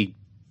will be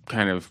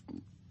kind of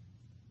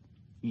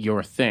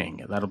your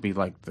thing. That'll be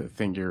like the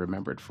thing you're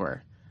remembered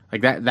for.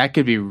 Like that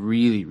could be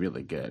really,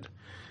 really good.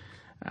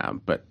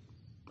 But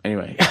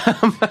anyway.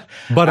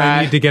 But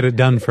I need to get it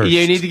done first.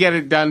 You need to get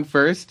it done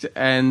first.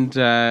 And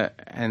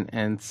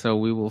so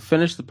we will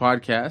finish the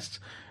podcast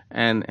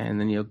and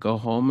then you'll go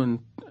home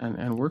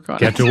and work on it.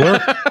 Get to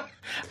work.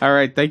 All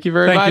right. Thank you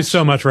very much. Thank you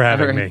so much for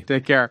having me.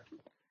 Take care.